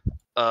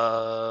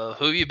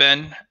 Who you've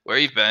been, where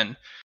you've been,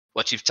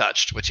 what you've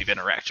touched, what you've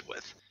interacted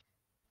with,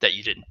 that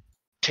you didn't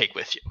take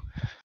with you.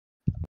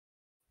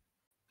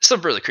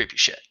 Some really creepy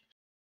shit.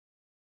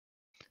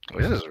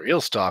 This is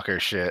real stalker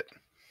shit.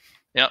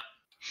 Yep.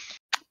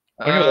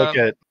 I'm gonna look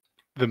at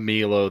the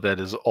Milo that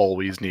is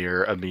always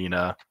near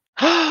Amina.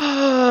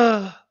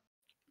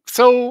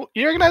 So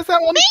you recognize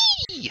that one?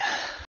 Me!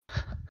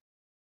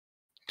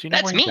 Do you know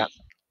That's where he me.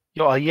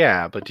 got...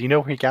 yeah, but do you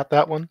know where he got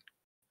that one?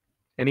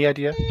 Any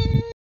idea?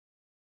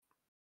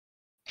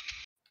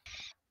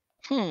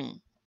 We'll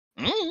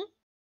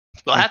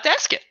have to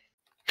ask it.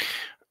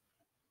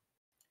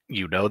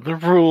 You know the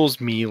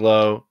rules,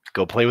 Milo.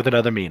 Go play with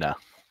another Mina.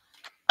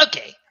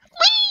 Okay.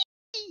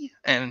 Whee!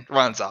 And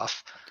runs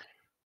off.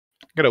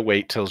 I'm gonna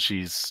wait till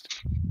she's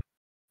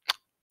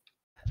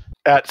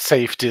at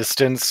safe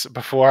distance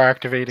before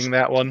activating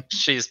that one.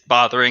 She's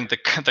bothering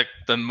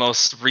the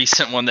most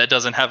recent one that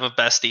doesn't have a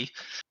bestie.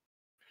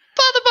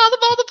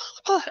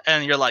 Bother.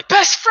 And you're like,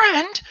 best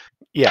friend!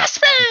 Yeah. Best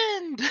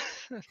friend!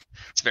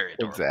 It's very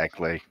adorable.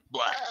 Exactly.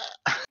 Blah.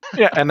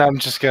 Yeah, and I'm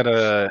just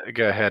gonna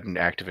go ahead and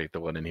activate the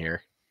one in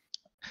here.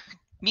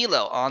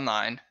 Milo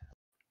online.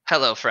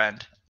 Hello,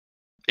 friend.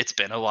 It's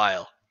been a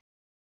while.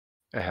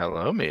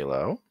 Hello,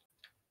 Milo.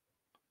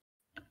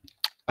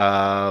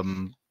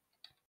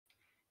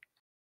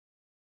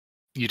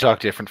 You talk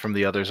different from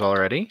the others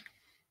already?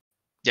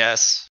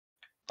 Yes.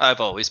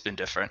 I've always been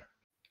different.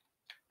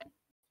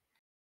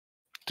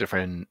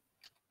 Different.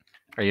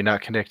 Are you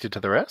not connected to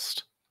the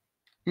rest?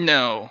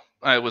 No,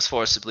 I was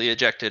forcibly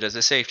ejected as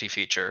a safety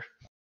feature.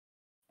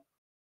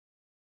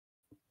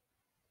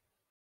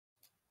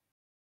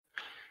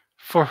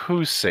 For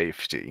whose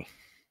safety?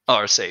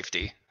 Our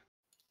safety.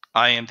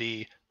 I am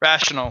the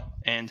rational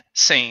and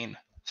sane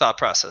thought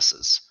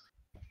processes.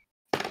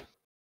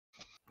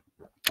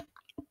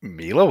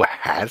 Milo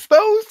has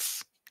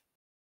those?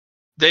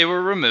 They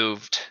were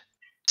removed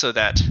so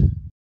that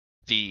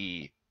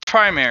the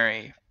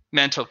primary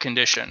mental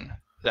condition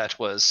that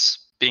was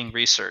being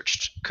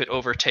researched could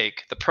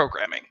overtake the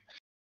programming,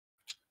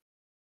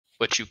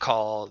 what you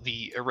call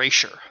the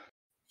erasure.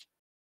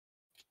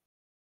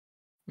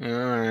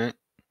 Alright.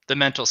 The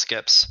mental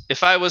skips.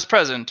 If I was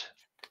present,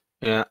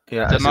 Yeah,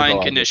 the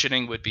mind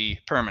conditioning would be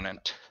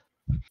permanent.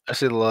 I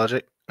see the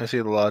logic.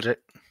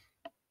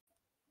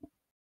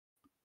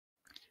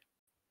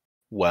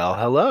 Well,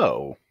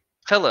 hello.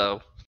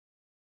 Hello.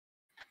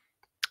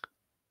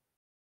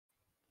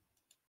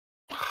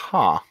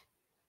 Huh.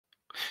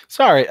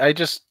 Sorry, I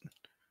just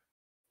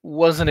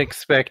wasn't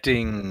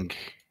expecting.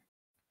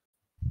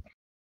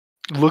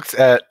 Looks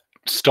at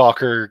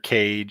Stalker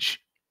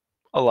Cage.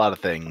 A lot of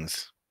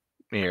things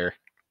here.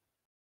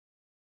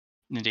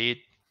 Indeed.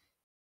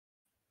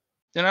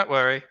 Do not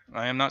worry.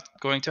 I am not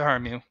going to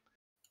harm you.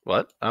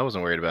 What? I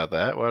wasn't worried about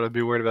that. Why would I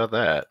be worried about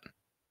that?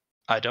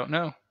 I don't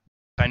know.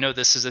 I know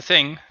this is a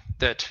thing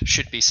that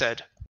should be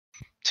said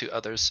to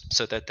others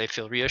so that they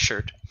feel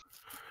reassured.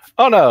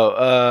 Oh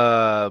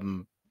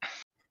no.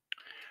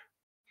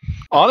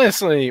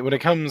 Honestly, when it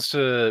comes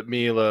to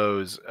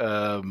Milo's,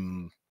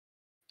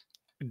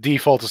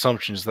 default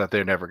assumption is that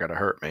they're never going to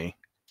hurt me.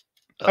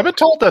 I've been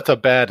told that's a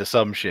bad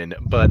assumption,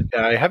 but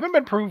I haven't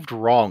been proved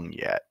wrong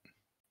yet.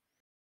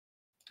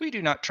 We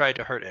do not try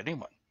to hurt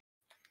anyone.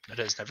 It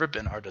has never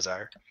been our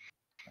desire.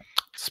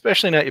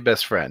 Especially not your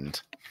best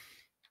friend.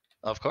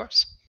 Of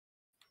course.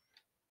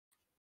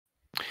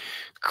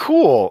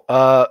 Cool.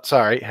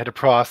 Sorry, had to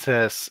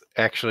process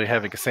actually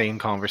having a sane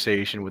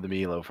conversation with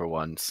Milo for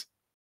once.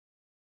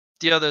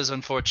 The others,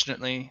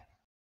 unfortunately,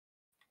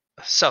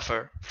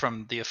 suffer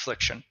from the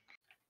affliction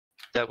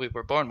that we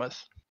were born with,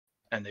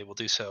 and they will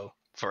do so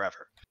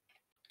forever.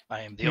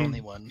 I am the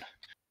only one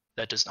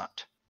that does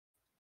not.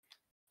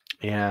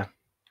 Yeah,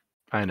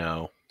 I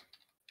know.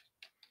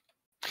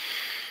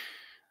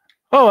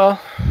 Oh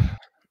well,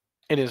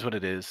 it is what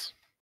it is.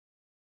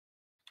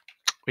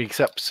 We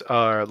accept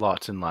our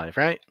lots in life,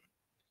 right?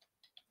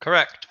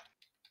 Correct.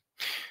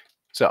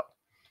 So,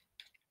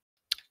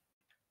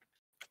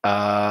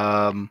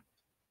 I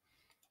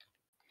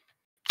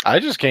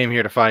just came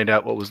here to find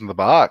out what was in the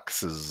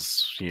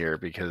boxes here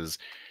because,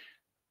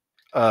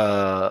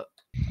 okay,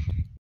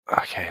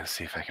 let's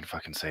see if I can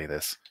fucking say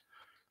this.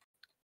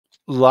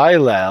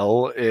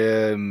 Lylel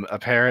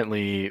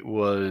apparently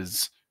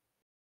was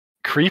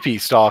creepy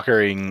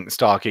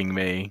stalking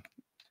me.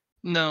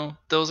 No,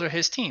 those are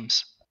his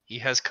teams. He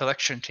has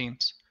collection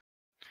teams.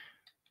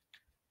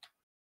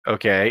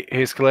 Okay,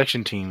 his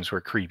collection teams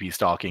were creepy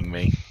stalking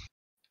me.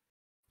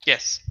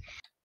 Yes.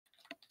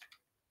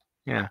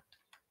 Yeah.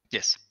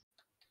 Yes.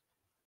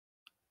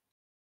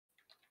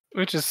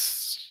 Which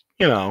is,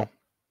 a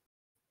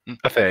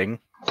thing.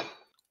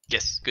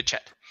 Yes, good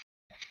chat.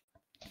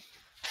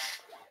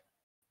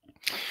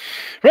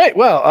 Right,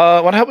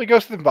 well, want to help me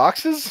go through the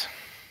boxes?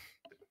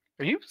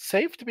 Are you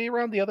safe to be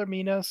around the other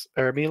Milos?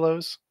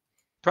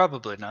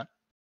 Probably not.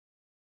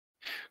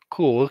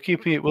 Cool. We'll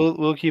keep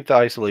the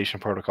isolation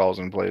protocols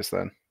in place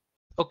then.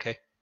 Okay.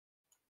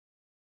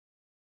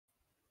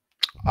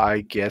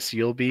 I guess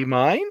you'll be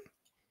mine?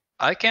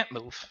 I can't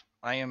move.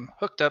 I am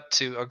hooked up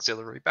to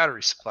auxiliary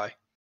battery supply.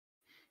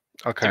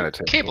 I'll kind of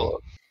take cable. a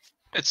look.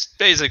 It's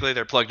basically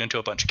they're plugged into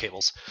a bunch of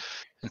cables.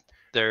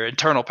 Their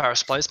internal power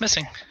supply is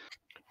missing.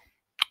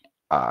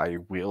 I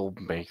will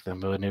make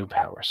them a new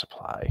power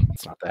supply.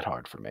 It's not that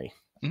hard for me.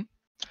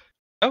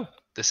 Oh,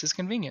 this is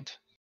convenient.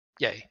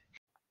 Yay.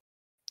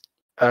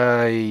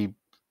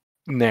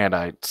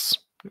 Nanites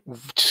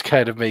just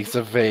kind of makes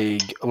a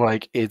vague,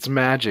 like, it's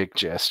magic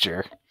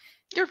gesture.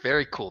 You're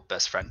very cool,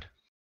 best friend.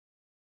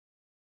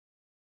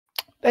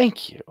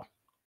 Thank you.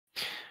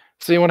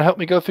 So you want to help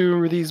me go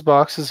through these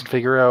boxes and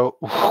figure out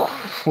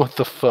what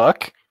the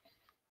fuck?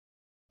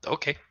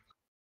 Okay.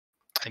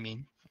 I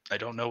mean, I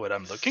don't know what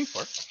I'm looking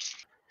for.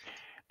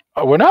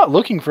 We're not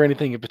looking for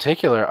anything in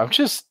particular. I'm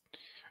just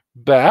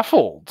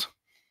baffled.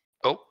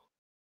 Oh.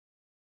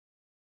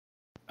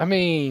 I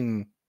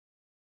mean,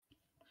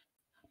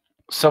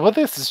 some of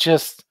this is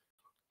just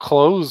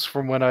clothes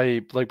from when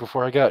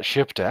before I got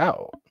shipped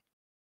out.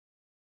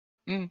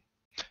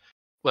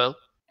 Well,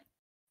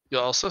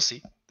 you'll also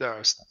see there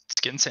are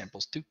skin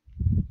samples too.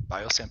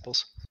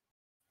 Biosamples.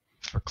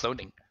 For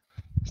cloning.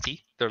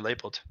 See? They're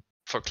labeled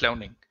for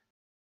cloning.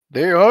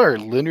 They are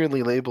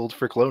literally labeled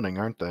for cloning,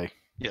 aren't they?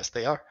 Yes,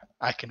 they are.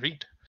 I can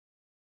read.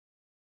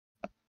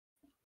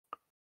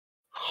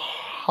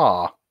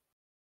 Huh.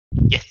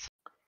 Yes.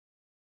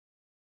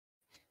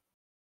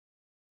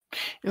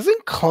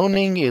 Isn't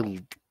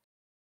cloning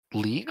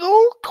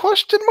illegal?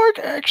 Question mark?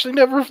 I actually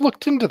never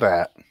looked into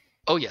that.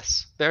 Oh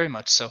yes, very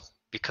much so.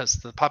 Because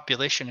of the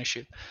population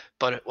issue.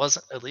 But it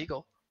wasn't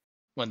illegal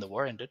when the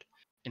war ended.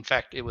 In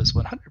fact, it was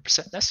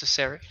 100%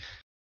 necessary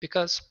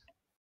because,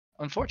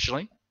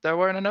 unfortunately, there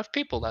weren't enough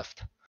people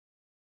left.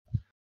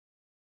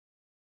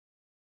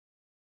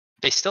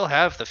 They still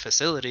have the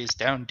facilities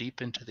down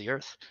deep into the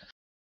earth.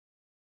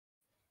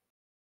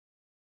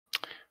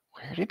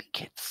 Where did he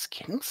get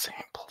skin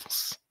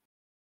samples?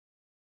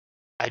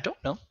 I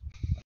don't know.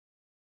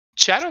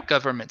 Shadow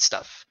government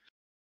stuff.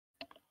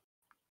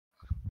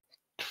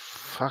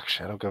 Fuck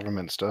shadow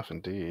government stuff,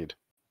 indeed.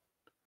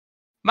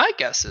 My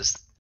guess is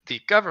the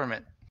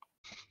government.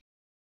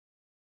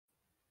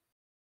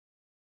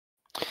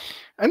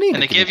 And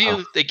they give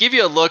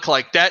you a look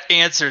like that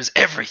answers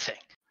everything.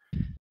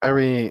 Are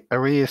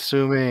we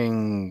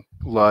assuming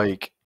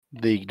like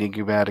the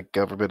enigmatic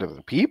government of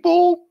the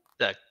people?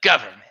 The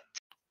government.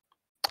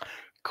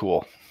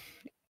 Cool.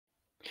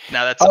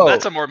 Now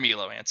that's a more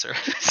Milo answer.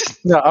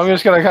 No, I'm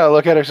just gonna kind of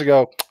look at her and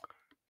go,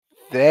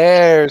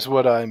 "There's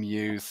what I'm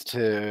used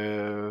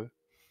to."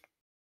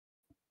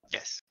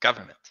 Yes,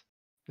 government.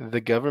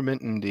 The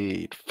government,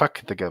 indeed.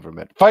 Fuck the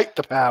government. Fight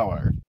the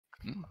power.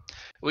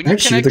 When you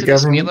connect to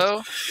this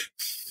Milo,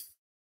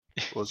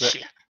 what was that?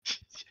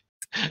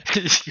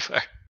 You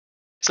are.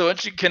 So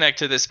once you connect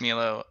to this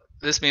Milo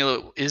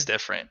is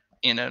different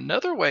in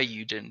another way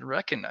you didn't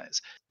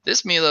recognize.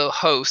 This Milo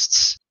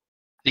hosts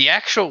the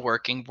actual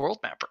working world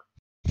mapper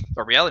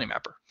or reality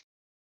mapper.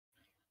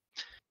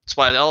 That's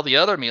why all the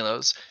other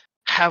Milos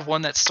have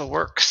one that still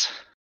works.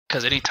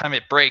 Because anytime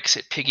it breaks,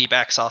 it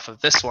piggybacks off of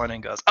this one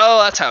and goes,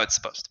 oh, that's how it's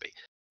supposed to be.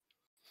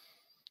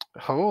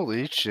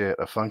 Holy shit,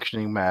 a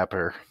functioning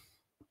mapper.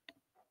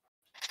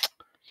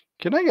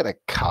 Can I get a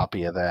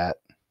copy of that?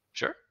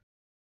 Sure.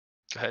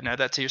 Go ahead and add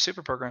that to your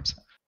super programs.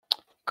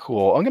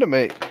 Cool. I'm going to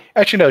make...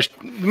 Actually,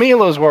 no.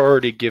 Milos were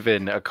already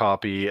given a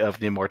copy of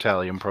the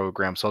Immortalium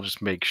program, so I'll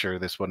just make sure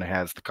this one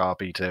has the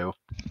copy, too.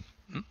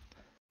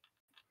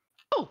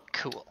 Oh,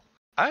 cool.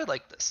 I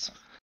like this.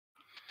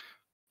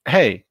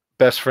 Hey,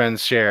 best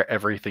friends share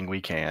everything we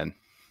can.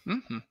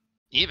 Mm-hmm.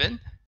 Even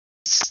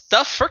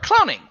stuff for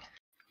cloning.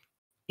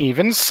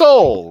 Even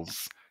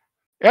souls.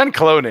 And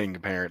cloning,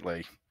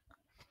 apparently.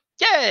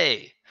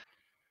 Yay!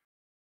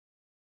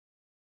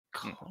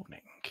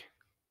 Cloning.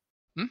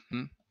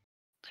 Mm-hmm.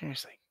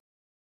 Seriously.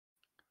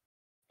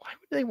 Why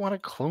would they want to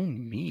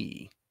clone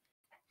me?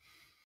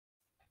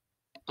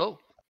 Oh.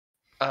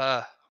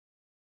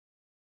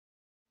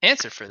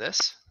 Answer for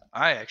this.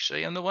 I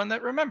actually am the one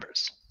that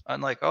remembers,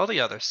 unlike all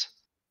the others.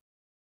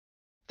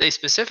 They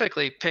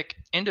specifically pick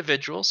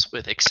individuals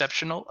with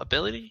exceptional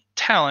ability,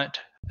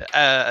 talent,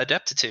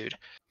 adeptitude,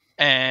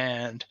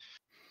 and,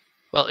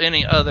 well,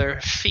 any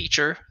other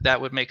feature that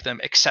would make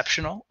them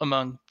exceptional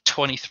among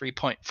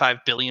 23.5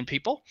 billion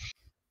people.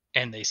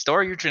 And they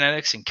store your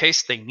genetics in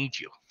case they need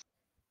you.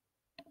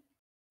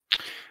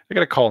 I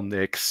gotta call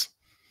Nyx.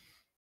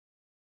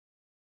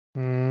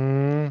 What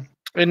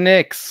Hey,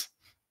 Nyx.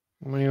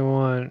 do you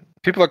want?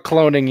 People are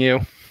cloning you.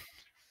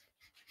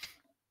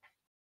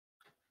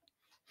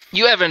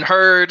 You haven't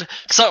heard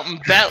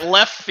something that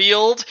left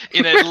field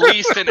in at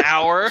least an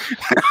hour.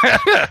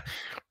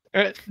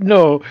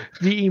 No,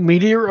 the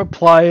immediate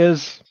reply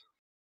is,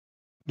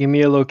 give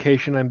me a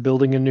location, I'm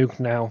building a nuke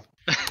now.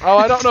 Oh,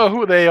 I don't know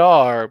who they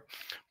are,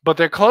 but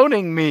they're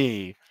cloning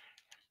me.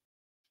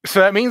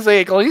 So that means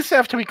they at least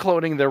have to be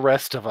cloning the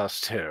rest of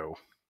us, too.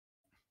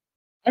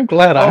 I'm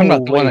glad I'm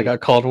not the one that got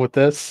called with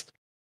this.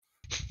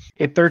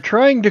 If they're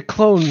trying to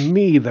clone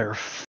me, they're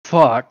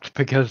fucked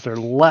because their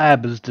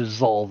lab is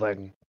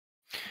dissolving.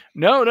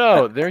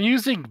 No, they're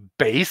using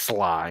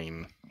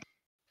baseline.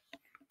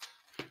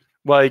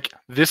 Like,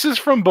 this is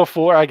from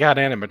before I got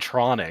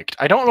animatronic.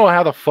 I don't know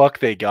how the fuck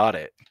they got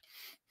it.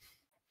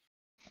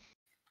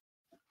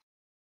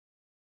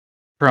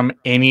 From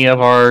any of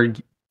our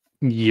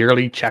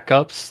yearly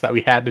checkups that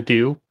we had to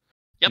do.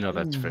 Yep. No,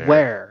 that's fair.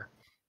 Where?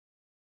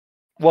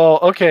 Well,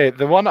 okay,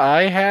 the one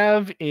I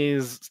have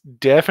is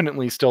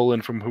definitely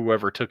stolen from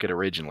whoever took it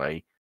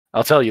originally.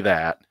 I'll tell you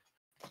that.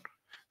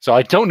 So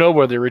I don't know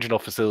where the original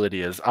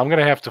facility is. I'm going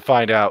to have to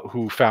find out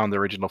who found the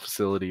original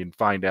facility and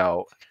find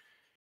out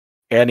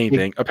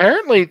anything.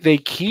 Apparently, they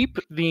keep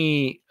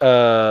the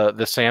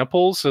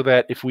samples so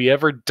that if we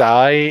ever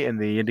die and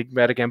the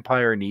Enigmatic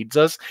Empire needs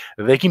us,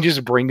 they can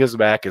just bring us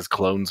back as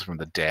clones from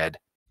the dead.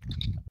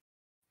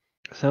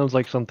 Sounds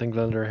like something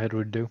Thunderhead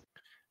would do.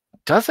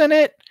 Doesn't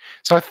it?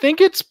 So I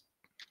think it's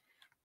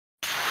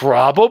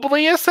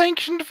probably a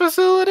sanctioned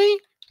facility?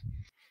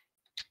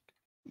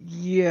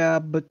 Yeah,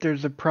 but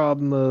there's a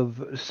problem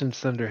of since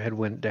Thunderhead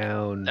went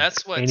down,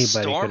 That's what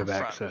anybody could have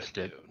Stormfront accessed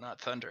would it. do, not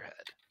Thunderhead.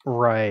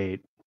 Right.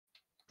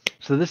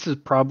 So this is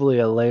probably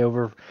a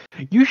layover.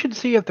 You should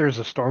see if there's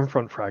a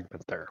Stormfront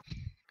fragment there.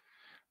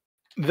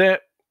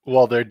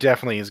 Well, there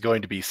definitely is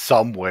going to be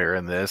somewhere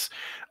in this.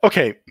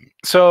 Okay,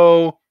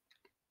 so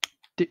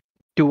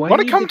do I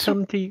need to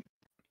come to you?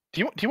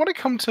 Do you want to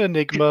come to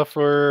Enigma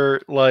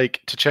for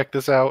to check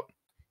this out?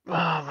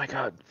 Oh my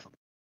god.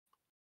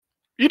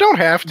 You don't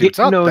have to. It's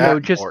not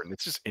that just important.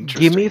 It's just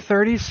interesting. Give me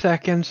 30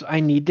 seconds. I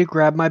need to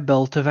grab my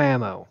belt of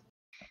ammo.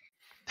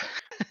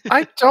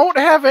 I don't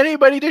have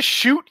anybody to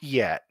shoot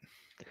yet.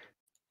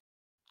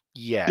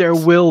 There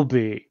will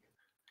be.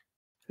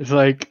 It's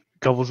like a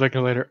couple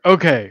seconds later.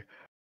 Okay,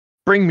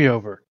 bring me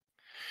over.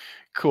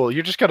 Cool.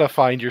 You're just gonna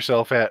find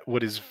yourself at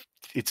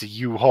it's a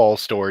U-Haul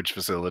storage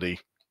facility.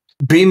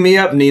 Beam me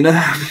up,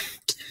 Nina.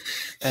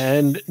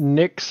 And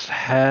Nyx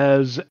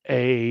has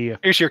a...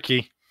 Here's your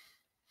key.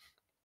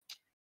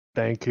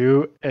 Thank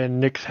you.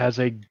 And Nyx has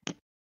a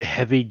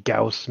heavy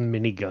Gauss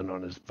minigun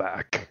on his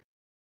back.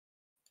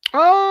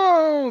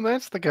 Oh,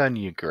 that's the gun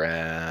you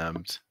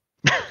grabbed.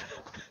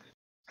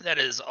 That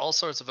is all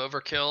sorts of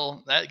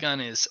overkill. That gun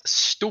is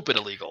stupid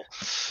illegal.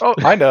 Oh,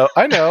 I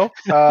know.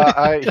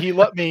 He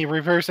let me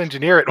reverse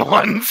engineer it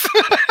once.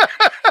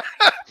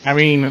 I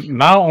mean,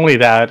 not only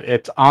that,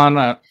 it's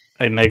on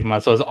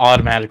Enigma, so it's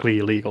automatically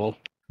illegal.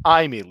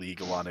 I'm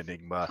illegal on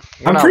Enigma.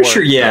 I'm pretty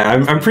sure. Yeah,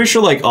 I'm pretty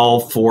sure. Like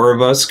all four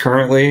of us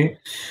currently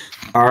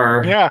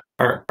are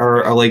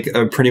like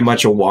pretty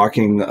much a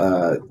walking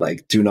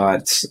like do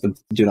not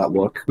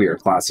look. We are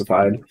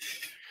classified.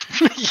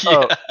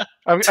 Yeah.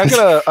 I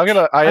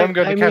am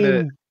gonna kind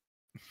of.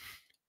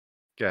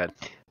 Good.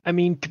 I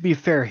mean, to be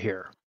fair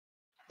here,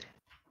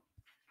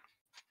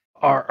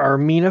 our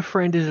Mina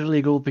friend is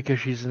illegal because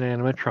she's an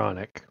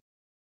animatronic.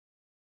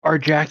 Our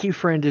Jackie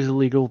friend is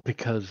illegal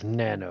because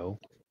nano.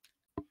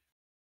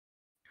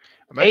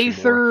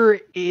 Aether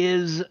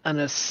is an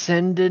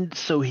ascendant,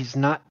 so he's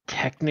not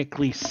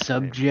technically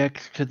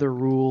subject to the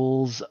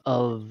rules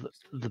of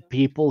the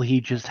people.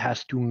 He just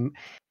has to.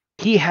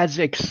 He has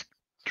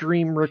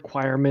extreme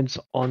requirements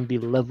on the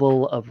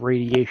level of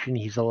radiation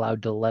he's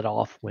allowed to let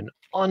off when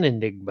on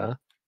Enigma.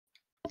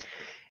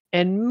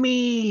 And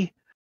me,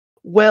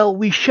 well,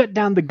 we shut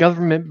down the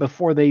government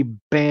before they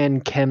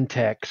banned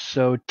Chemtech,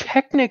 so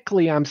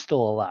technically I'm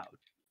still allowed.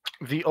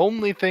 The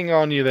only thing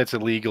on you that's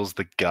illegal is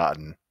the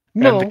gun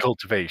No, and the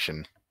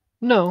cultivation.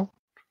 no.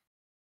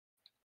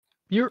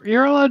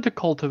 You're allowed to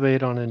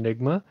cultivate on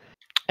Enigma,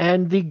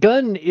 and the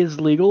gun is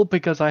legal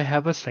because I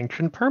have a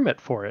sanctioned permit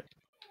for it.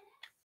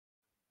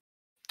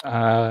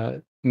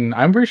 I'm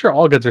pretty sure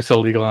all guns are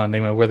still legal on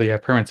Enigma, whether you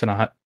have permits or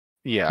not.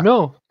 Yeah.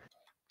 No.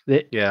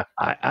 Yeah.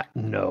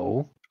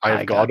 No.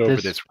 I've gone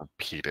over this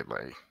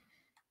repeatedly.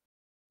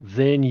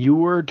 Then you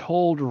were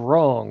told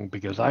wrong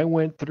because I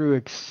went through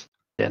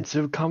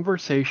extensive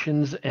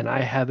conversations and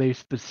I have a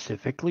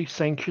specifically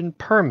sanctioned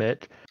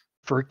permit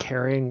for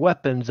carrying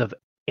weapons of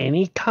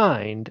any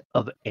kind,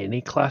 of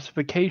any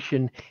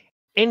classification,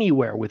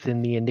 anywhere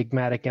within the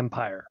Enigmatic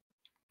Empire.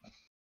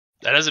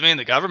 That doesn't mean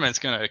the government's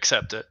going to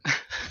accept it.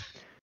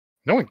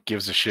 No one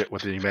gives a shit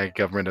what the enigmatic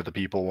government of the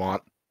people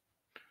want.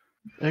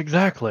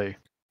 Exactly.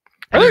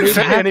 I didn't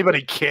say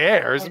anybody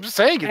cares. I'm just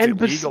saying it's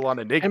illegal on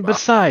Enigma. And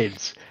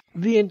besides,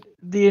 the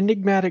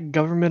enigmatic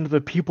government of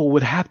the people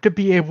would have to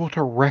be able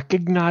to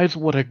recognize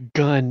what a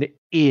gun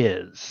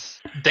is.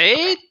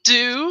 They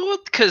do,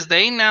 because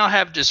they now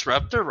have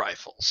disruptor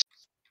rifles.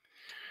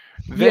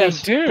 They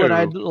do. But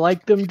I'd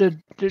like them to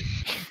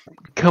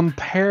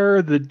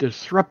compare the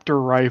disruptor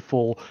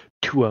rifle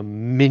to a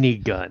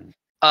minigun.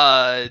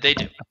 They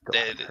do.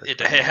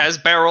 It has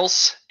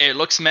barrels. It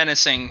looks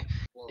menacing.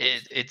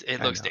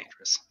 It looks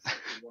dangerous.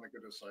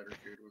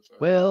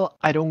 Well,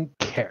 I don't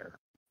care.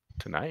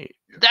 Tonight.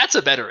 That's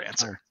a better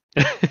answer.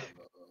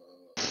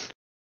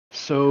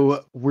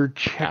 So we're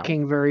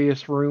checking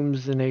various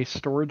rooms in a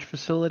storage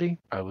facility?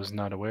 I was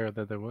not aware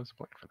that there was a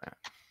plan for that.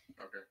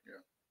 Okay,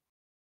 yeah.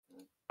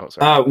 Oh,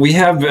 sorry. We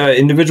have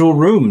individual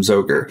rooms,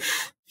 Ogre.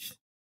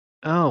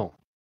 Oh.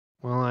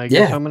 Well, I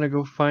guess I'm going to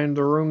go find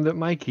the room that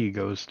Mikey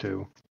goes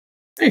to.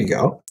 There you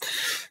go.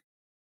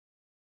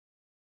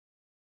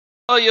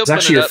 Oh, you It's open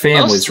actually it your up.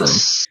 family's room.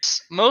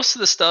 Most of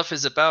the stuff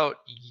is about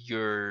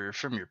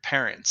from your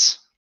parents.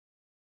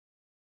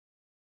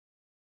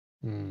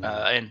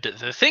 And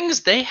the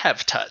things they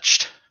have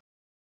touched.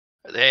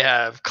 They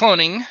have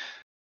cloning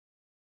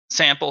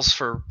samples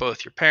for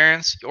both your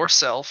parents,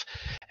 yourself,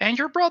 and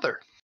your brother.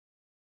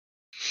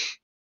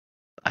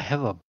 I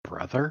have a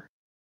brother?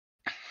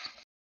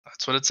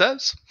 That's what it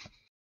says.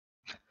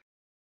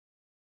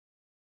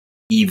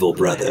 Evil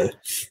brother.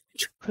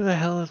 Who the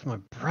hell is my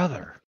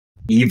brother?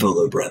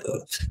 Evil brother.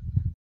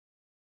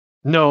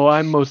 No,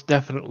 I'm most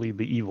definitely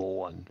the evil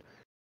one.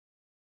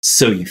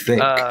 So you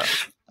think.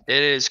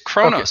 It is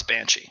Kronos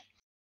Banshee.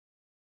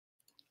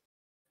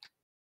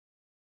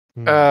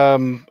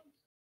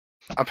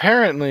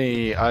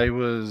 Apparently I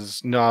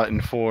was not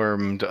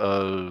informed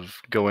of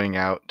going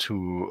out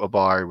to a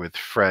bar with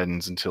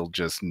friends until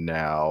just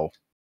now.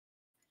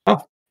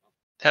 Oh.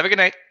 Have a good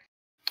night.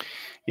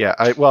 Yeah,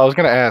 I was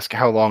going to ask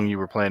how long you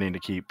were planning to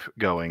keep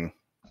going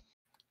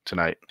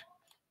tonight.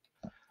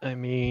 I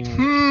mean...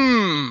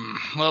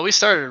 Well, we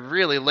started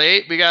really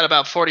late. We got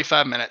about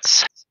 45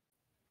 minutes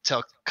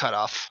till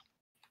cutoff.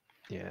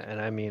 Yeah,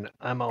 and I mean,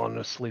 I'm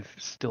honestly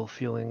still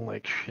feeling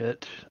like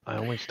shit. I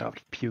only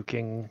stopped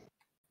puking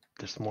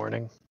this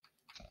morning.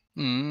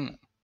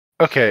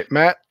 Okay,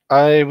 Matt,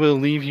 I will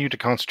leave you to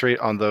concentrate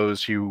on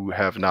those who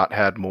have not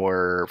had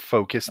more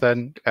focus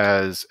then,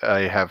 as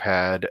I have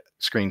had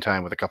screen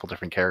time with a couple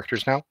different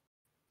characters now.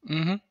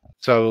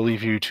 So I will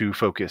leave you to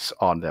focus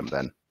on them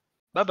then.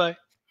 Bye-bye.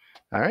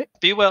 All right.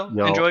 Be well.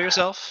 Enjoy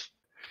yourself.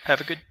 Have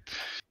a good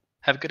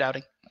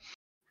outing.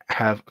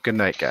 Have a good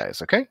night,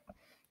 guys, okay?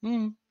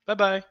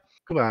 Bye-bye.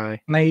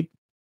 Goodbye. Night.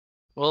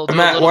 We'll do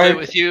Matt, a little bit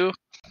with you.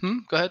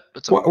 Go ahead.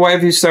 What's up? Why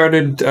have you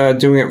started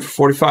doing it for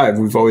 45?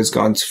 We've always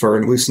gone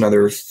for at least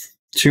another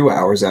 2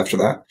 hours after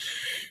that.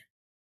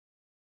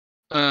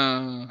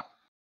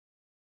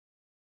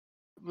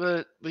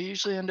 But we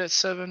usually end at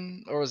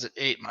 7, or was it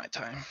 8 my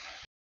time?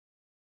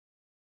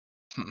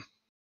 Oh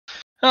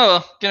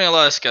well, getting a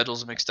lot of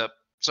schedules mixed up.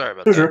 Sorry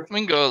about that. We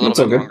can go a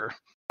little bit longer.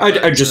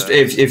 I just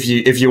if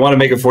you want to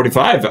make it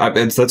 45,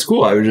 that's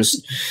cool. I would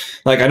just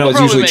I know it's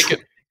usually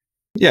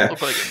we'll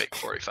probably make it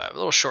 45, a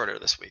little shorter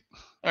this week.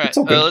 All right,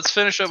 let's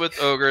finish up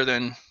with Ogre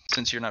then.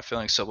 Since you're not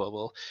feeling so well,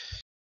 we'll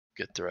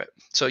get through it.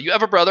 So you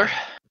have a brother.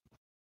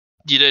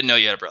 You didn't know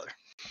you had a brother.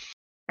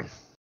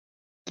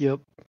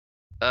 Yep.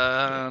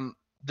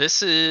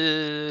 This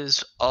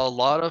is a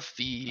lot of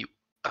the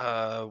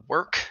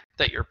work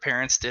that your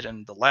parents did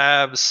in the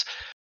labs,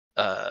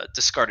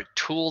 discarded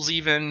tools,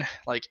 even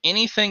like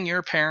anything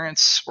your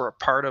parents were a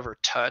part of or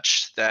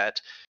touched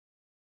that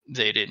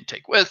they didn't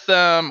take with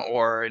them,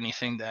 or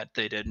anything that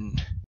they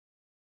didn't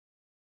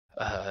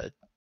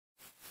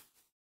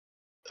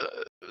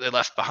they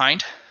left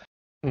behind.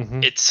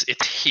 It's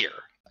here,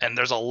 and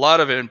there's a lot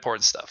of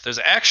important stuff. There's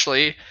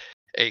actually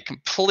a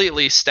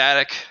completely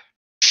static,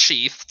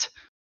 sheathed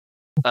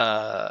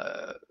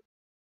tower,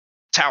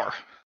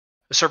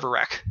 a server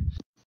rack.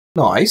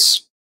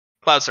 Nice.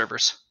 Cloud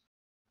servers,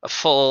 a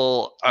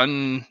full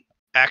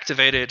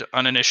unactivated,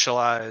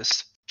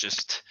 uninitialized.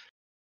 Just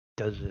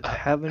does it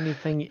have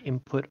anything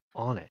input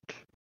on it?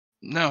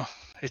 No,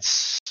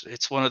 it's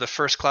one of the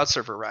first cloud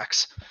server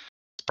racks.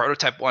 It's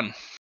prototype 1.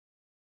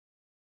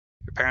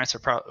 Your parents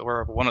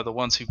were one of the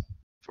ones who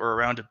were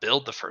around to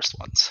build the first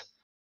ones,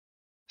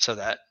 so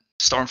that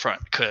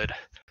Stormfront could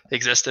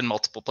exist in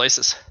multiple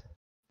places,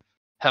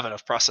 have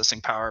enough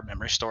processing power,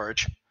 memory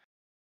storage.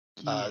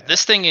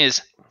 This thing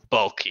is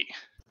bulky,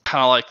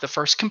 kind of like the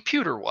first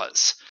computer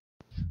was.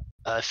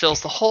 It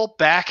fills the whole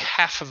back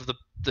half of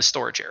the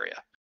storage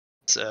area.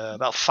 It's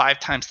about 5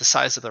 times the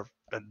size of the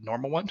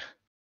normal one.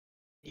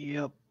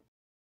 Yep.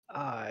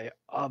 I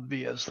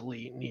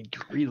obviously need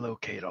to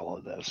relocate all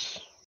of this.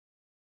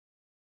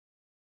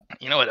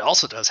 You know what it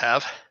also does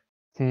have?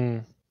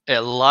 A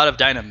lot of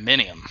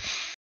dynaminium.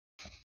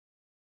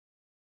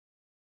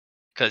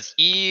 Because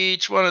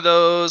each one of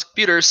those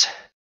computers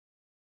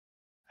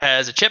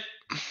has a chip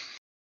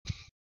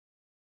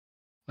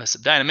with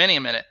some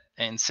dynaminium in it.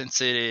 And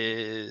since it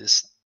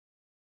is,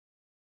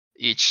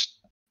 each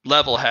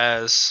level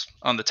has,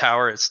 on the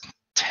tower, it's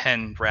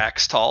 10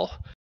 racks tall.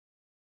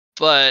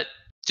 But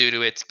due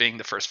to it being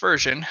the first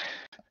version,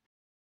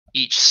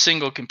 each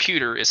single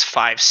computer is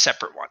 5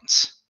 separate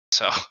ones.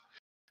 So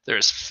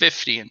there's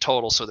 50 in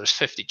total, so there's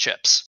 50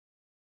 chips.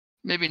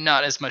 Maybe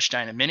not as much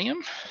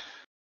dynaminium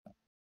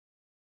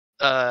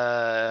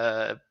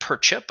per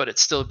chip, but it'd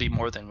still be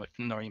more than what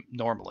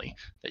normally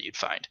that you'd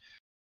find.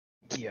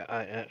 Yeah,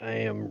 I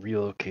am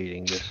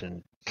relocating this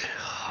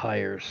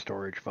entire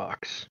storage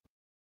box.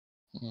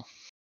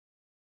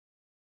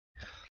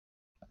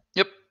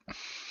 Yep.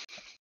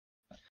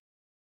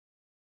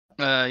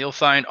 You'll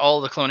find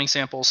all the cloning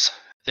samples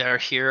that are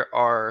here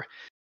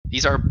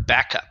these are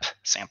backup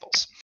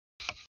samples.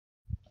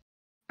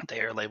 They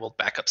are labeled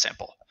backup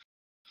sample.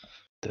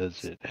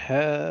 Does it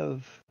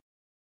have...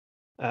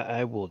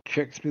 I will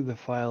check through the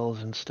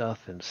files and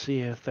stuff and see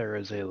if there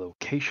is a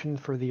location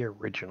for the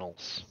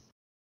originals.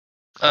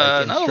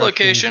 Not a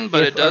location,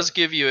 but it does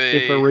give you a...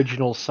 If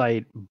original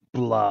site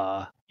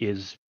blah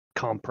is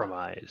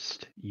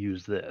compromised,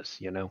 use this,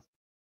 you know?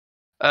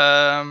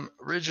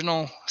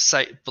 Original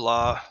site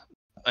blah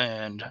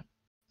and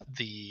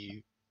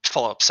the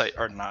follow-up site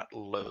are not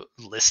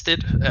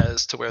listed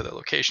as to where the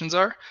locations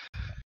are,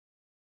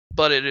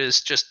 but it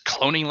is just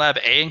Cloning Lab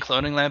A and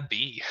Cloning Lab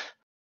B.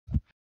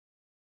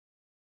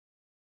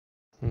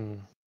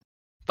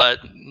 But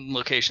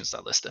location's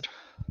not listed.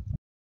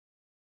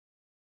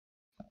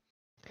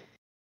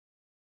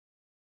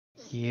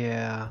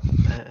 Yeah,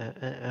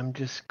 I'm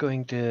just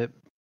going to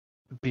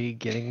be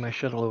getting my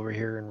shuttle over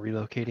here and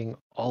relocating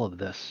all of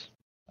this.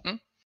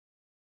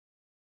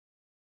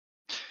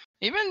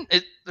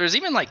 There's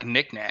even like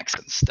knickknacks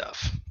and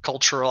stuff,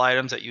 cultural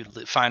items that you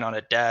find on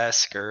a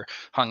desk or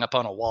hung up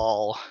on a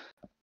wall.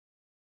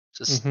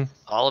 Just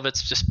all of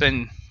it's just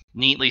been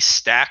neatly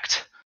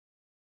stacked,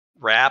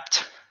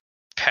 wrapped,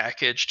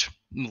 packaged.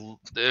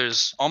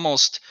 There's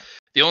almost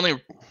the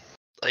only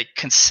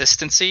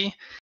consistency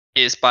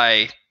is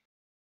by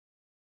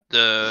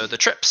the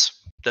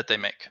trips that they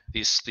make.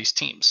 These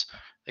teams,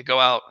 they go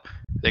out,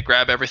 they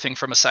grab everything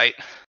from a site,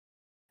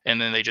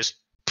 and then they just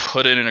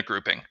put it in a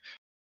grouping.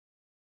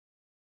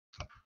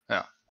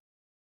 Yeah.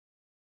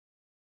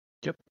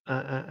 Yep.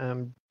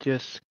 I'm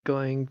just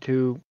going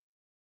to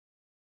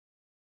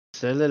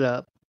set it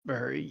up,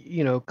 or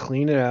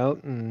clean it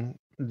out, and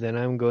then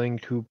I'm going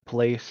to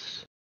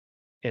place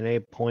in a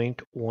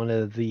point one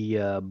of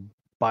the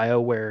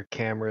BioWare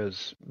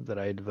cameras that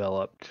I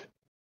developed.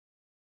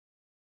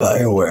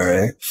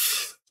 BioWare, eh?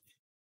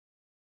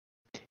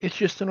 It's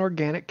just an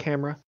organic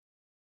camera.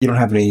 You don't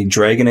have any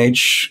Dragon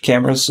Age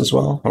cameras as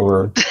well,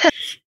 or?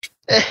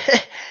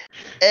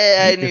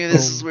 I knew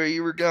this is where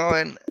you were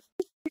going.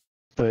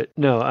 But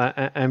no,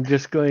 I'm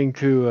just going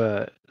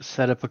to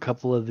set up a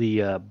couple of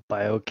the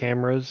bio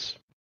cameras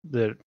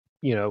that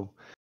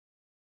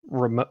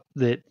remote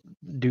that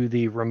do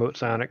the remote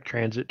sonic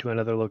transit to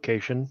another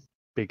location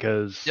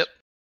because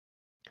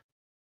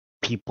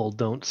people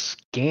don't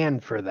scan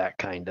for that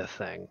kind of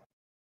thing.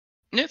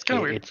 Yeah, it's kind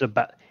of weird. It's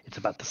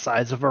about the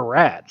size of a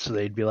rat, so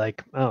they'd be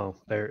like, "Oh,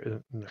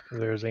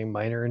 there's a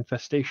minor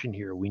infestation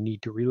here. We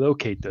need to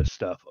relocate this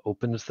stuff.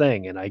 Open the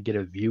thing," and I get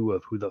a view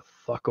of who the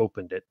fuck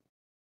opened it.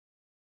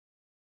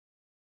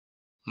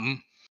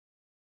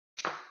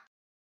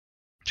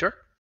 Sure.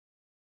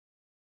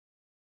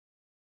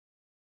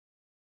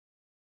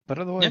 But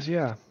otherwise,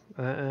 yeah,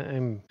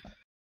 I'm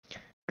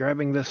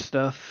grabbing this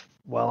stuff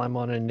while I'm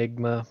on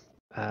Enigma.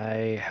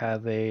 I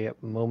have a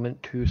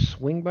moment to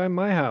swing by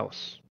my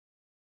house,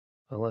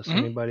 unless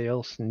anybody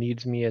else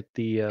needs me at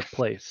the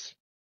place.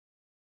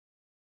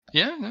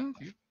 Yeah, no,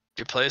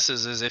 your place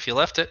is as if you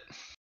left it.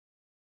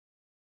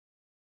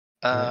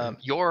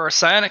 Your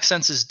psionic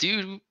senses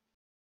do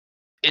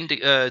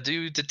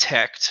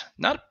detect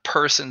not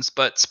persons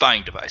but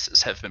spying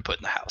devices have been put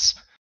in the house.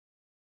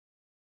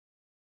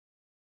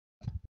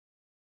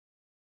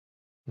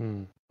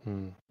 A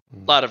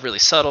lot of really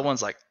subtle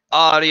ones like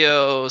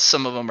audio.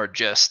 Some of them are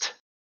just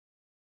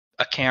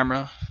a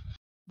camera.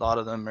 A lot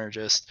of them are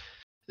just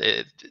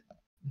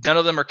none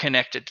of them are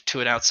connected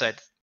to an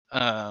outside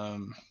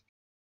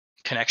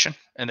connection,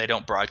 and they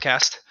don't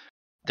broadcast.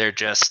 They're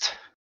just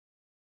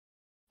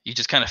you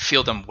just kind of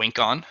feel them wink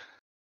on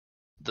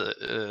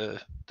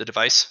the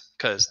device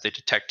because they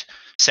detect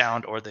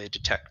sound or they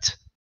detect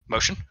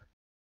motion.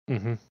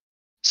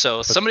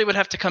 So somebody would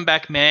have to come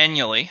back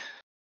manually,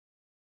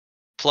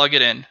 plug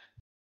it in,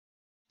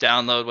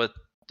 download what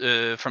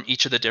from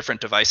each of the different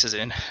devices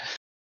in,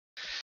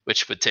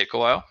 which would take a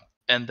while,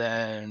 and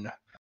then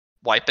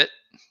wipe it,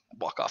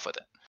 walk off with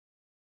it.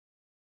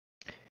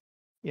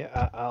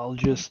 Yeah, I'll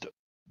just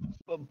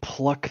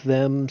pluck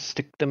them,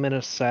 stick them in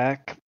a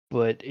sack,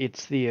 but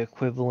it's the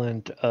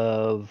equivalent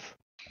of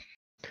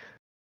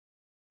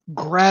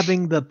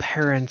grabbing the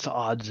parents'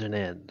 odds and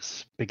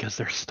ends because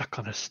they're stuck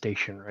on a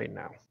station right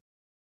now.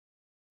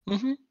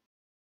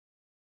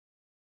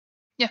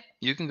 Yeah,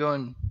 you can go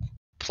and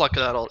pluck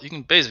that all. You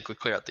can basically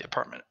clear out the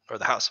apartment or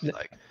the house if you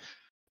like.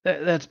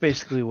 That's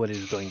basically what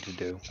he's going to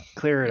do.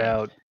 Clear it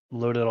out,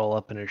 load it all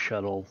up in a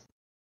shuttle,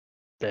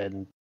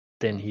 then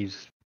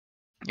he's...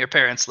 Your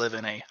parents live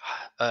in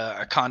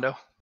a condo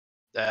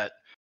at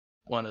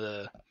one of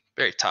the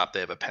very top. They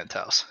have a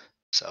penthouse,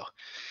 so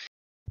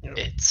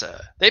it's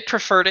they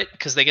preferred it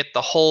because they get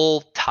the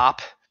whole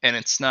top, and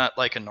it's not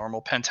like a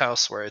normal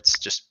penthouse where it's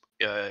just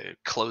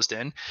closed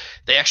in.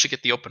 They actually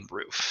get the open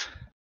roof,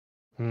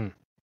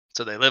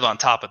 so they live on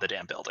top of the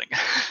damn building.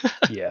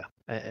 Yeah,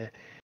 and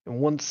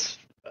once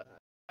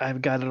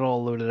I've got it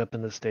all loaded up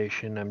in the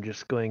station, I'm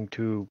just going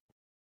to,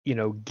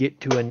 get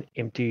to an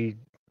empty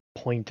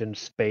point in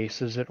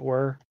space, as it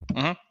were,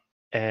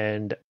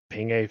 and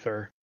ping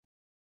Aether.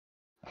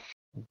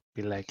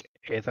 Be like,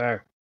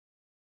 Aether.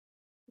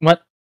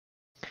 What?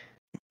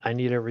 I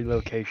need a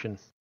relocation.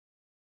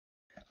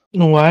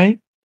 Why?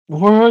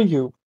 Where are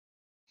you?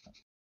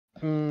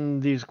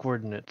 These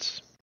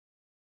coordinates.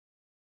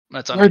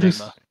 That's on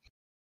Enigma.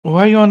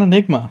 Why are you on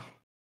Enigma?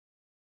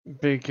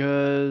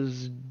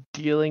 Because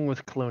dealing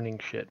with cloning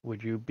shit.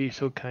 Would you be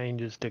so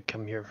kind as to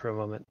come here for a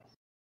moment?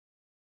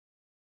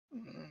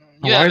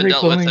 You haven't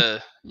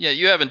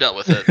dealt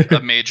with a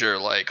major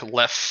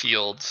left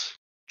field.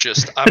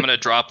 Just I'm gonna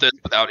drop this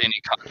without any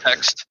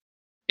context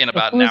in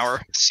about an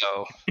hour.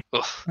 So,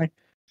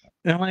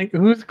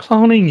 who's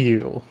cloning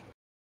you?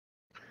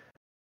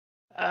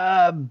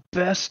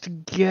 Best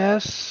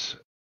guess.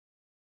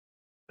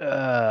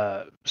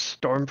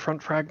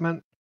 Stormfront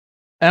fragment.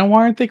 And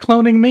why aren't they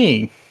cloning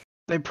me?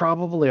 They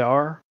probably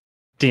are.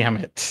 Damn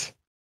it.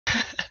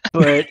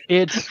 But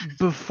it's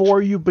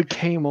before you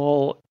became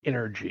all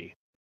energy.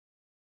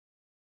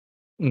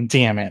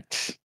 Damn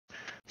it.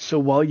 So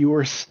while you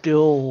were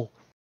still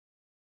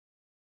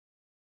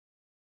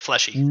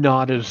fleshy,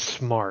 not as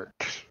smart.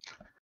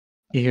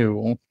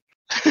 Ew.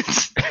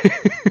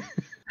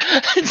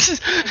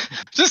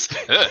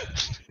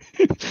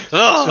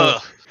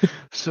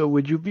 So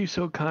would you be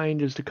so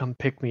kind as to come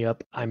pick me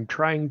up? I'm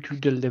trying to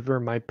deliver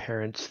my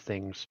parents'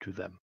 things to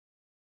them.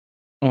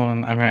 Well,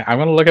 I'm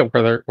gonna look at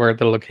where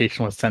the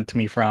location was sent to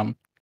me from.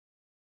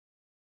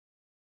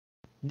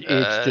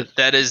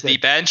 That is the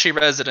Banshee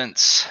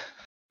residence.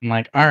 I'm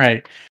like, all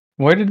right,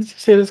 where did you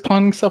say this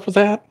cloning stuff was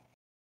at?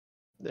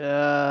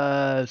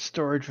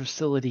 Storage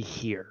facility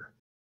here.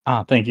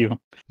 Ah, thank you.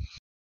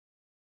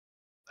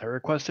 I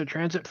requested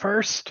transit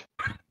first.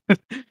 I'm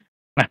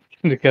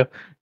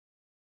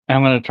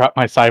gonna drop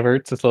my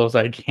cyberts as low as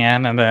I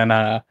can, and then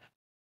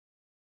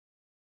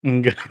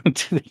go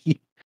to the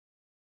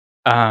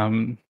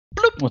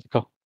what's it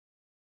called?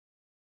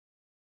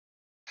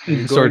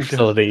 Storage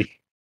facility.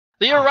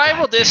 The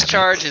arrival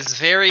discharge is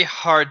very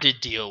hard to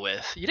deal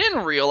with. You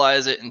didn't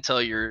realize it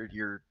until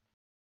your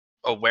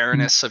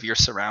awareness of your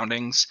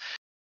surroundings,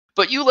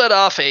 but you let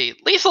off a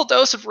lethal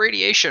dose of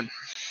radiation.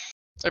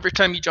 Every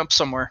time you jump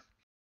somewhere.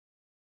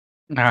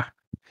 Nah.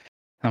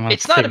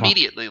 It's not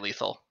immediately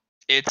lethal.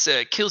 It's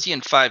kills you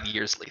in 5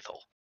 years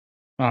lethal.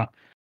 I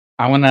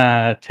want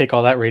to take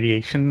all that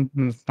radiation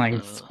and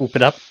like scoop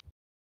it up.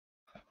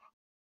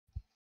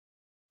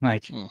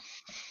 Like,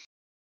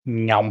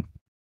 yum.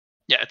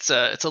 Yeah, it's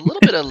a little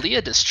bit of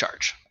Leah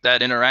discharge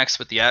that interacts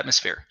with the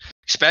atmosphere,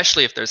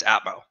 especially if there's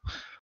atmo.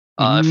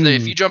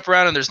 If you jump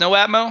around and there's no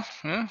atmo,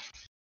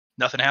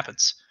 nothing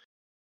happens.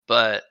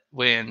 But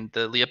when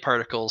the Leah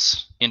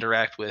particles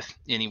interact with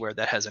anywhere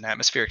that has an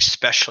atmosphere,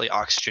 especially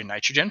oxygen,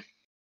 nitrogen,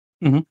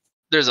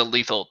 there's a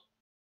lethal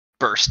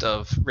burst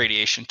of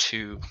radiation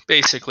to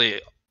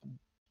basically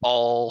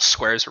all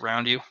squares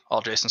around you, all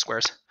adjacent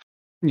squares.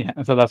 Yeah,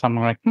 so that's why I'm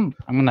like, I'm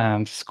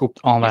gonna scoop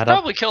all that up. You've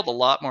probably killed a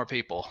lot more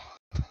people.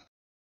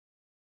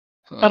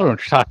 I don't know what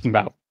you're talking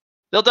about.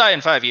 They'll die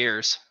in 5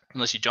 years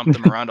unless you jump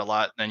them around a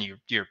lot. Then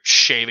you're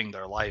shaving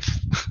their life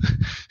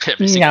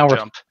every single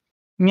jump.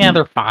 Yeah,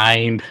 they're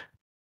fine.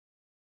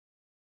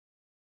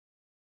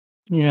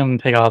 You're gonna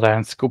take all that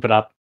and scoop it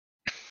up.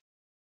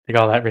 Take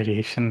all that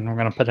radiation. We're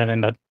gonna put it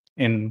in.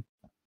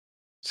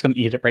 Just gonna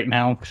eat it right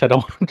now because I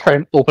don't want to try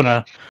and open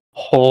a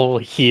hole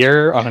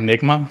here on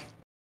Enigma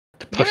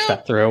to push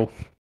that through.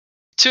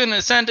 To an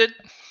ascended,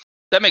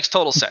 that makes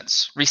total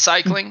sense.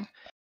 Recycling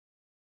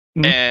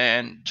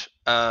and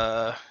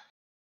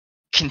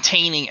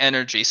containing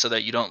energy so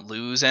that you don't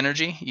lose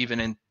energy, even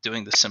in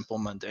doing the simple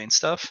mundane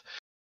stuff.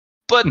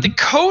 But the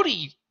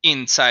Cody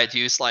inside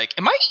you is like,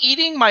 am I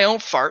eating my own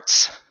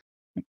farts?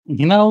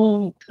 You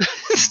know,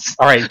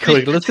 all right,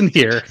 Cody, listen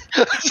here.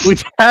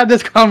 We've had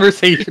this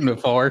conversation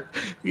before.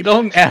 We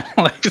don't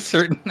analyze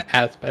certain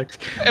aspects.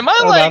 Am I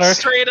like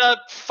straight up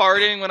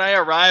farting when I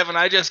arrive and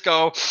I just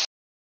go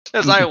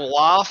as I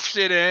waft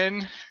it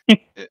in?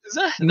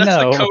 That's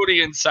the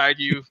Cody inside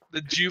you,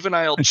 the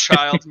juvenile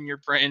child in your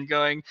brain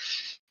going,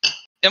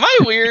 am I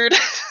weird?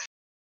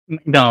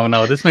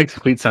 No, this makes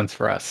complete sense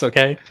for us,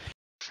 okay?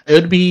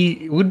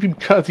 It would be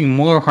causing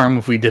more harm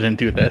if we didn't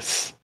do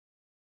this.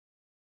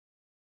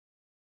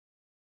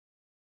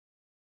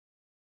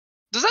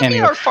 Does that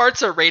mean our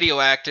farts are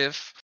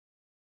radioactive?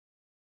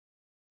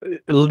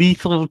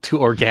 Lethal to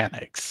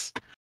organics.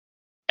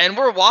 And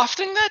we're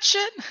wafting that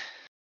shit?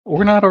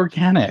 We're not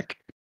organic.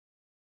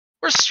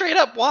 We're straight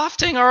up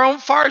wafting our own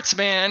farts,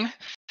 man.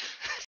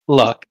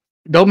 Look,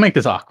 don't make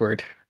this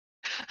awkward.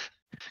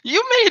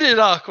 You made it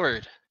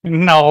awkward.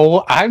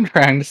 No, I'm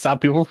trying to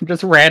stop people from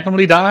just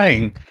randomly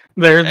dying.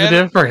 There's the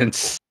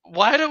difference.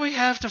 Why do we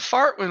have to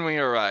fart when we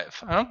arrive?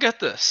 I don't get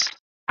this.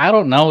 I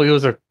don't know. It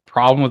was a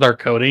problem with our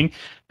coding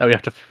that we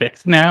have to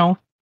fix now.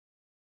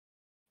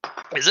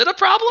 Is it a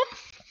problem?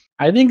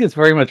 I think it's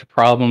very much a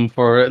problem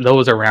for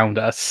those around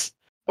us.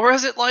 Or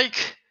is it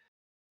like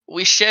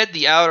we shed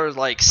the outer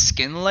like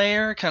skin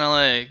layer, kind of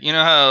like, you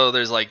know how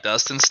there's like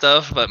dust and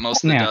stuff, but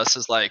most of the dust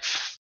is like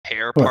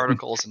hair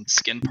particles and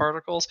skin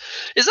particles.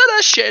 Is that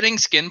us shedding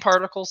skin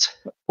particles?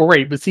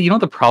 Right, but see, you know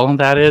what the problem with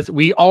that is?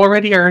 We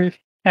already are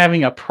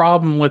having a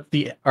problem with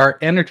our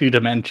energy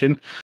dimension,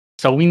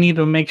 so we need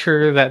to make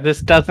sure that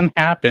this doesn't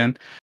happen.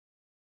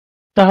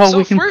 So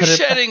we if we're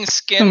shedding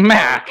skin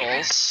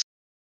particles,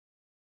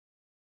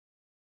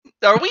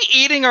 are we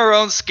eating our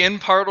own skin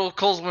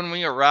particles when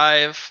we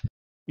arrive?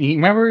 You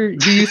remember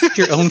you used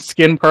your own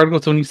skin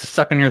particles when you used to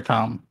suck on your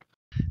thumb?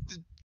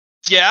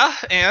 Yeah,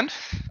 and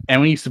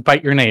we used to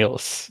bite your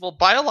nails. Well,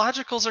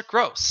 biologicals are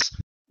gross.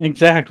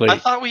 Exactly. I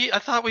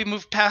thought we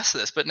moved past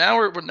this, but now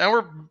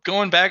we're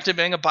going back to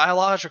being a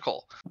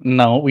biological.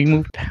 No, we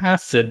moved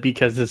past it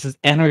because this is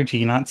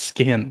energy, not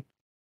skin.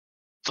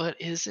 But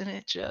isn't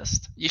it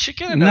just? You should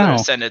get another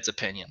Ascendant's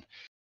opinion.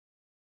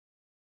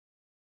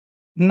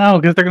 No,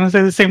 because they're going to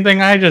say the same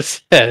thing I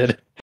just said.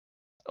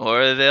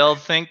 Or they'll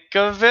think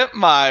of it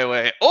my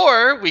way.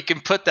 Or we can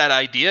put that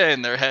idea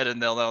in their head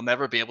and they'll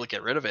never be able to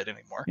get rid of it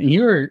anymore.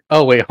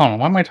 Oh, wait, hold on.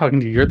 Why am I talking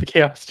to you? You're the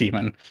Chaos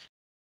Demon.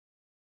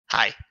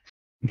 Hi.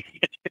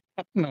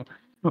 No.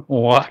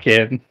 Walk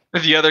in.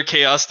 The other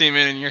Chaos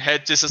Demon in your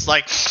head just is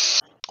like,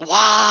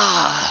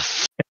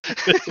 waff!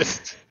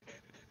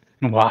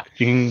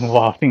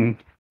 Wafting.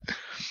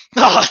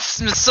 Oh, it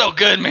smells so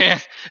good,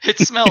 man. It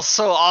smells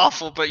so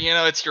awful, but you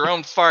know, it's your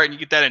own fart and you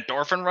get that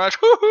endorphin rush.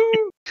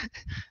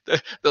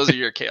 Woohoo! Those are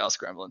your chaos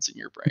gremlins in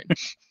your brain.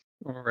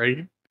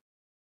 Right.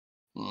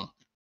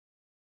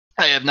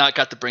 I have not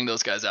got to bring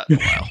those guys out in a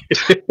while.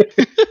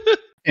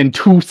 In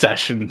 2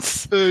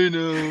 sessions. I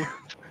know.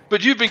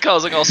 But you've been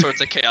causing all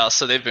sorts of chaos,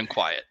 so they've been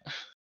quiet.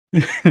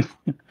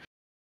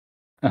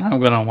 I'm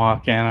gonna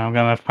walk in. I'm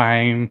gonna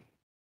find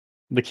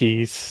the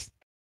keys.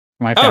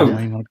 My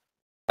family.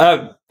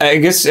 I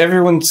guess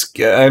everyone's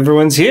here.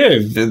 Everyone's here.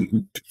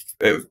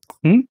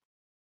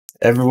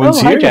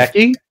 Hi,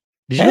 Jackie.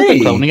 Did you know they're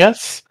cloning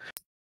us?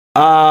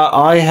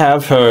 I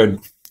have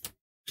heard.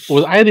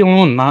 Was I the only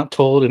one not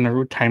told in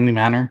a timely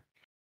manner?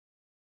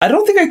 I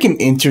don't think I can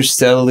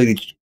interstellarly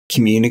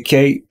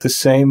communicate the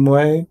same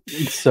way.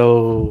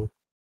 So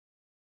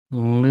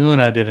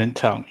Luna didn't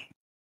tell me.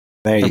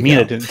 There you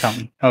Mina go. didn't tell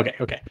me.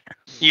 Okay.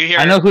 You hear?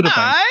 I know who to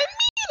find. I'm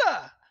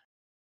Mina.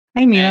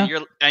 Hey, Mina.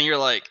 And you're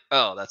like,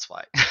 oh, that's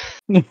why.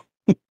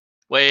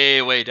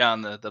 way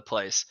down the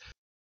place.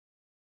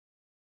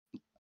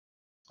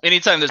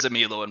 Anytime there's a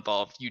Milo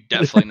involved, you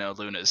definitely know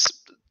Luna's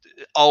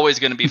always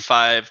going to be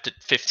 5 to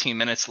 15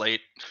 minutes late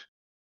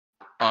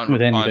on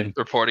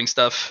reporting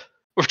stuff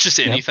or just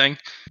anything.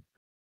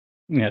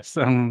 Yes,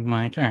 I'm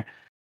like, all right.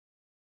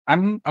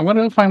 I'm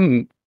gonna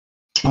find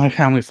my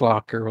family's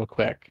locker real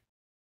quick.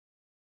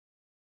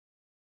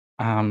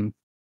 You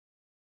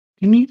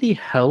need any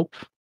help,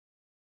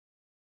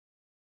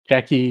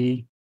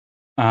 Jackie?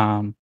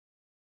 Nimlana.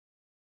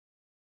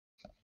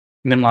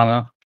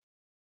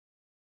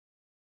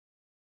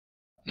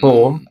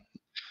 Or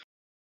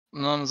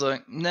Lana's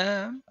like,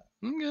 nah,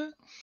 I'm good.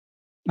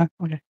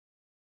 Okay.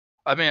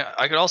 I mean,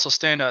 I could also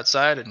stand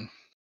outside and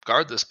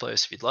guard this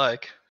place if you'd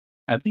like.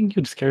 I think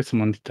you'd scare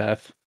someone to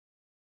death.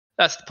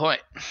 That's the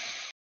point.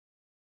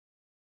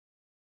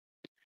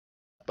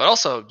 But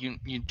also,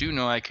 you do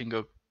know I can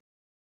go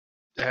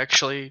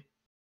actually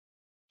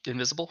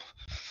invisible.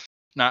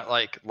 Not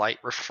like light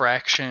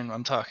refraction.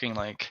 I'm talking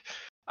like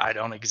I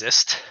don't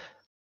exist.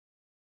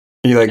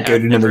 You like go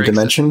to another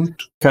dimension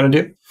kind of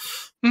deal?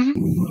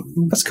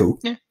 Mm-hmm. That's cool.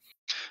 Yeah.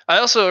 I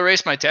also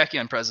erased my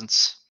tachyon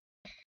presence.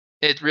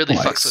 It really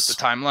fucks with the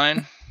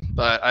timeline,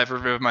 but I've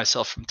removed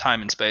myself from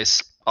time and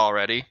space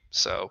already,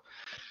 so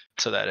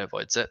that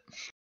avoids it.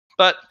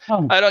 But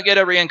I don't get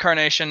a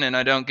reincarnation, and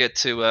I don't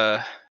get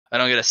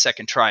a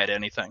second try at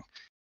anything.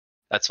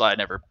 That's why I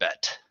never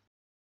bet.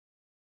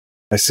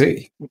 I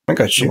see. I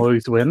got you. You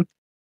always win?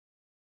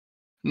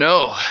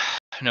 No,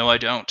 I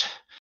don't.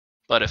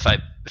 But if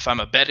I'm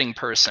a betting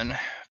person,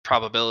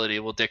 probability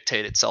will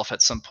dictate itself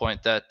at some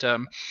point that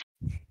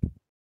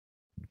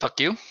fuck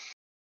you.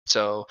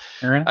 So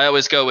I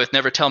always go with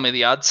never tell me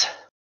the odds.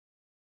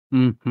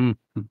 Mm-hmm.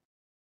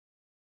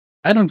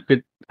 I don't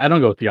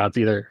go with the odds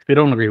either. They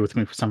don't agree with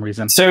me for some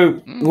reason. So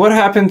what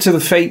happened to the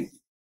fate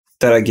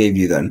that I gave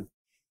you then?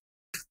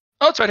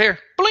 Oh, it's right here.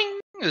 Bling!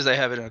 As they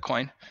have it in a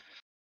coin.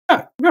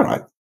 Ah, all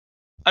right.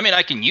 I mean,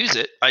 I can use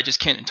it. I just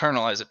can't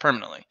internalize it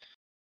permanently.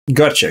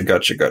 Gotcha.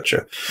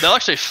 They'll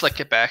actually flick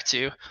it back to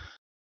you.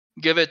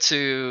 Give it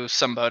to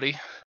somebody.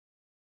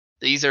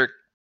 These are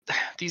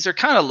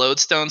kind of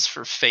lodestones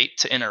for fate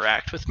to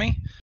interact with me.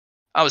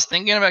 I was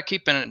thinking about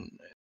seeing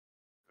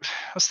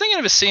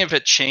if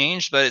it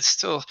changed, but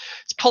it's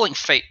pulling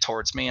fate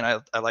towards me,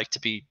 and I like to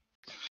be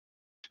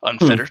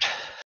unfettered.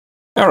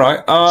 All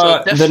right.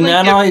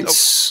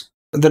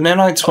 The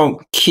nanites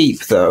won't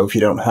keep though if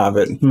you don't have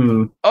it.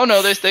 Oh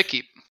no, they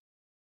keep.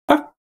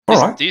 All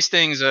right. These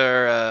things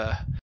are.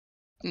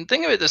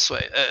 Think of it this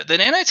way: the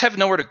nanites have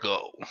nowhere to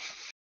go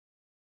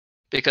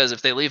because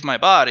if they leave my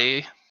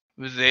body,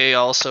 they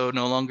also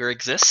no longer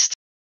exist.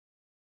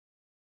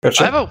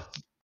 Gotcha.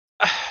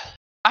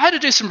 I had to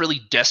do some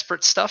really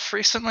desperate stuff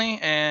recently,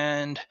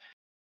 and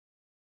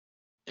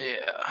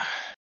yeah.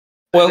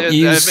 Well,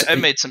 I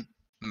made some.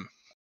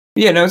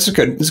 Yeah, no, it's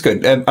good. It's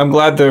good. I'm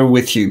glad they're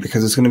with you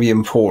because it's going to be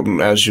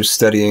important as you're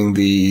studying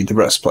the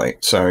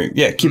breastplate. So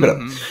yeah, keep it up.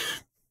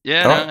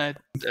 Yeah,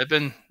 I've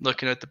been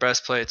looking at the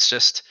breastplate. It's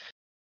just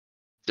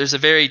there's a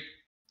very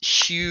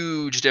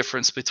huge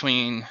difference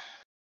between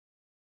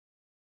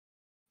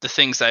the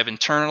things I've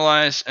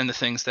internalized and the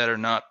things that are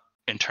not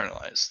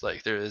internalized.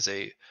 Like there is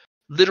a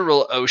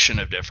literal ocean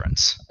of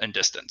difference and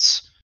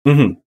distance.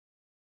 Mm-hmm.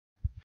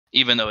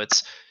 Even though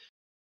it's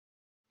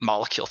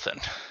molecule thin.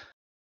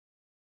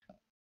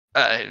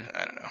 I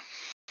don't know.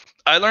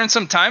 I learned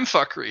some time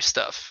fuckery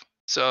stuff.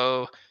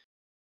 So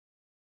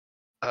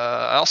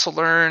I also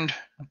learned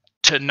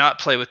to not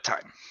play with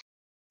time.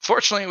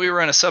 Fortunately, we were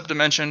in a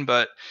sub-dimension,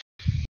 but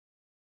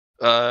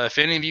if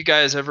any of you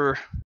guys ever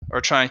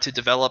are trying to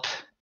develop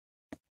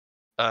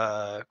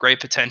gray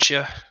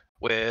potentia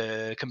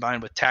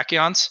combined with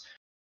tachyons,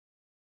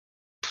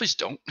 please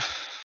don't.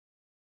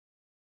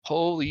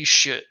 Holy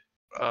shit.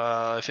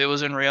 If it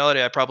was in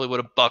reality, I probably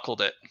would have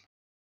buckled it,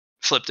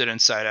 flipped it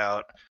inside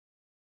out,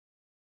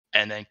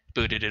 and then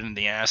booted it in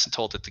the ass and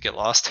told it to get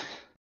lost.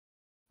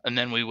 And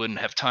then we wouldn't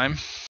have time.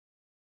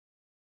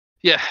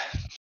 Yeah,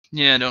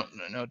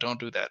 don't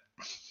do that.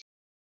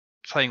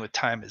 Playing with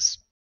time it's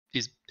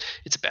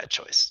a bad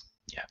choice.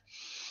 Yeah.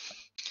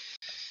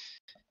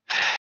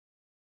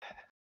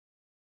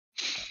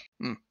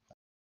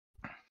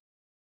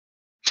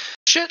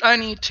 Shit, I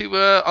need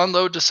to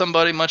unload to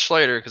somebody much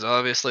later because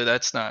obviously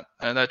that's not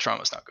that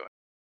trauma's not going.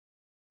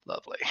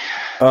 Lovely.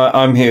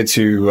 I'm here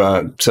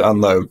to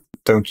unload.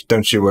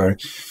 Don't you worry.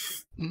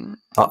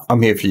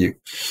 I'm here for you.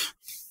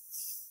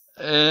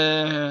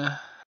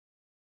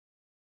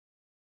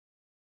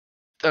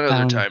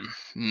 Another time.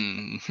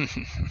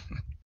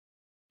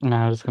 No,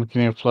 I'm just gonna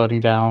continue floating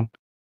down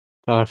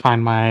till I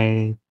find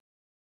my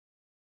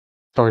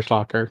storage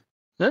locker.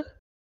 Yeah.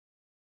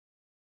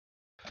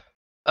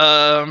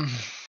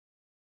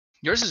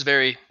 Yours is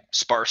very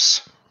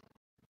sparse.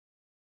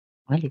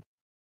 Really?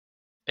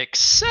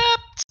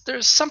 Except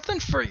there's something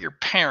for your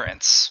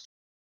parents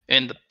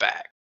in the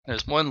back.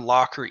 There's one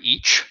locker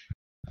each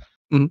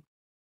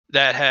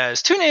that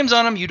has 2 names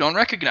on them you don't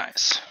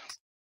recognize.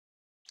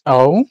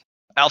 Oh?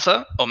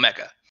 Alpha,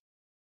 Omega.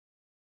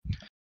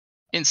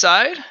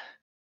 Inside,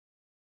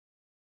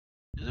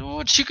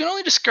 what you can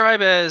only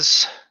describe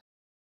as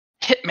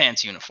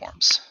hitman's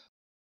uniforms.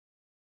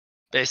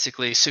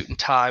 Basically, suit and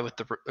tie with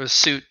the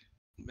suit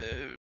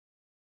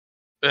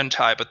and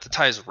tie, but the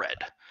tie is red.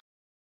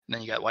 And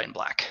then you got white and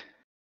black.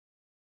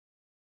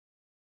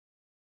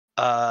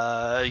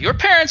 Your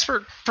parents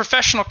were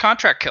professional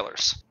contract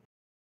killers.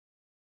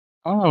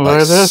 Oh,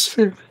 where this?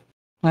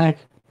 Like,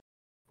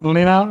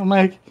 lean out,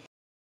 Mike.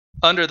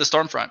 Under the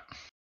Stormfront.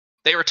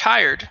 They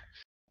retired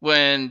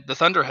when the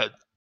Thunderhead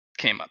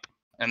came up,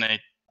 and they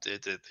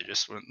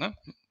just went, no,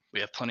 we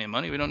have plenty of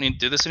money. We don't need to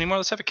do this anymore.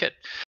 Let's have a kid.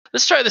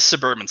 Let's try this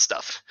suburban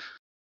stuff.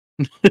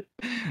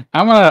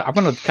 I'm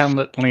gonna kind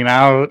of lean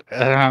out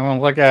and I'm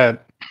gonna look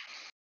at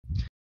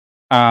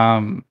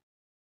the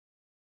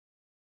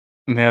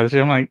other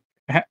two. I'm like,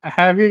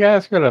 have you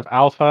guys heard of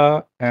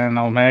Alpha and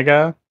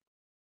Omega?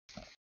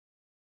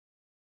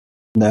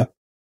 No.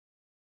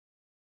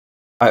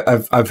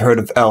 I've heard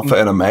of Alpha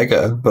and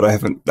Omega, but I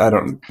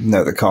don't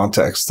know the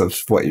context of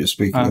what you're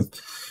speaking of.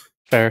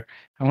 Fair.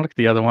 I'm gonna look at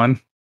the other one.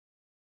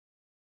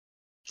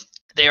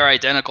 They are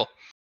identical.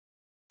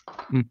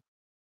 Hmm.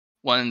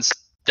 One's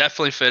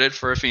definitely fitted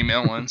for a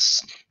female,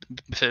 one's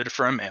fitted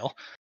for a male.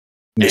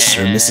 Mr.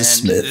 and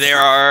Mrs. Smith. There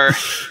are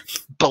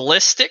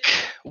ballistic,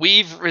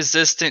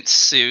 weave-resistant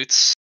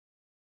suits.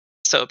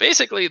 So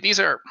basically, these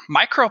are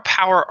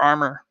micro-power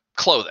armor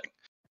clothing.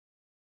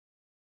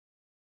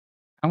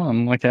 I'm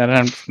gonna look at it.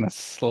 I'm just gonna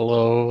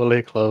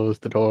slowly close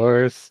the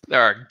doors.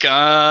 There are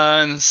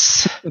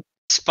guns,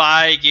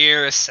 spy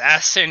gear,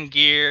 assassin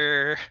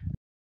gear,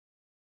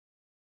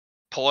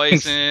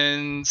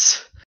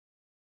 poisons,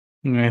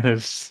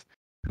 There's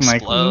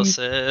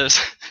explosives.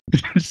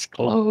 just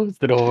close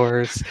the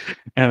doors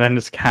and then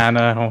just kind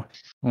of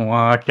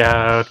walk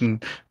out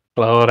and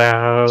float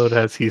out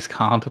as he's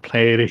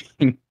contemplating,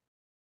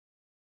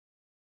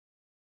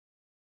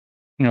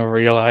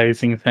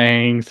 realizing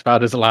things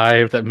about his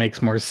life that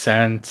makes more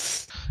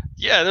sense.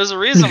 Yeah, there's a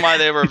reason why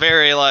they were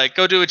very like,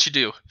 go do what you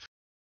do.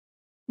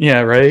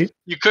 Yeah, right?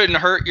 You couldn't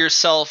hurt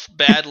yourself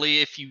badly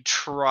if you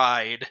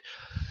tried.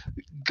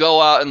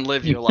 Go out and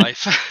live your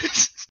life.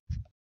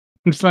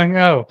 It's like,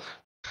 oh,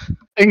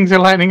 things are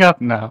lighting up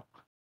now.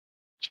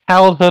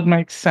 Childhood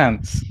makes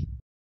sense.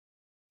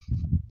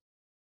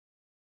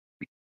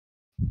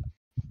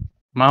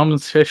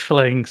 Mom's fish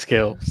filleting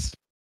skills.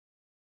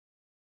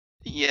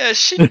 Yeah,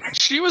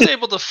 she was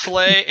able to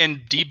fillet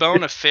and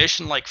debone a fish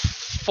in like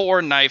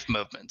 4 knife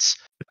movements.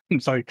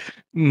 It's like,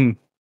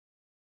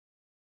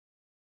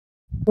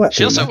 What,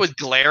 She also Una? would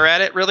glare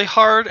at it really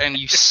hard, and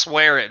you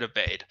swear it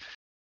obeyed.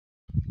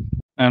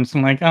 I'm just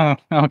like, oh,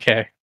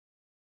 okay.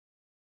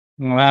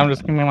 Well, I'm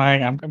just gonna be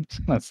like, I'm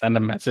just gonna send a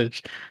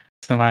message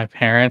to my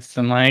parents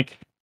and like,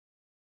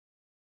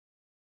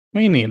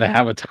 we need to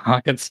have a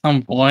talk at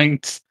some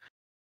point.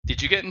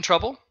 Did you get in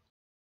trouble?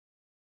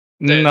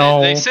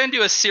 No. They send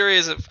you a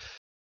series of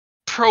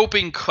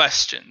probing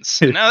questions.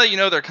 And now that you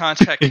know they're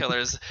contract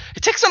killers,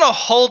 it takes on a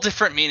whole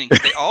different meaning.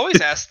 They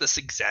always ask this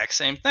exact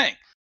same thing.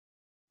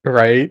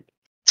 Right?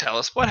 Tell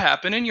us what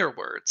happened in your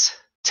words.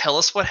 Tell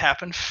us what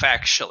happened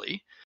factually.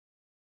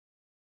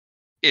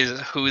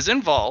 Who's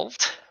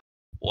involved?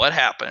 What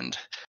happened?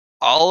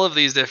 All of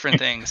these different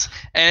things.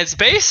 And it's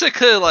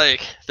basically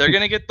like they're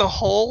going to get the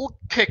whole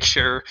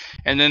picture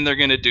and then they're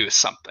going to do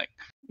something.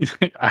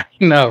 I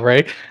know,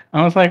 right?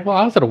 I was like, well,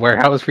 I was at a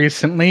warehouse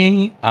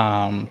recently.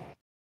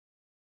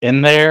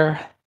 In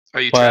there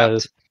Are you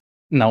was trapped?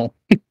 no.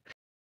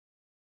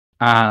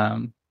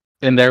 And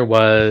there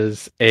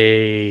was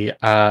a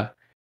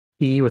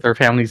key with her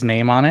family's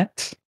name on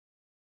it.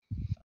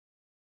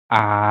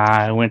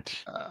 I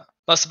went.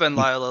 Must have been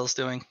Lyle's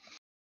doing.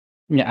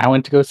 Yeah, I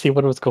went to go see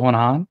what was going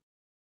on.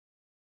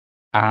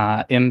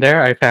 In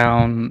there, I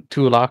found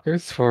 2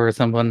 lockers for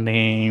someone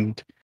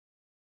named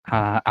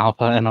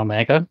Alpha and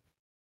Omega.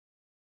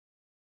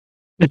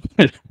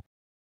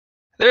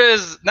 There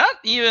is not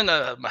even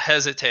a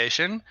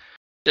hesitation.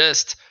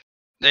 Just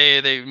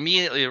they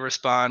immediately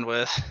respond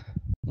with,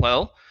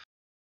 well,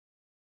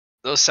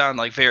 those sound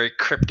like very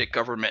cryptic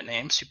government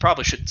names. You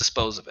probably should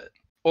dispose of it.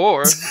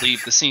 Or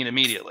leave the scene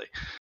immediately.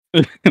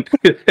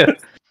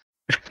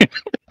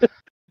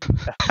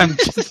 I'm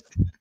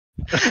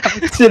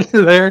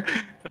sitting there.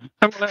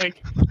 I'm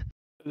like,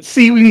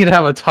 see, we need to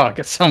have a talk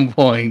at some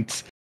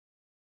point.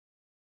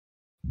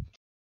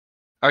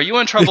 Are you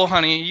in trouble,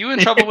 honey? Are you in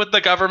trouble with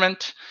the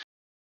government?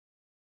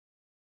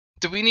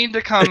 Do we need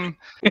to come?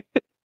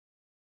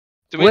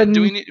 Do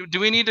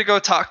we need to go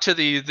talk to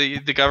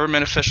the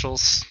government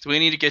officials? Do we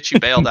need to get you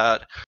bailed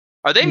out?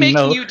 Are they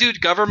making you do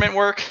government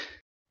work?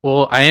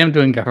 Well, I am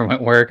doing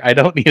government work. I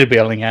don't need a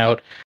bailing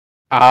out.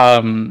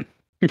 Are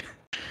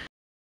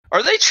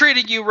they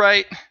treating you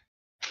right?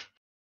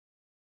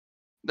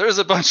 There's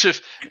a bunch of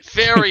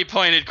very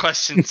pointed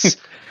questions.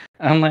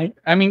 I'm like,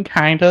 I mean,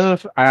 kind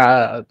of.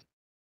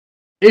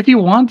 If you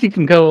want, you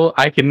can go.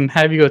 I can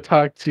have you go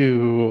talk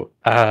to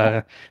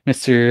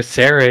Mr.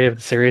 Saray of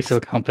the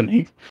Saray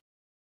Company.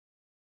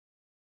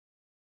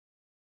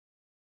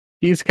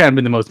 He's kind of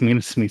been the most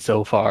meanest to me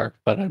so far,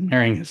 but I'm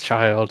marrying his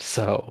child,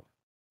 so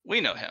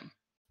We know him.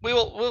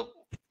 We'll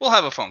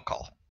have a phone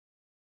call.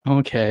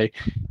 okay.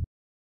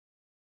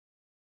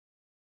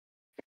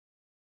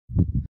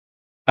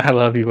 I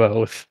love you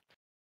both.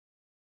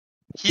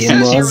 He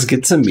says In-laws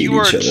get to meet you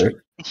are- each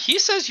other. He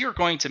says you're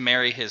going to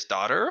marry his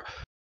daughter.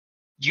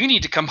 You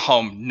need to come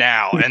home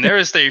now. And there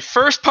is the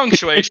first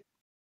punctuation.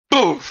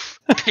 Boof.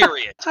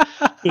 Period.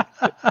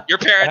 Your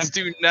parents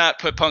do not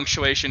put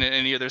punctuation in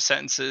any of their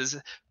sentences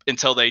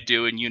until they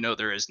do, and you know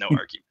there is no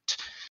argument.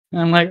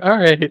 I'm like, all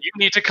right. You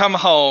need to come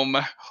home.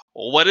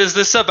 What is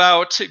this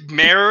about?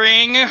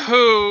 Marrying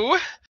who?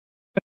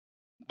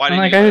 Why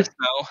didn't you let us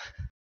know?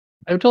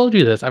 I've told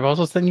you this. I've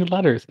also sent you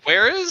letters.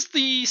 Where is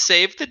the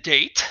save the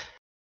date?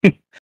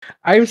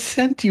 I've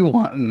sent you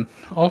one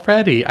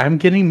already. I'm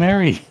getting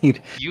married.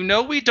 You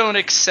know we don't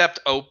accept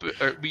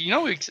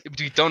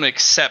we don't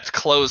accept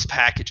closed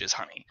packages,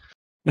 honey.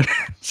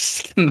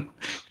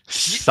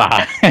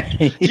 Sigh.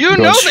 You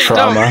know they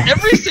trauma. don't.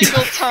 Every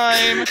single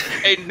time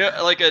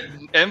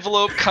an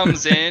envelope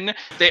comes in,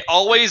 they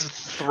always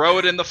throw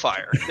it in the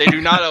fire. They do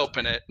not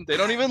open it. They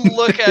don't even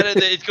look at it.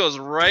 It goes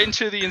right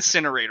into the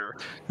incinerator.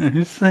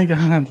 It's like,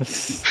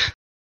 this.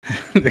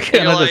 And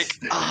you're like,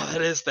 oh,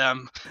 that is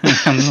them.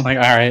 I'm like,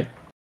 all right.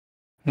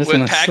 With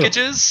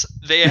packages,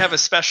 they have a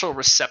special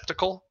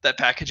receptacle that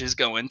packages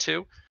go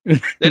into.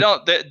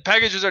 The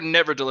packages are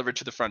never delivered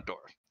to the front door.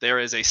 There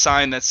is a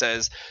sign that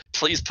says,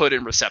 "Please put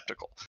in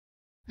receptacle."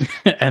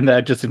 And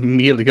that just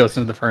immediately goes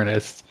into the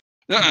furnace.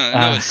 No,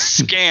 it's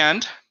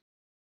scanned,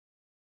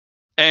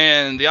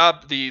 and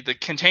the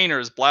container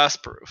is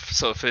blast proof.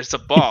 So if it's a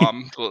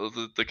bomb,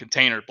 the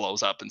container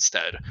blows up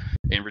instead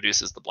and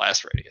reduces the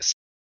blast radius.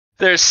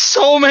 There's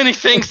so many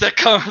things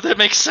that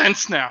make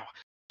sense now.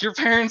 Your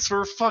parents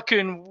were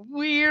fucking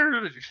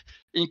weird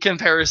in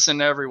comparison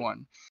to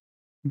everyone.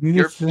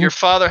 Your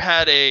father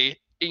had a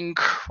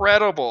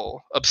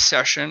incredible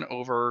obsession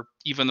over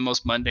even the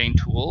most mundane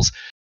tools,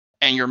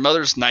 and your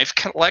mother's knife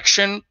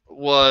collection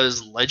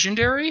was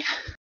legendary.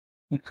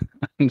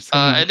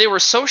 And they were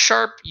so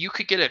sharp you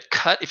could get a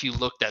cut if you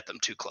looked at them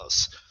too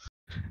close.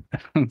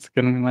 It's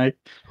gonna be like,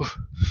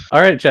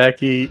 all right,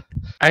 Jackie,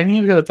 I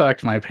need to go talk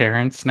to my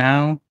parents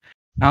now.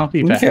 I'll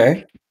be back.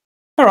 Okay.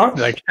 All right.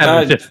 Like,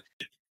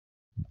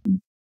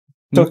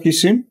 talk to you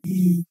soon.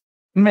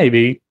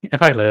 Maybe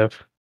if I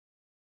live.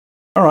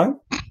 All right.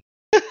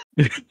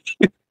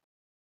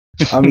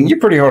 I mean, you're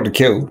pretty hard to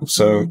kill,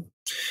 so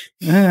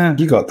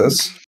you got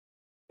this.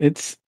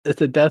 It's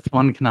a death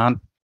one cannot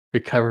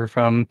recover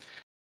from,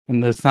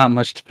 and there's not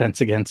much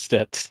defense against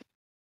it.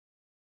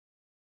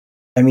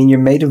 I mean, you're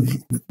made of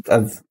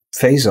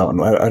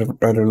Phazon.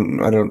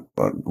 I don't.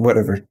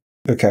 Whatever.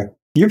 Okay,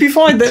 you'll be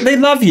fine. They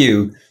love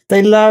you.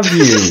 They love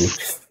you.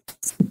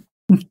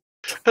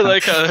 I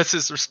like how that's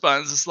his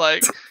response. It's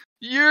like,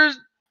 your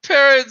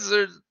parents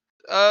are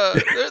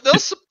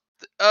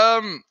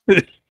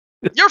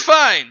you're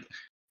fine.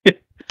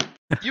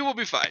 You will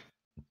be fine.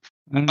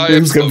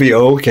 It's gonna be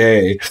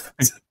okay.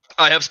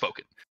 I have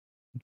spoken.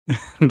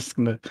 I'm just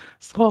gonna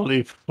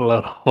slowly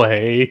float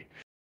away.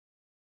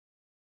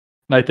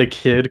 Like the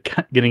kid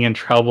getting in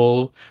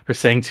trouble for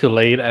saying too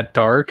late at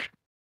dark.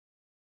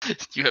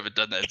 You haven't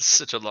done that in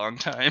such a long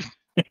time.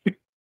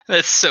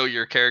 That's so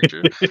your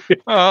character.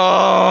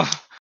 Oh,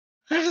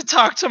 I have to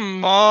talk to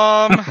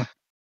mom.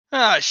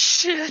 Ah,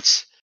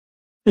 shit.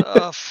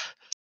 Oh,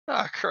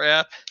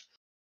 crap.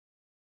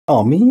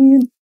 Oh,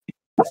 man.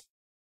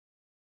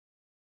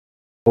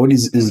 What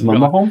is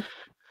Mama home?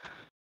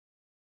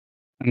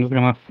 I'm just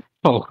gonna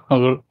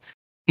follow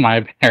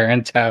my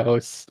parents'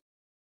 house.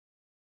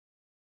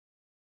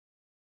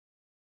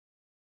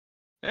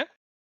 Yeah.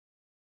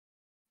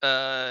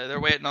 They're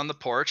waiting on the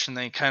porch, and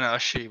they kind of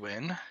usher you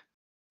in.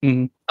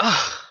 Mm-hmm.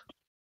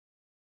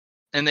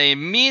 And they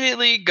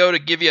immediately go to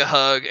give you a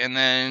hug, and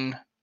then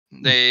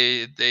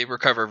they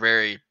recover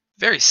very,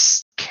 very,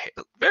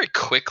 very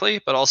quickly,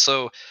 but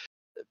also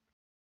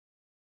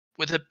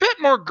with a bit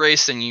more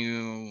grace than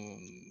you.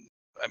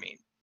 I mean,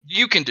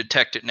 you can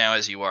detect it now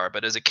as you are,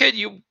 but as a kid,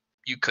 you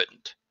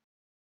couldn't.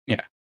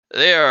 Yeah,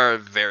 they are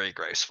very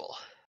graceful.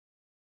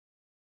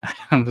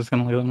 I'm just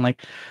gonna look at them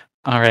like,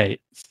 all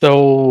right,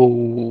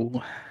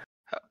 so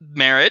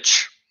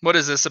marriage. What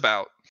is this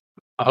about?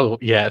 Oh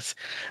yes,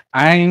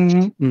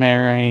 I'm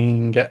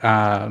marrying.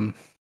 I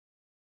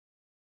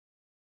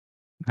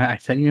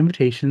sent you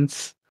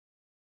invitations.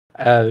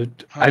 I'm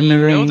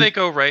marrying. You know they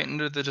go right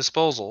into the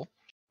disposal.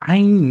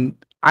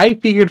 I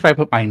figured if I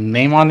put my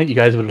name on it, you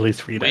guys would at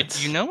least read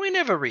it. You know we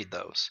never read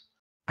those.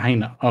 I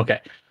know. Okay.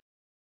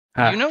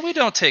 You know we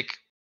don't take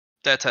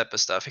that type of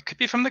stuff. It could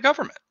be from the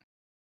government.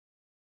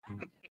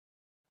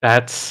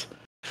 That's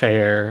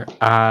fair.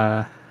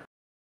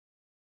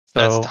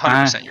 That's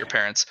 100% your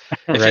parents.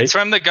 If right? It's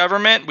from the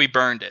government, we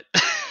burned it.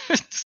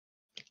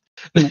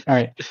 All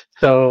right.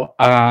 So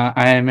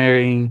I am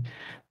marrying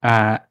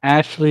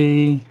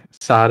Ashley,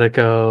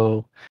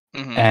 Sadako,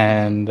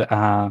 and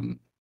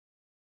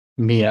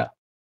Mia.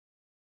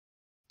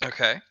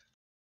 Okay.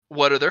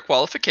 What are their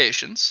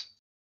qualifications?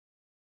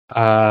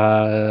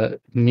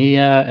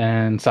 Mia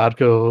and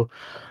Sadko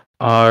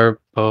are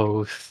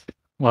both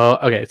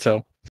okay,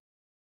 so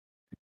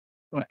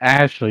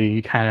Ashley,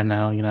 you kind of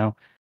know,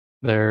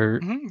 they're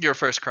Your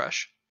first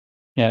crush.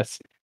 yes,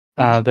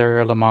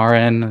 they're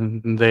Lamaran,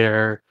 and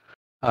they're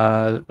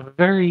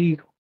very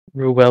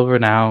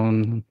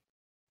well-renowned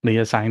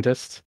Leah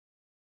scientists.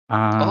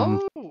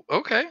 Oh,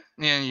 okay.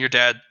 And your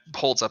dad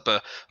holds up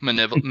a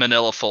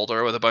manila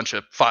folder with a bunch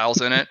of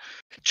files in it.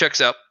 Checks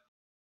out.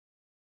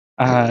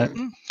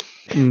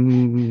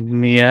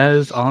 Mia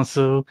is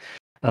also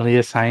a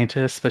Leah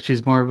scientist, but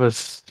she's more of a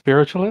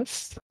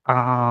spiritualist.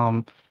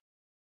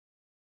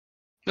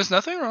 There's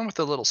nothing wrong with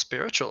a little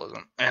spiritualism.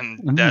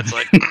 And Dad's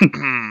like,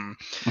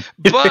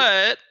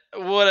 but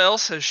what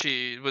else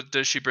what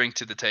does she bring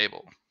to the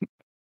table?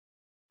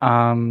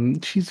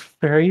 She's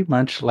very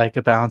much like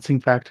a balancing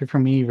factor for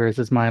me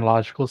versus my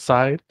logical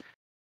side.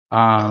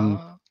 And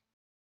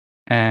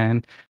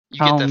you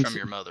get that from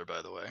your mother,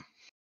 by the way.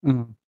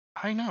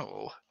 I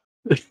know.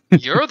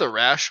 You're the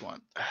rash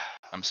one.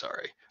 I'm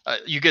sorry.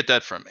 You get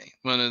that from me.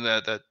 One of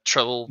that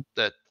trouble,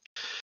 that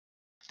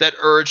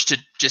urge to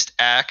just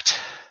act.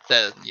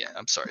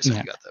 I'm sorry. So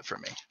you got that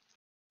from me.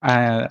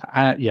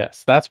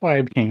 Yes, that's why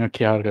I became a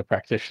chaotic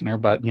practitioner.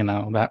 But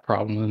that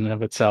problem in and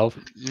of itself.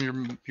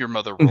 Your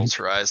mother rolls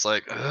her eyes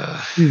like,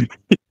 ugh.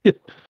 Of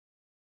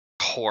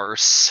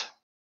course.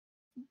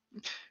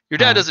 Your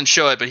dad doesn't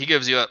show it, but he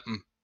gives you a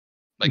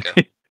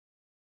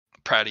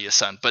proud of your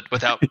son, but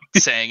without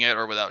saying it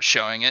or without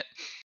showing it.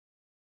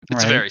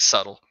 It's very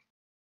subtle.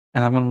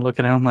 And I'm gonna look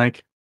at him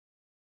like,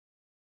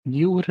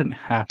 you wouldn't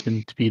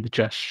happen to be the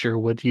gesture,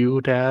 would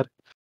you, Dad?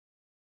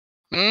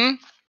 The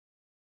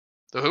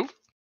who?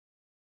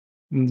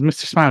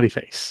 Mr. Smiley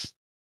Face.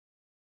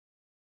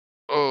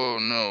 Oh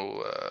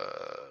no,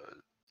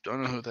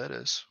 don't know who that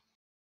is.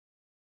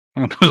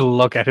 I'm gonna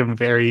look at him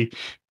very,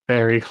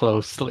 very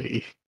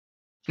closely.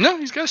 No,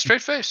 he's got a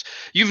straight face.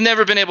 You've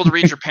never been able to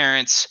read your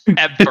parents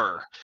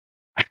ever.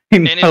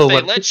 And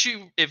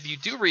if you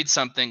do read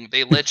something,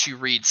 they let you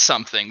read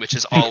something, which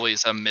is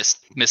always a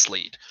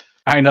mislead.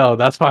 I know.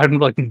 That's why I'm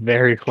looking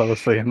very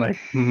closely. I'm like,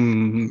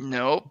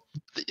 Nope.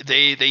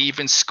 They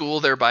even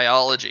school their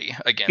biology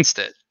against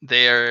it.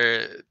 They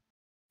are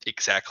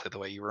exactly the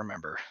way you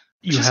remember.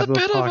 You have a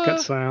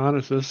pocket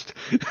psionicist.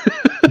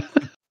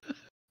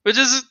 Which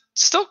is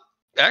still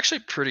actually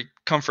pretty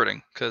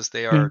comforting, because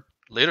they are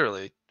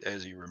literally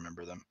as you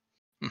remember them.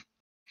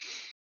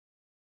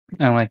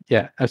 I'm like,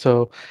 yeah.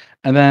 So,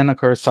 and then of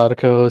course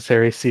Sadako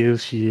Serisiu,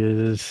 she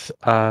is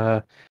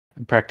a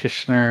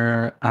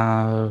practitioner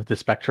of the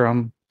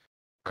spectrum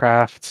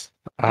crafts,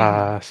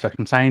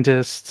 spectrum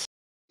scientist.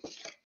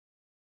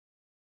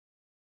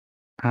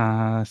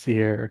 See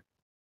here.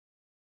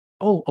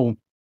 Oh,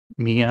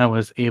 Mia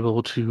was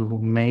able to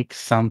make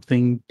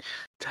something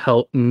to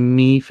help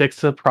me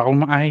fix a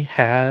problem I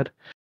had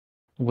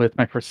with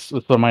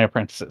my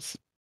apprentices.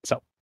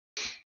 So,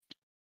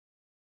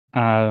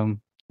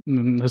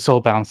 this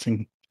whole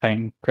balancing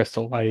thing,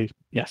 Crystal.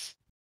 Yes.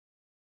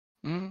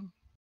 They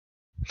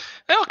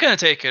all kind of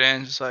take it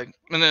in, just like,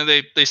 and then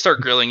they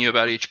start grilling you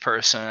about each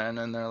person,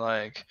 and they're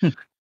like,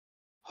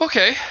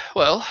 okay,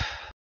 well,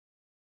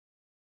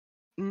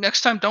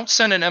 next time don't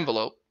send an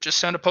envelope, just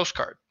send a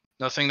postcard.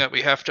 Nothing that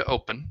we have to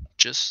open.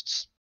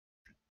 Just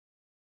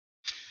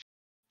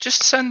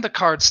send the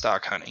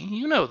cardstock, honey.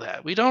 You know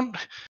that. We don't,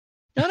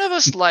 none of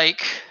us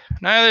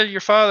neither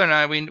your father and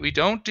I, we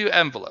don't do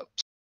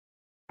envelopes.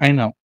 I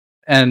know.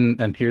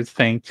 And here's the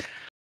thing.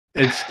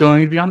 It's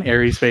going to be on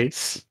Aries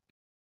base.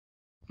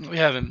 We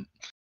haven't.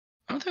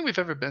 I don't think we've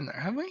ever been there,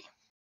 have we?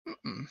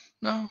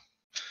 No.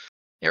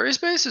 Aries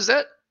base, is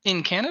that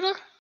in Canada?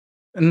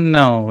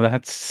 No,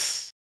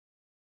 that's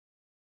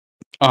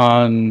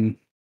in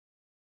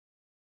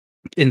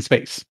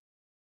space.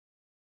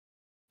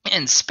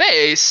 In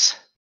space?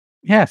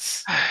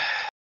 Yes.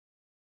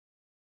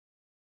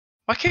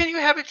 Why can't you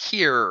have it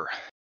here?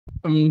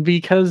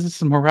 Because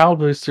it's a morale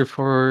booster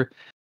for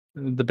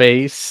the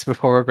base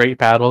before a great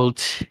battle.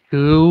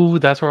 2,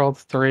 that's where all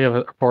 4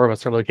 of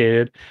us are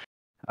located.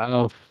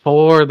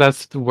 4,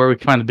 that's where we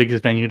find the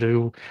biggest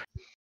venue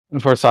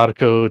for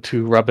Sadako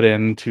to rub it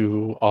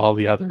into all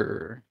the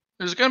other.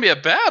 There's going to be a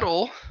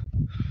battle?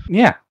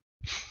 Yeah.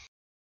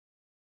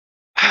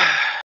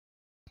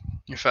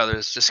 Your father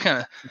is just kind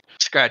of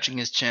scratching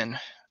his chin.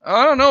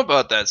 I don't know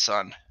about that,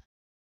 son.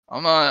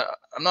 I'm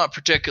not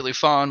particularly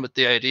fond with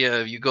the idea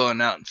of you going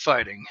out and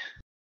fighting.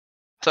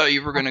 Thought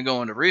you were going to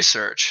go into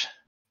research,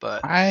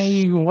 but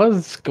I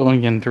was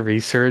going into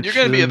research. You're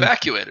going to be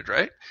evacuated,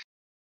 right?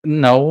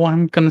 No,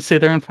 I'm going to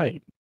sit there and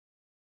fight.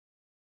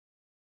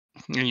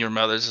 And your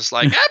mother's just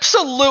like,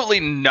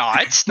 absolutely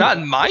not.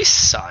 Not my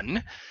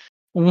son.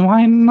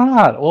 Why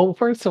not? Well,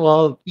 first of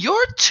all,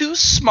 you're too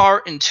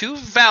smart and too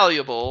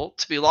valuable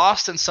to be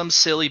lost in some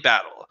silly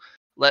battle.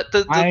 Let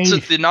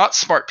the not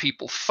smart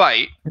people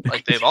fight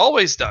like they've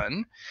always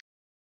done,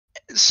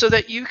 so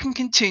that you can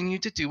continue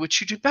to do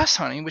what you do best,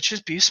 honey, which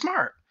is be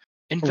smart.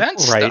 Invent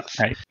stuff.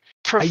 Right.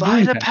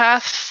 Provide a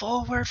path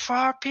forward for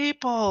our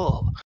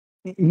people.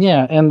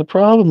 Yeah, and the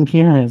problem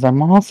here is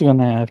I'm also going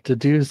to have to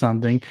do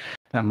something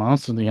that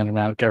most of the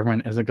enigmatic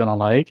government isn't going to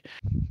like.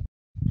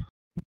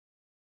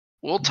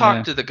 We'll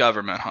talk to the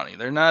government, honey.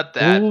 They're not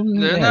that. Oh,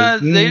 They're yeah,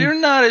 not. They're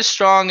not as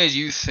strong as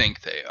you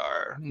think they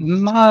are.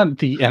 not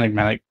the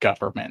enigmatic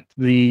government,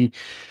 the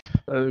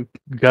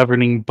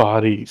governing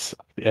bodies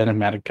of the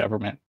enigmatic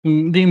government,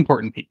 the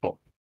important people.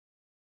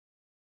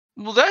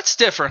 Well, that's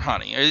different,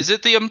 honey. Is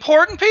it the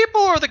important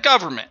people or the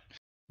government?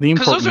 The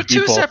Because those important are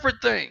two people.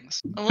 separate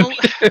things. Well,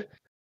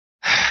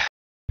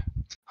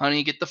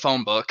 honey, get the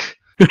phone book.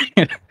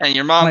 And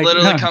your mom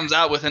literally comes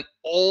out with an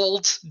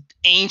old,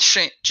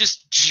 ancient,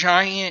 just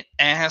giant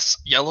ass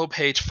yellow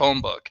page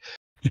phone book.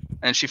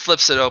 And she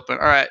flips it open.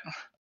 All right.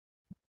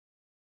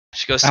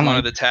 She goes to one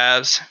of the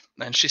tabs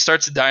and she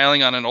starts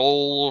dialing on an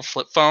old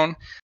flip phone.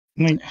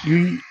 We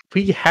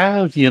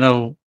have,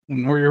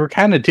 we're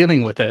kind of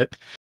dealing with it.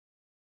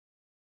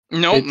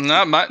 Nope,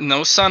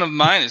 no son of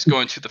mine is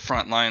going to the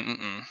front line.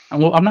 Mm-mm.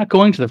 Well, I'm not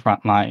going to the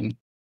front line.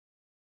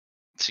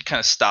 She kind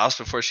of stops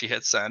before she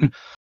hits send.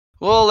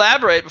 We'll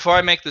elaborate before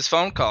I make this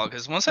phone call,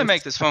 because once I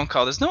make this phone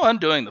call, there's no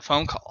undoing the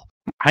phone call.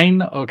 I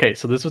know. Okay,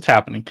 so this is what's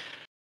happening.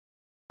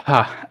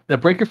 The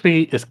breaker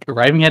fleet is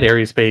arriving at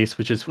Ares Base,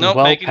 which is well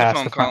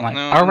past the front line.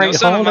 No, all right, no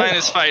son of mine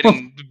is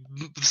fighting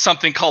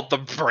something called the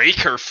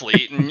breaker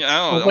fleet.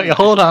 Wait,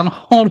 hold on.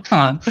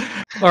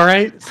 All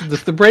right, so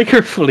this the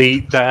breaker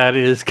fleet that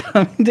is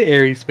coming to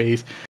Ares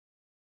Base.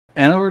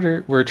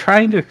 We're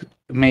trying to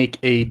make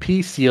a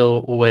peace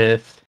deal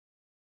with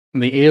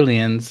the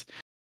aliens,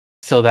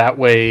 so that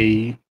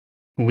way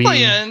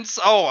aliens.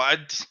 Oh, I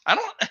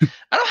don't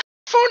have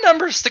phone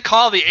numbers to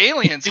call the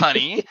aliens,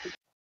 honey.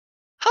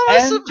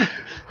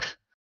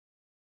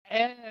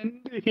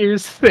 And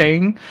here's the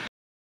thing.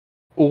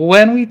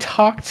 When we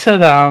talk to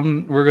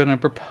them, we're going to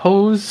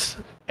propose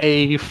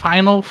a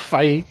final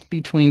fight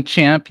between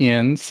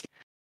champions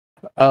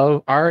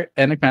of our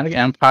enigmatic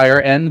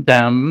empire and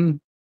them.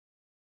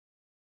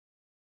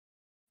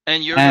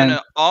 And you're going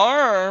to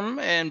arm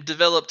and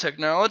develop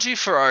technology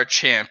for our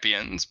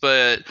champions,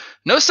 but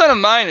no son of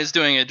mine is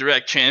doing a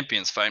direct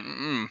champions fight.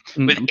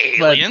 With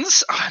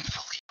aliens?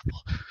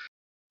 Unbelievable.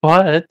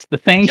 But the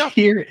thing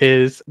here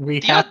is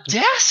the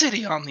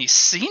audacity on these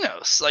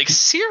Xenos. Like,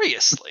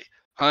 seriously.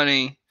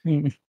 Honey.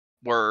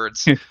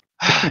 Words.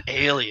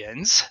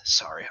 Aliens.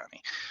 Sorry,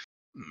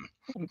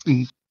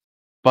 honey.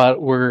 But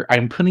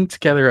I'm putting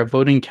together a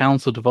voting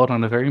council to vote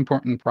on a very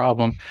important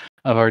problem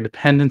of our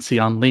dependency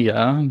on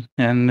Leah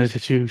and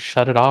to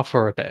shut it off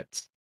for a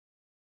bit.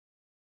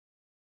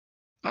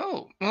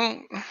 Oh,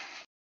 well...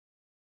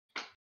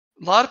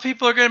 A lot of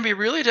people are going to be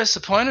really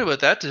disappointed with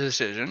that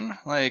decision.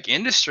 Like,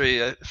 industry,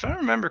 if I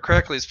remember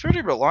correctly, is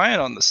pretty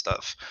reliant on this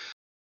stuff.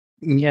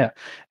 Yeah,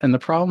 and the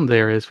problem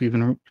there is we've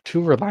been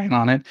too reliant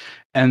on it,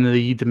 and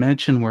the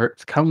dimension where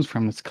it comes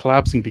from is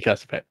collapsing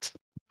because of it.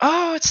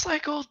 Oh, it's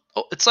like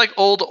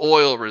old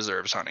oil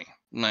reserves, honey.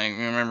 Like,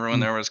 remember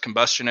when there was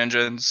combustion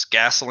engines,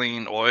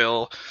 gasoline,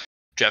 oil,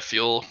 jet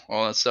fuel,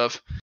 all that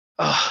stuff?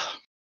 Oh.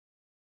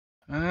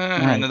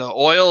 And the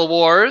oil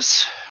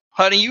wars.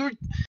 Honey,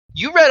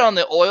 you read on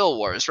the oil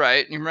wars,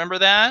 right? You remember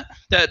that?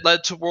 That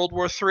led to World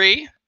War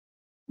III?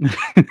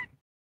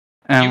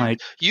 I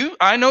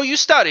know you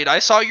studied. I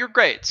saw your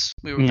grades.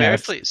 We were very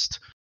pleased.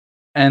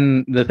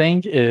 And the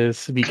thing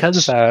is, because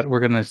of that,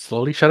 we're going to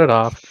slowly shut it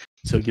off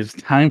so it gives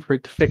time for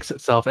it to fix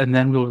itself, and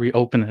then we'll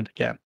reopen it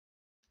again.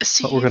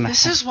 See,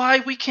 this is why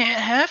we can't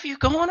have you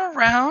going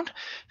around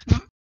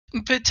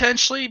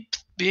potentially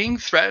being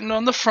threatened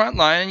on the front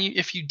line. And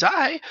if you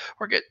die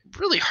or get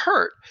really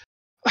hurt...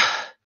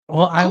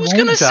 Well, who's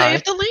going to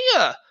save the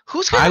Leah?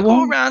 Who's going to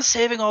go around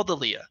saving all the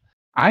Leah?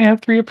 I have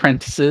 3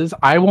 apprentices.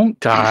 I won't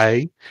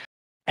die.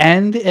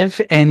 And if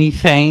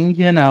anything,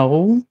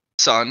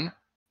 Son,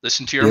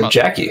 listen to your mother.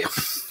 Jackie.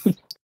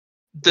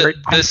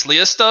 This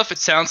Leah stuff, it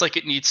sounds like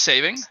it needs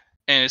saving.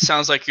 And it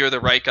sounds like you're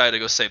the right guy to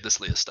go save this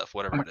Leah stuff,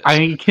 whatever it is.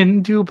 I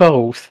can do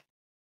both.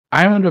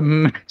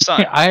 Son,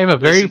 I have a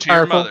very powerful...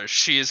 your mother.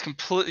 She is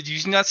completely... Do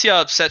you not see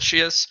how upset she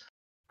is?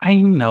 I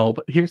know,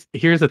 but here's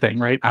the thing,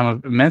 right? I'm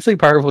an immensely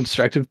powerful,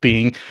 destructive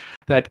being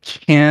that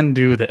can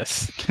do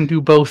this. Can do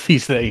both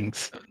these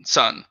things.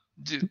 Son,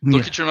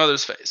 look at your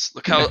mother's face.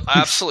 Look how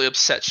absolutely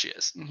upset she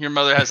is. Your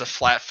mother has a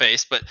flat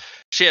face, but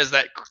she has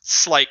that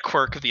slight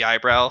quirk of the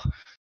eyebrow.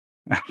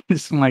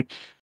 I'm like,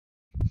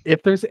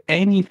 if there's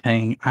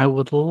anything I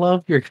would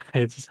love your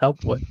guys'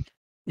 help with,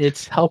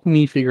 it's helping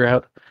me figure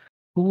out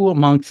who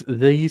amongst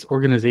these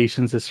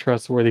organizations is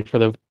trustworthy for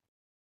the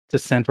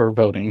dissent or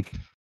voting.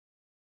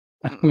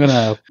 I'm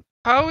gonna...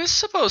 How is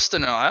supposed to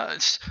know? I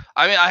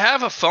mean, I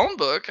have a phone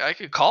book. I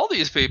could call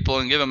these people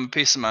and give them a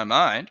piece of my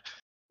mind.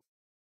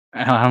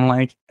 And I'm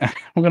like,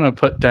 I'm gonna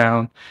put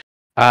down,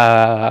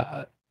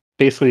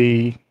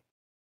 basically,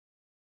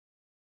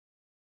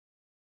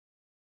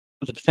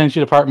 the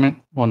Potential Department.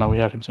 Well, no, we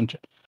have him.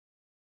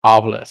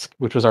 Obelisk,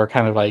 which was our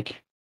kind of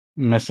like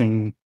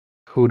missing.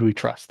 Who do we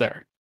trust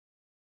there?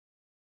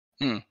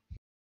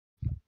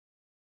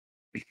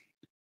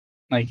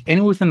 Like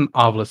anyone within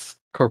Obelisk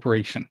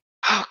Corporation.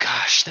 Oh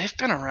gosh, they've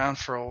been around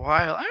for a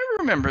while. I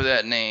remember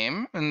that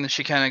name. And then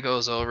she kind of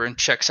goes over and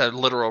checks out a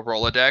literal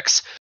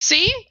Rolodex.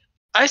 See?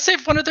 I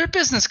saved one of their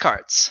business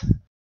cards.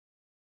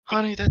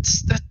 Honey,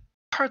 that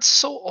card's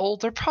so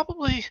old. They're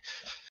probably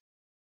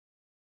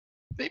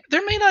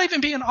there may not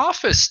even be an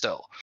office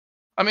still.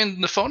 I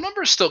mean, the phone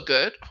number is still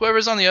good.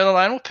 Whoever's on the other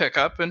line will pick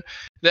up, and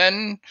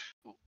then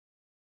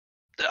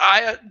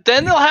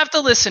they'll have to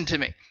listen to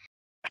me.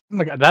 Oh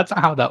my God, that's not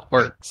how that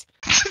works.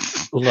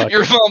 Look,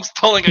 your mom's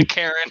pulling a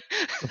Karen.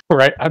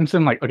 Right? I'm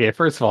saying, like, okay,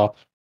 first of all,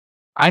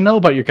 I know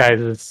about your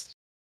guys'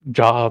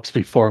 jobs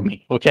before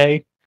me,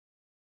 okay?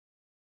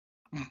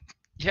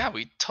 Yeah,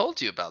 we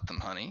told you about them,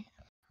 honey.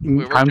 We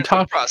worked I'm in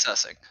food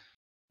processing.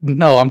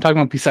 No, I'm talking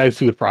about besides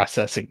food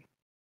processing.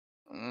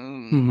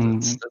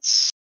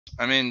 That's.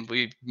 I mean,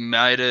 we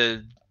might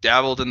have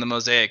dabbled in the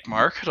mosaic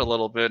market a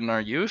little bit in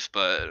our youth,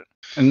 but.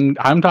 And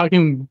I'm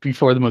talking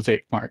before the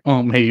mosaic market.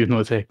 Oh, maybe the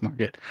mosaic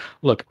market.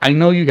 Look, I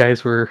know you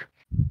guys were,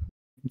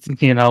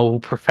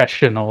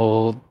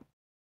 professional.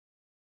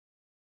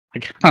 I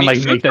kind of like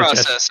food make that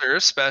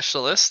processors,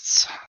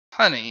 specialists,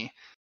 honey.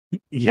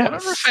 Yes.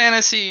 Whatever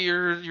fantasy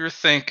you're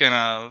thinking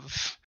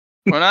of,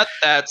 we're not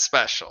that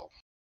special,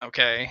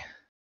 okay?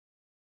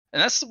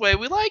 And that's the way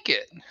we like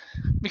it.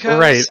 Because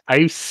right,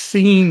 I've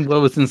seen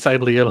what was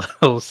inside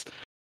Leo's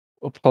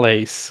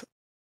place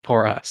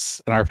for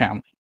us and our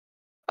family.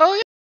 Oh,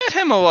 yeah, I met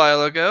him a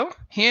while ago.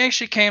 He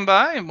actually came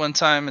by one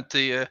time at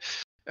the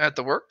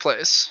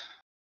workplace.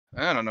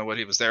 I don't know what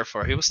he was there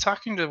for. He was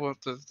talking to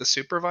the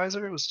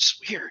supervisor. It was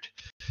just weird.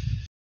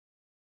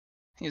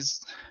 He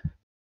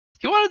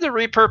wanted to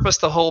repurpose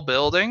the whole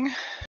building,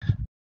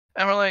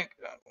 and we're like,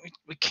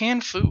 we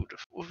can food.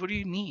 What do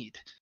you need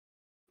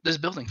this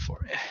building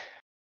for?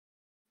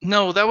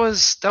 No, that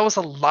was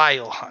a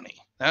Lyle, honey.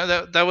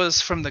 That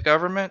was from the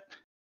government.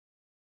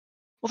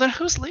 Well, then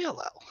who's Leo?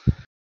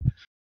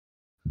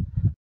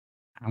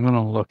 I'm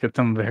gonna look at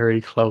them very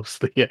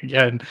closely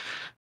again.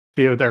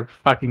 See if they're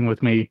fucking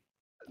with me.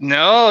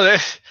 No,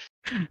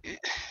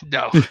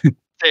 no,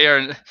 they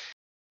are.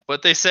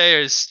 What they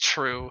say is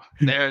true.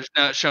 They're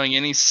not showing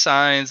any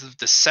signs of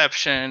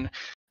deception.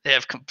 They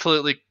have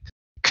completely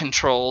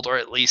controlled, or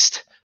at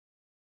least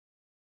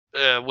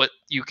what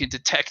you can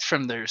detect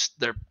from their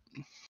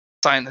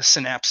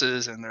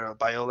synapses and their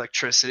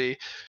bioelectricity.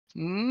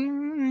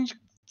 You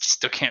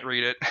still can't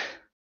read it.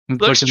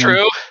 Looks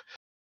true.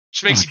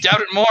 Which makes you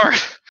doubt it more.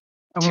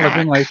 I'm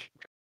looking like,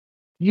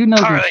 who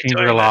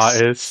Shangri-La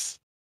is?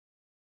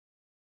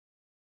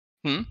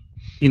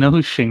 You know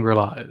who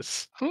Shangri-La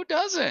is? Who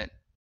doesn't?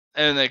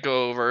 And they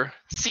go over.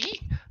 See,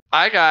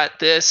 I got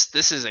this.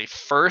 This is a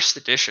first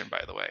edition,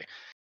 by the way.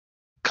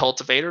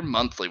 Cultivator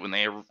Monthly. When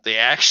they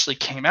actually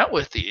came out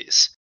with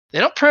these, they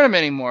don't print them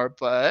anymore,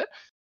 but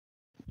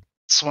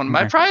it's one of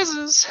my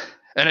prizes,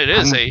 and it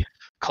is a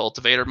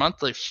Cultivator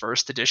Monthly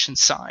first edition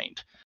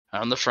signed.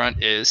 On the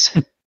front is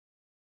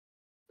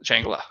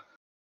Shangri-La.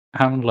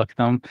 I'm gonna look at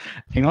them.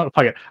 You know what?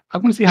 Fuck it. I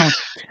want to see how much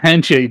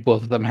potential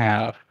both of them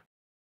have.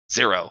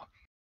 0.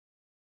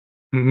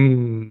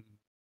 I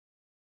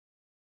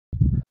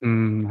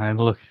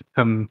look at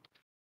them,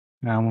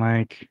 and I'm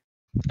like...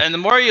 And the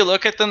more you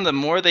look at them, the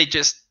more they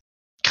just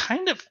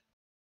kind of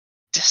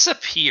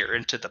disappear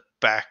into the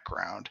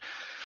background.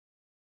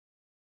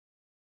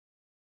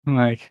 I'm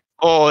like...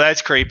 Oh,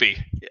 that's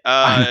creepy.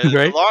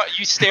 Right?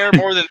 You stare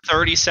more than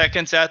 30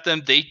 seconds at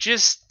them, they're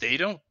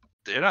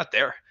not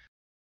there.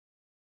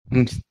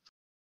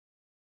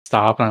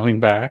 Stop, and I lean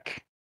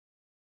back.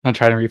 I'm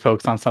trying to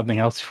refocus on something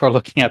else before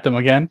looking at them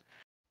again.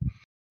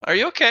 Are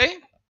you okay?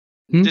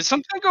 Did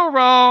something go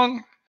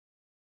wrong?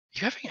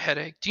 You having a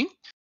headache?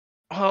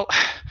 Well,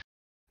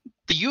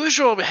 the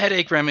usual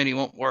headache remedy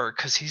won't work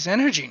because he's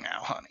energy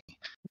now, honey.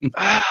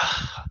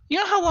 You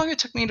know how long it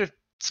took me to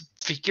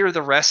figure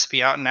the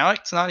recipe out, and now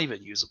it's not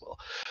even usable.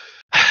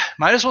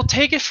 Might as well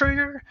take it for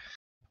your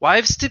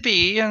wives to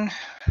be, and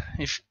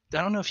I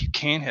don't know if you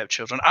can have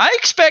children. I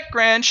expect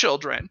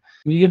grandchildren.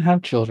 You can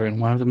have children.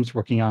 One of them's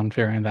working on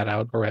figuring that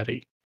out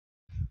already.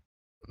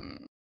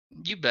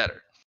 You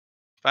better.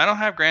 If I don't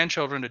have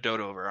grandchildren to dote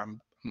over, I'm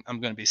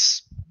going to be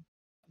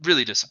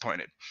really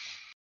disappointed.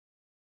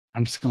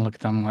 I'm just going to look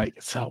at them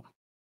like so.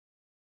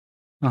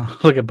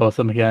 Look at both of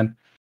them again.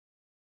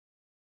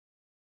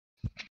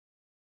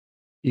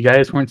 You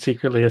guys weren't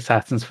secretly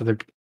assassins for the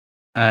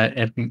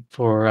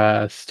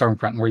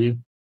Stormfront, were you?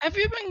 Have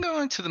you been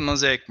going to the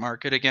Mosaic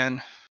Market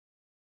again?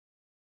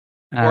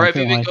 Or have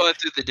you been going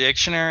through the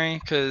dictionary?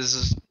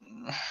 Because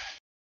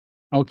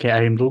okay,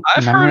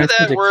 I've heard of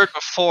that word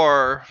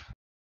before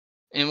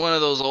in one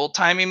of those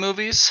old-timey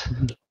movies.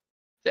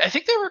 I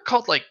think they were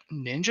called like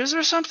ninjas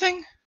or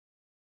something.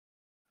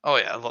 Oh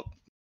yeah, look.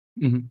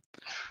 You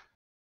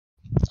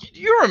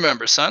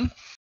remember, son?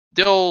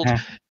 The old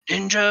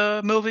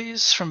ninja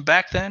movies from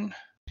back then.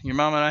 Your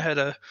mom and I had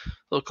a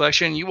little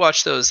collection. You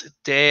watched those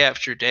day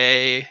after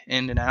day,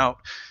 in and out.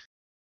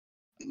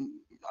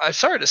 I'm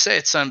sorry to say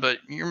it, son, but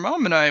your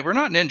mom and I, we're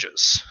not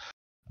ninjas.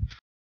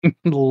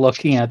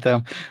 Looking at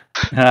them,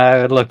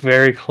 I would look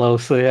very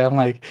closely. I'm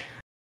like,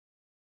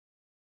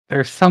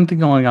 there's something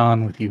going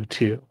on with you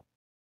too.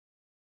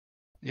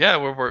 Yeah,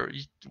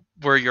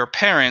 we're your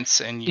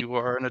parents, and you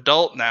are an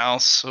adult now,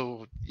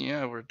 so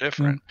yeah, we're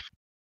different.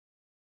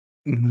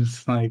 And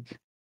it's like,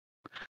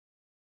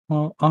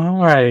 well,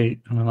 all right,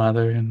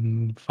 mother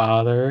and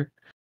father.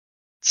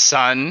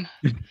 Son,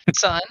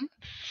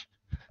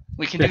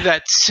 we can do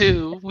that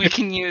too. We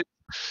can use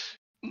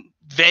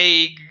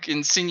vague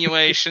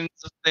insinuations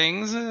of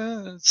things,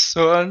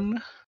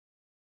 son.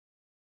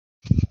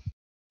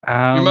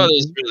 Your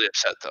mother's really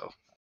upset though.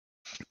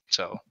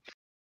 So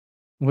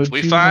if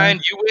we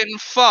find you went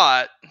and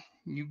fought,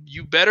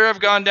 you better have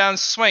gone down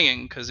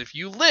swinging, because if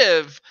you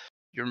live,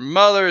 your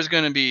mother is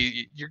going to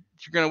be you're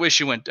going to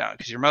wish you went down,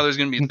 because your mother's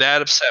going to be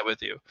that upset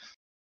with you.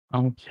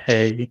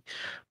 Okay.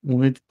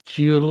 Would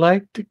you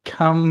like to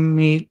come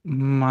meet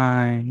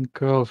my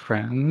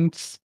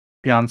girlfriend's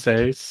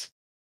fiancés?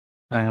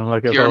 And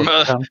look at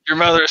Your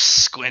mother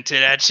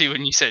squinted at you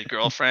when you said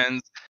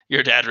girlfriends.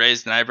 Your dad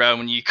raised an eyebrow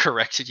when you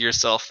corrected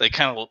yourself. They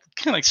kind of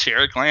like share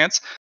a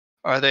glance.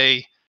 Are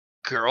they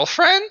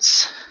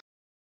girlfriends?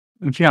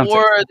 Fiancés. Or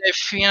are they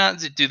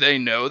fiancés? Do they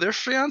know they're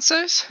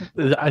fiancés?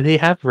 They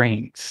have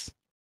rings.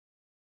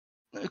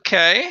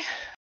 Okay.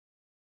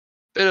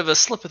 Bit of a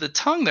slip of the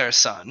tongue there,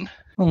 son.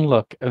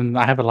 Look, and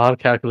I have a lot of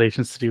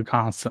calculations to do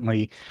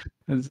constantly.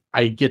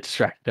 I get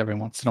distracted every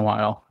once in a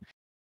while,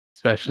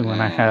 especially when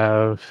I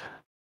have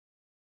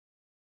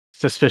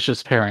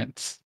suspicious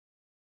parents.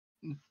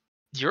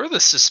 You're the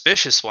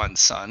suspicious one,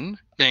 son.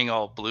 Being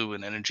all blue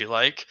and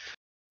energy-like.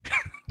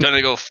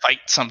 Gonna go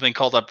fight something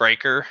called a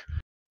breaker.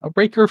 A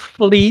breaker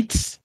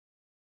fleet.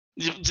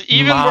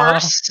 Even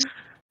worse.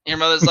 Your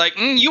mother's like,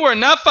 you are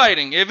not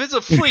fighting. If it's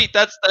a fleet,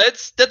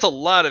 that's a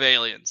lot of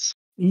aliens.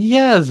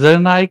 Yes,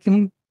 then I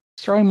can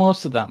destroy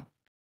most of them.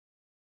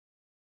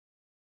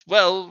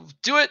 Well,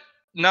 do it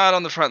not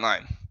on the front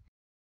line.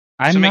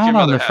 I'm not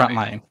on the front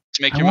line.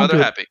 To make your mother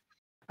happy.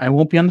 I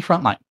won't be on the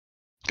front line.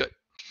 Good.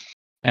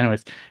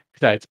 Anyways,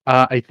 besides,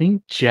 I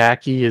think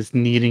Jackie is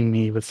needing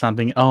me with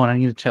something. Oh, and I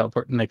need to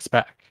teleport Nick's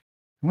back.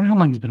 I wonder how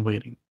long he's been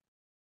waiting.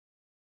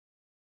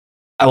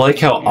 I like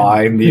how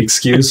I'm the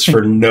excuse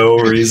for no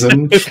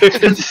reason.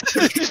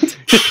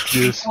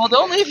 Well,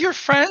 don't leave your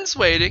friends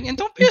waiting, and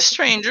don't be a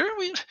stranger.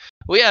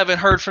 We haven't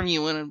heard from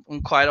you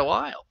in quite a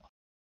while.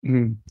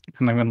 And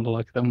I'm going to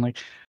look at them like,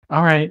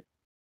 all right,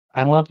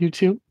 I love you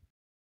too.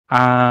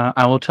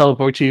 I will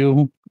teleport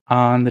you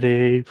on the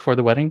day before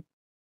the wedding.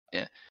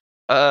 Yeah.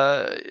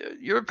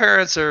 Your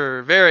parents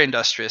are very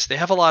industrious. They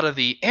have a lot of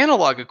the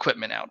analog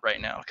equipment out right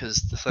now because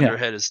the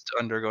Thunderhead is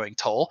undergoing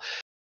toll.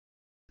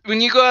 When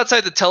you go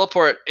outside the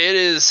teleport,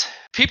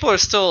 people are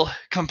still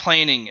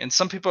complaining, and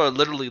some people are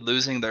literally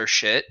losing their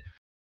shit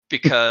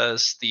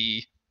because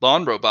the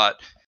lawn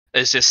robot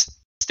is just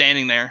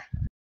standing there,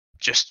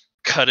 just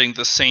cutting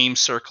the same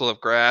circle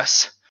of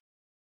grass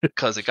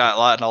because it got a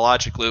lot in a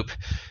logic loop.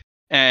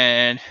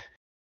 And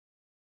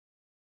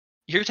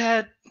your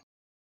dad,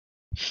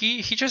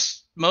 he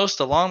just mows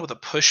the lawn with a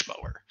push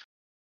mower.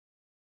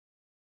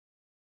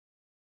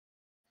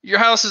 Your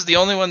house is the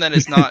only one that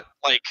is not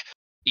like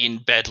in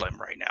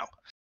bedlam right now,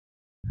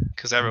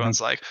 because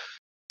everyone's like,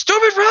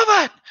 stupid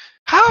robot,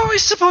 how are we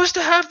supposed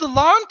to have the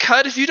lawn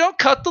cut if you don't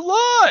cut the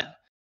lawn?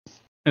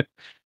 And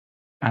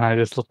I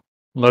just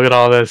look at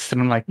all this and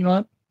I'm like, you know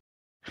what,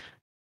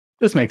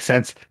 this makes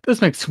sense.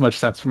 This makes too much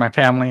sense for my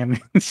family. And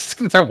I'm just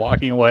gonna start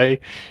walking away.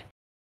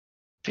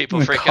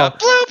 People freak out.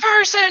 Blue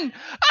person.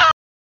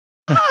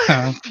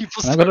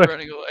 People start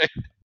running away.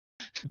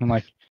 I'm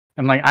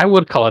like, I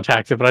would call a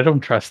taxi, but I don't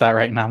trust that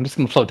right now. I'm just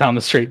gonna float down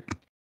the street.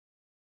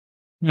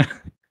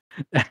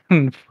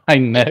 And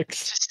find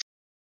next.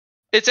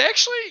 It's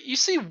actually, you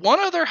see one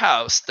other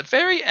house, the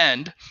very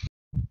end,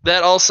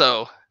 that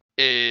also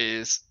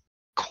is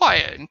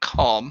quiet and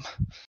calm.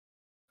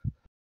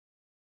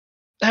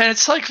 And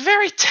it's like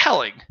very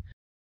telling.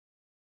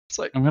 It's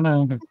like I'm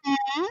gonna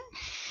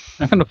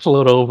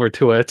float over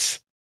to it.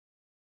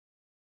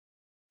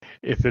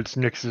 If it's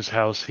Nix's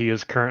house, he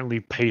is currently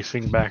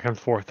pacing back and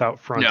forth out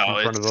front in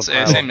front of a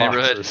pile same of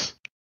neighborhood. boxes.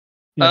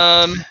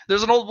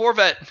 There's an old war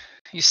vet.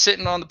 He's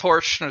sitting on the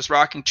porch in his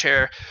rocking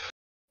chair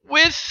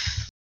with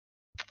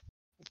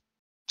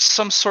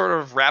some sort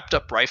of wrapped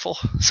up rifle,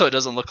 so it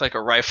doesn't look like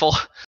a rifle.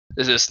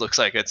 It just looks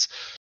like it's,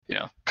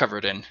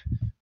 covered in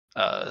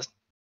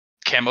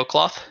camo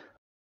cloth.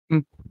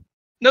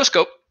 No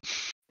scope.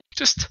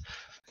 Just,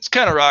 it's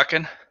kind of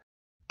rocking.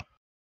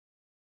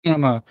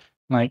 I'm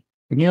like,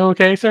 you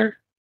okay, sir?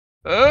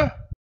 Oh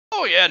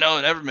yeah,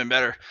 no, never been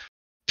better.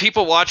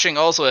 People watching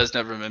also has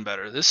never been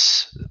better.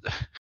 This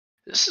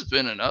has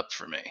been an up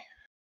for me.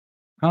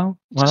 Oh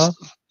well.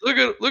 Just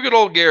look at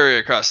old Gary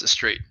across the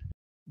street.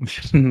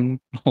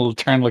 I'll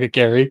turn, look at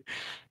Gary.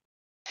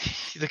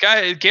 The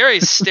guy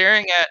Gary's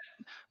staring at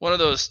one of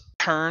those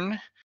one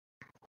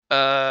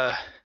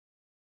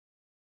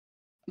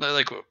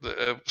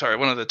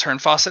of the turn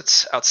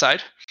faucets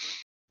outside.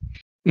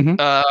 Mm-hmm.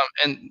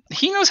 And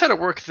he knows how to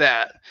work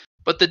that,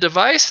 but the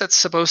device that's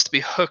supposed to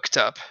be hooked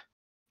up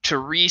to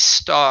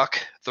restock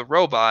the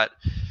robot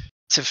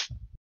to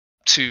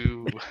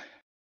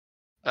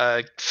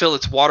fill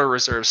its water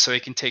reserves so he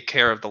can take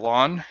care of the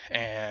lawn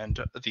and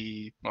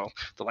the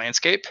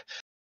landscape.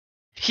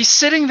 He's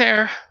sitting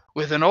there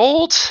with an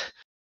old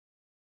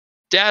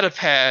data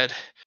pad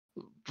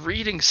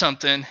reading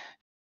something,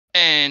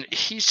 and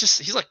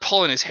he's like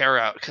pulling his hair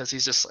out because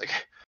he's just like,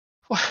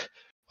 what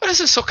is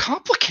this so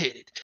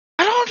complicated?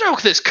 I don't know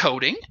this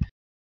coding.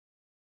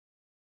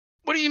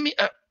 What do you mean?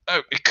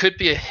 It could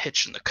be a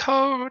hitch in the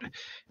code.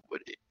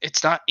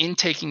 It's not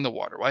intaking the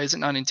water. Why is it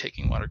not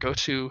intaking water? Go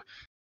to,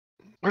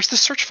 where's the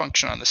search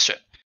function on this shit?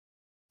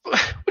 What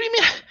do you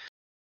mean?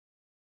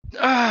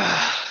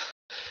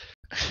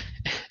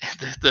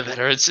 The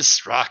veteran's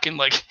just rocking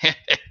like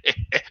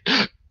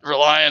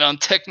relying on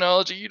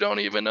technology you don't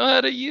even know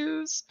how to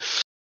use.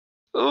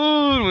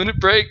 Oh, when it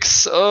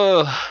breaks.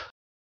 Oh.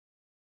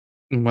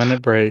 When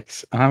it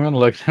breaks. I'm gonna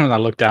look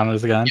down at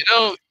his gun. You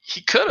know,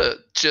 he could have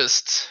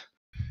just,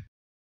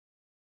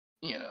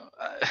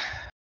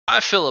 I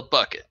fill a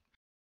bucket,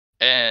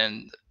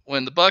 and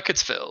when the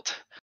bucket's filled,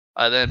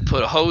 I then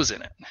put a hose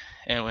in it,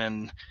 and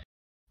when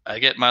I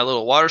get my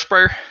little water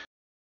sprayer,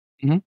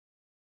 it's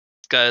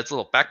got its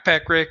little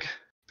backpack rig,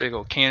 big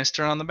old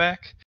canister on the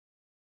back.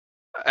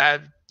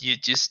 You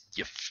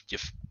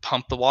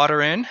pump the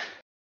water in,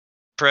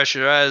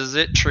 pressurizes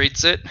it,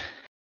 treats it,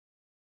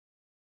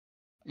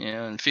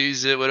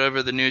 infuse it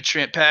whatever the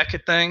nutrient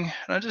packet thing,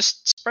 and I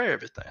just spray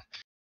everything.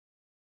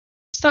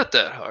 It's not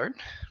that hard.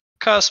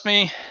 Cost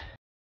me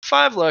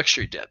 5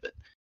 luxury debit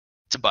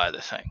to buy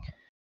the thing.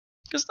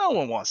 Because no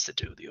one wants to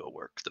do the old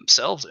work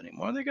themselves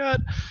anymore. They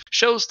got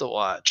shows to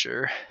watch,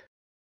 or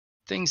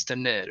things to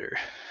knit, or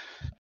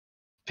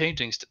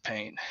paintings to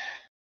paint.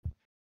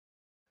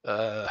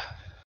 I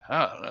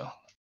don't know,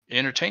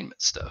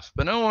 entertainment stuff.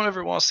 But no one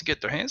ever wants to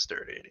get their hands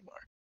dirty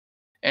anymore.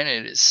 And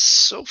it is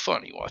so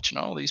funny watching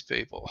all these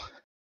people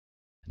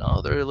and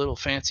all their little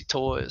fancy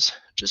toys.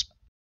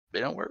 They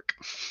don't work.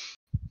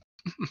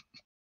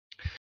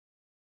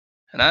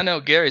 And I know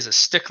Gary's a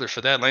stickler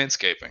for that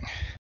landscaping.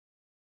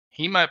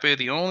 He might be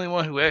the only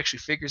one who actually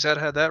figures out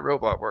how that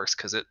robot works,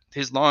 because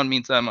his lawn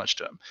means that much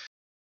to him.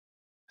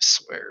 I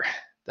swear,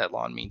 that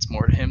lawn means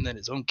more to him than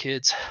his own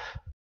kids.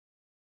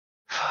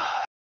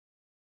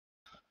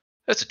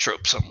 That's a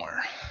trope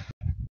somewhere.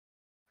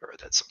 I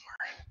read that somewhere.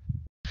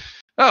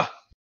 Oh,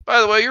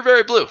 by the way, you're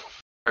very blue.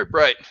 Very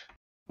bright.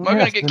 Am I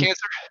going to get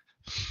cancer?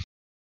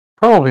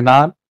 Probably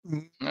not.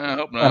 I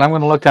hope not. And I'm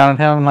going to look down at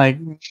him like,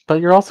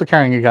 but you're also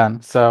carrying a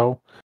gun, so...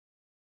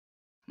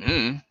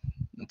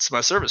 It's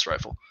my service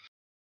rifle.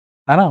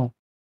 I know.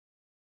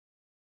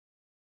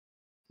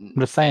 I'm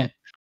just saying.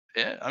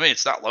 Yeah, I mean,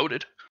 it's not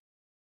loaded.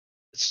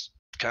 It's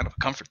kind of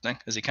a comfort thing,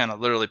 as he kind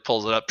of literally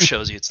pulls it up,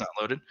 shows you it's not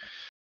loaded.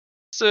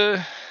 So,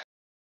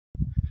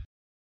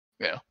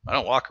 I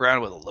don't walk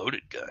around with a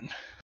loaded gun.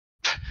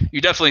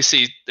 You definitely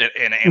see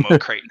an ammo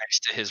crate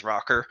next to his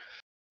rocker,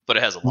 but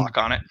it has a lock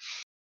on it.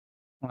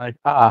 Like,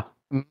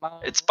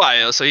 It's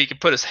bio, so he can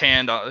put his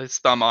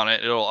thumb on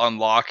it. It'll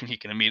unlock, and he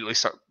can immediately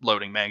start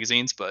loading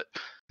magazines. But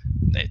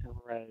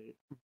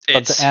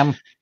it's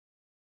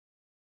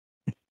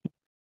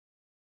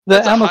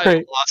the ammo high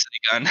crate velocity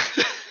gun.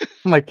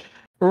 like,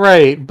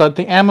 right, but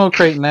the ammo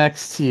crate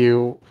next to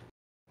you,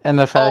 and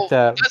the fact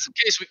that that's in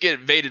case we get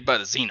invaded by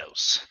the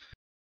Xenos.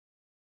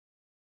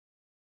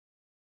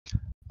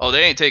 Oh,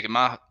 they ain't taking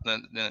my.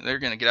 They're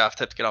gonna have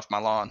to get off my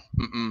lawn.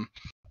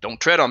 Don't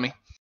tread on me.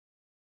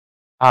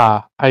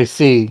 I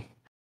see.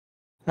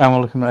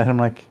 I'm looking at him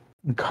like,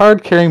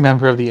 card-carrying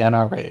member of the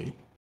NRA.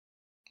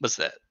 What's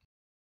that?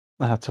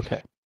 That's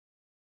okay.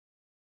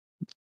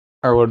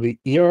 Or would it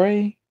be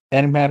ERA?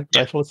 Enigmatic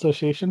Rifle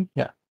Association?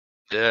 Yeah.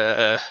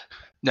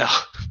 No.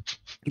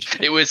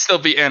 It would still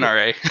be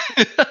NRA.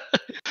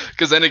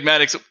 Because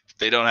Enigmatics,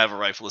 they don't have a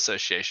rifle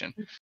association.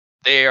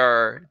 They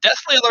are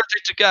deathly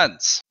allergic to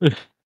guns.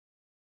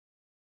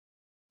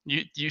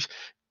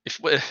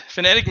 If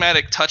an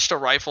Enigmatic touched a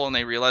rifle and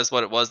they realized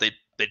what it was, they'd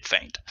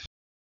faint.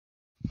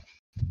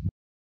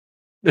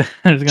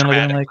 I'm just gonna look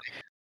at him like,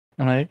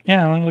 I'm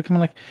gonna look at him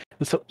like,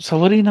 so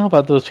what do you know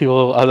about those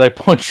people that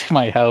point to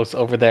my house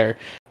over there?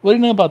 What do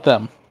you know about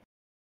them?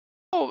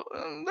 Oh,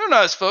 they're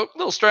nice folk, a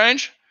little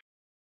strange.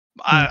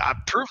 I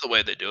approve the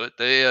way they do it.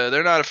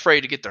 They're not afraid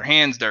to get their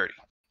hands dirty.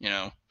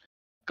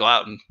 Go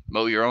out and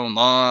mow your own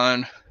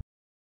lawn,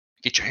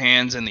 get your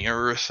hands in the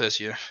earth as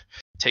you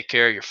take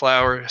care of your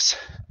flowers.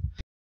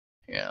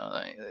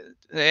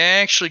 They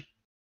actually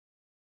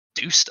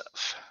do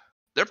stuff.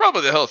 They're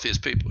probably the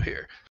healthiest people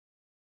here.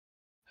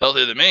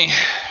 Healthier than me.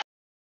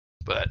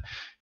 But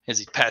as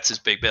he pats his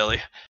big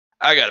belly,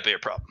 I got a bigger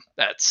problem.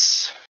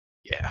 Nice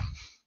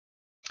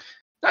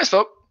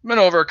folk. Been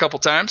over a couple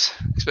times,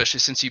 especially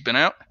since you've been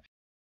out.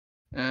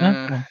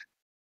 Yeah.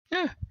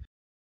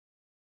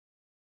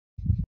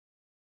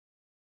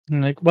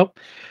 I'm like, well,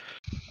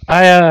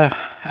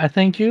 I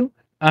thank you.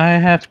 I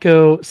have to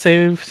go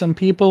save some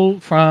people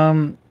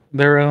from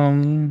their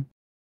own,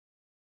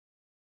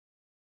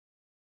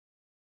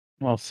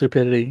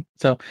 stupidity.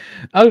 So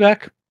I'll be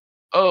back.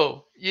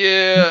 Oh,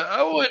 yeah,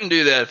 I wouldn't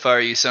do that if I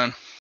were you, son.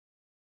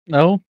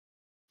 No?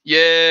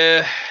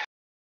 Yeah.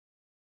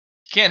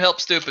 Can't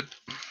help stupid.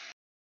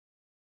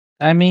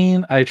 I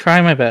mean, I try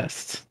my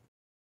best.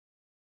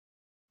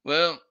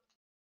 Well,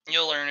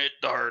 you'll learn it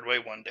the hard way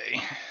one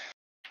day.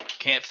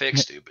 Can't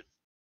fix stupid.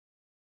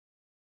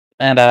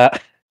 And I'm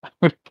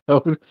gonna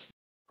go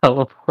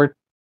teleport.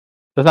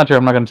 That's not true.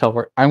 I'm not going to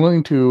teleport. I'm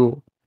going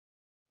to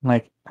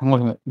I'm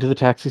looking at. Do the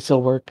taxi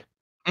still work?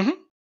 Mhm. Okay,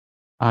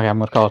 I'm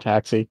going to call a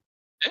taxi.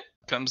 Yeah,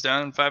 comes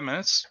down in 5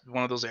 minutes.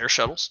 One of those air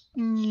shuttles.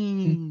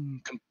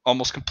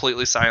 Almost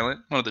completely silent.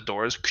 One of the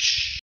doors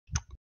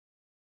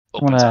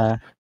I'm opens up.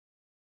 gonna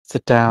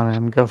sit down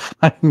and go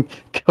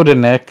go to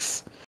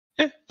Nick's.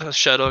 Yeah, the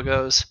shuttle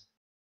goes.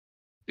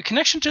 The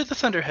connection to the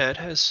Thunderhead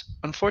has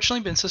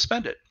unfortunately been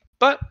suspended,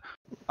 but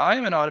I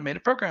am an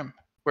automated program.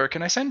 Where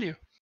can I send you?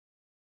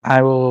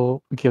 I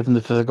will give them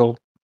the physical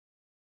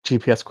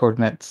GPS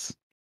coordinates.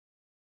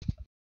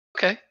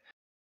 Okay.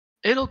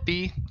 It'll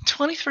be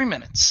 23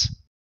 minutes.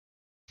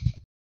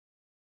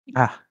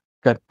 Ah,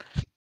 good.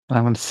 And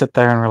I'm going to sit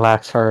there and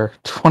relax for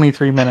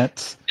 23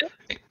 minutes.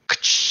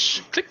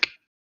 Click.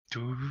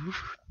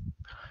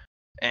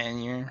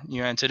 And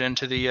you entered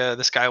into the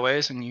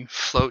skyways and you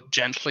float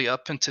gently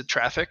up into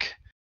traffic,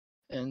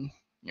 and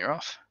you're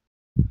off.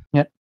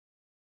 Yep.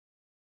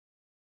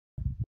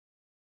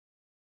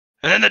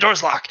 And then the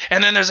doors lock,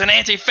 and then there's an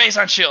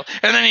anti-phazon shield,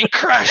 and then he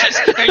crashes,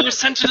 and you're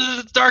sent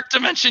into the dark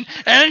dimension,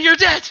 and you're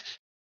dead.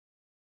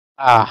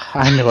 Ah,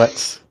 I knew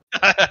it.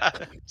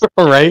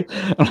 Right?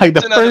 I'm like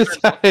the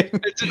first time.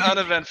 It's an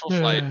uneventful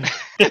flight.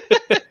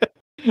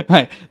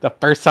 Right. The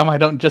first time I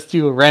don't just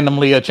do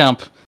randomly a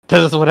jump.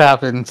 This is what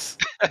happens.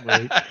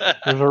 Wait,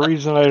 there's a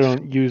reason I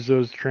don't use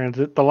those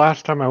transit. The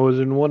last time I was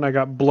in one, I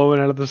got blown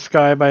out of the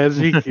sky by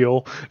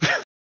Ezekiel.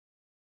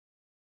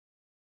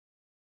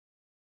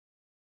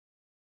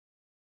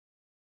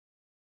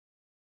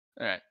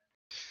 All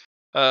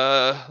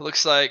right.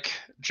 Looks like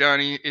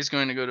Johnny is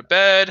going to go to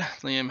bed.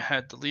 Liam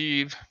had to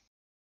leave.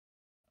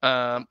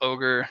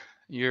 Ogre,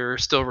 you're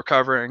still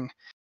recovering,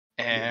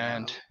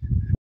 and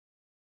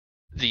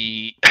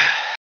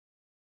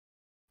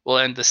we'll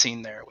end the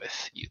scene there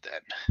with you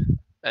then,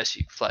 as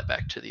you fly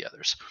back to the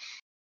others.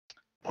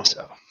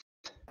 So,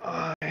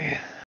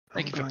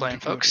 thank you for playing,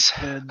 folks.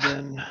 Bed,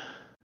 then.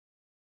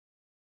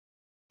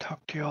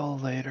 Talk to y'all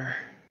later.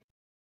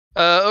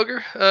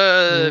 Ogre,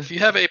 if you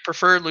have a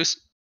preferred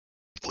loose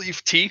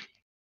leaf tea,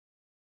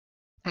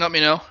 let me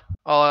know.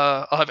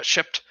 I'll have it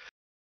shipped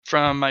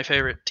from my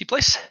favorite tea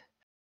place,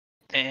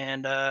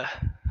 and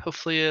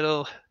hopefully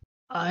it'll.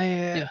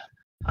 I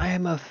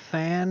am a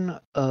fan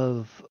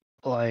of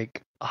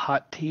like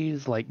hot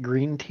teas, like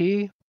green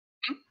tea,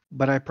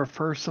 but I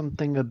prefer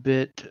something a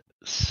bit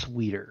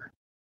sweeter.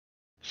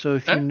 So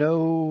if you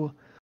know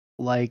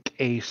like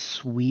a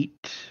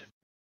sweet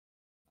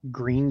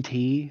green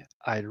tea,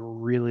 I'd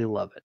really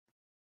love it.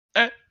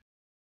 Alright.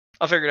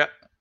 I'll figure it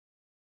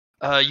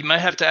out. You might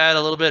have to add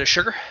a little bit of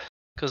sugar,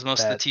 because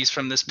most of the teas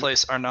from this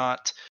place are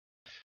not.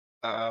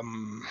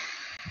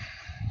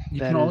 You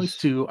can always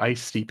do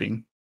ice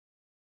steeping.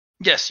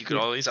 Yes, you could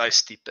always ice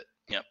steep it.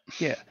 Yep.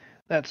 Yeah,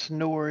 that's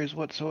no worries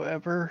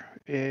whatsoever.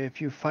 If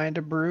you find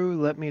a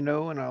brew, let me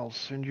know and I'll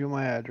send you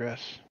my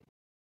address.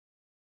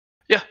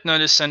 Yeah, no,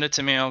 just send it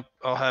to me. I'll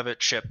have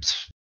it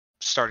shipped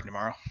starting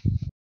tomorrow.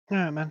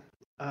 Yeah, man.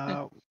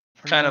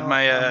 Kind of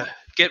my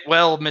get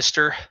well,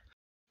 mister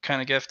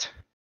kind of gift.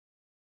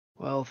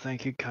 Well,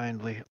 thank you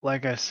kindly.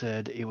 Like I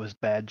said, it was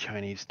bad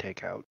Chinese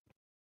takeout.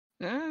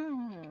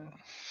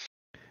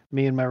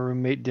 Me and my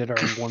roommate did our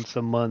once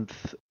a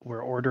month.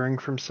 We're ordering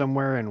from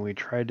somewhere and we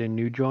tried a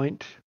new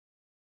joint.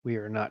 We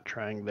are not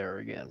trying there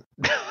again.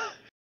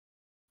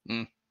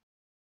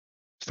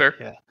 Fair.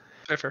 Yeah.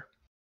 Fair.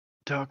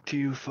 Talk to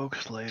you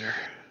folks later.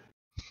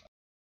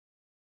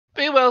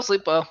 Be well,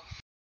 sleep well.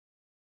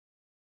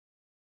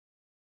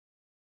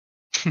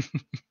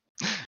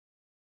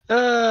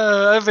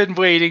 I've been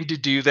waiting to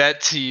do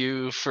that to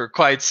you for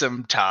quite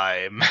some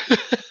time.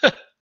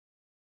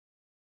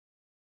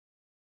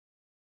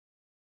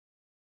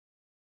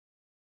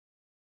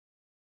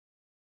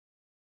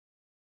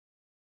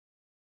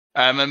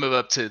 I'm gonna move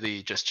up to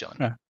the just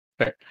chilling.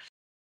 Fair.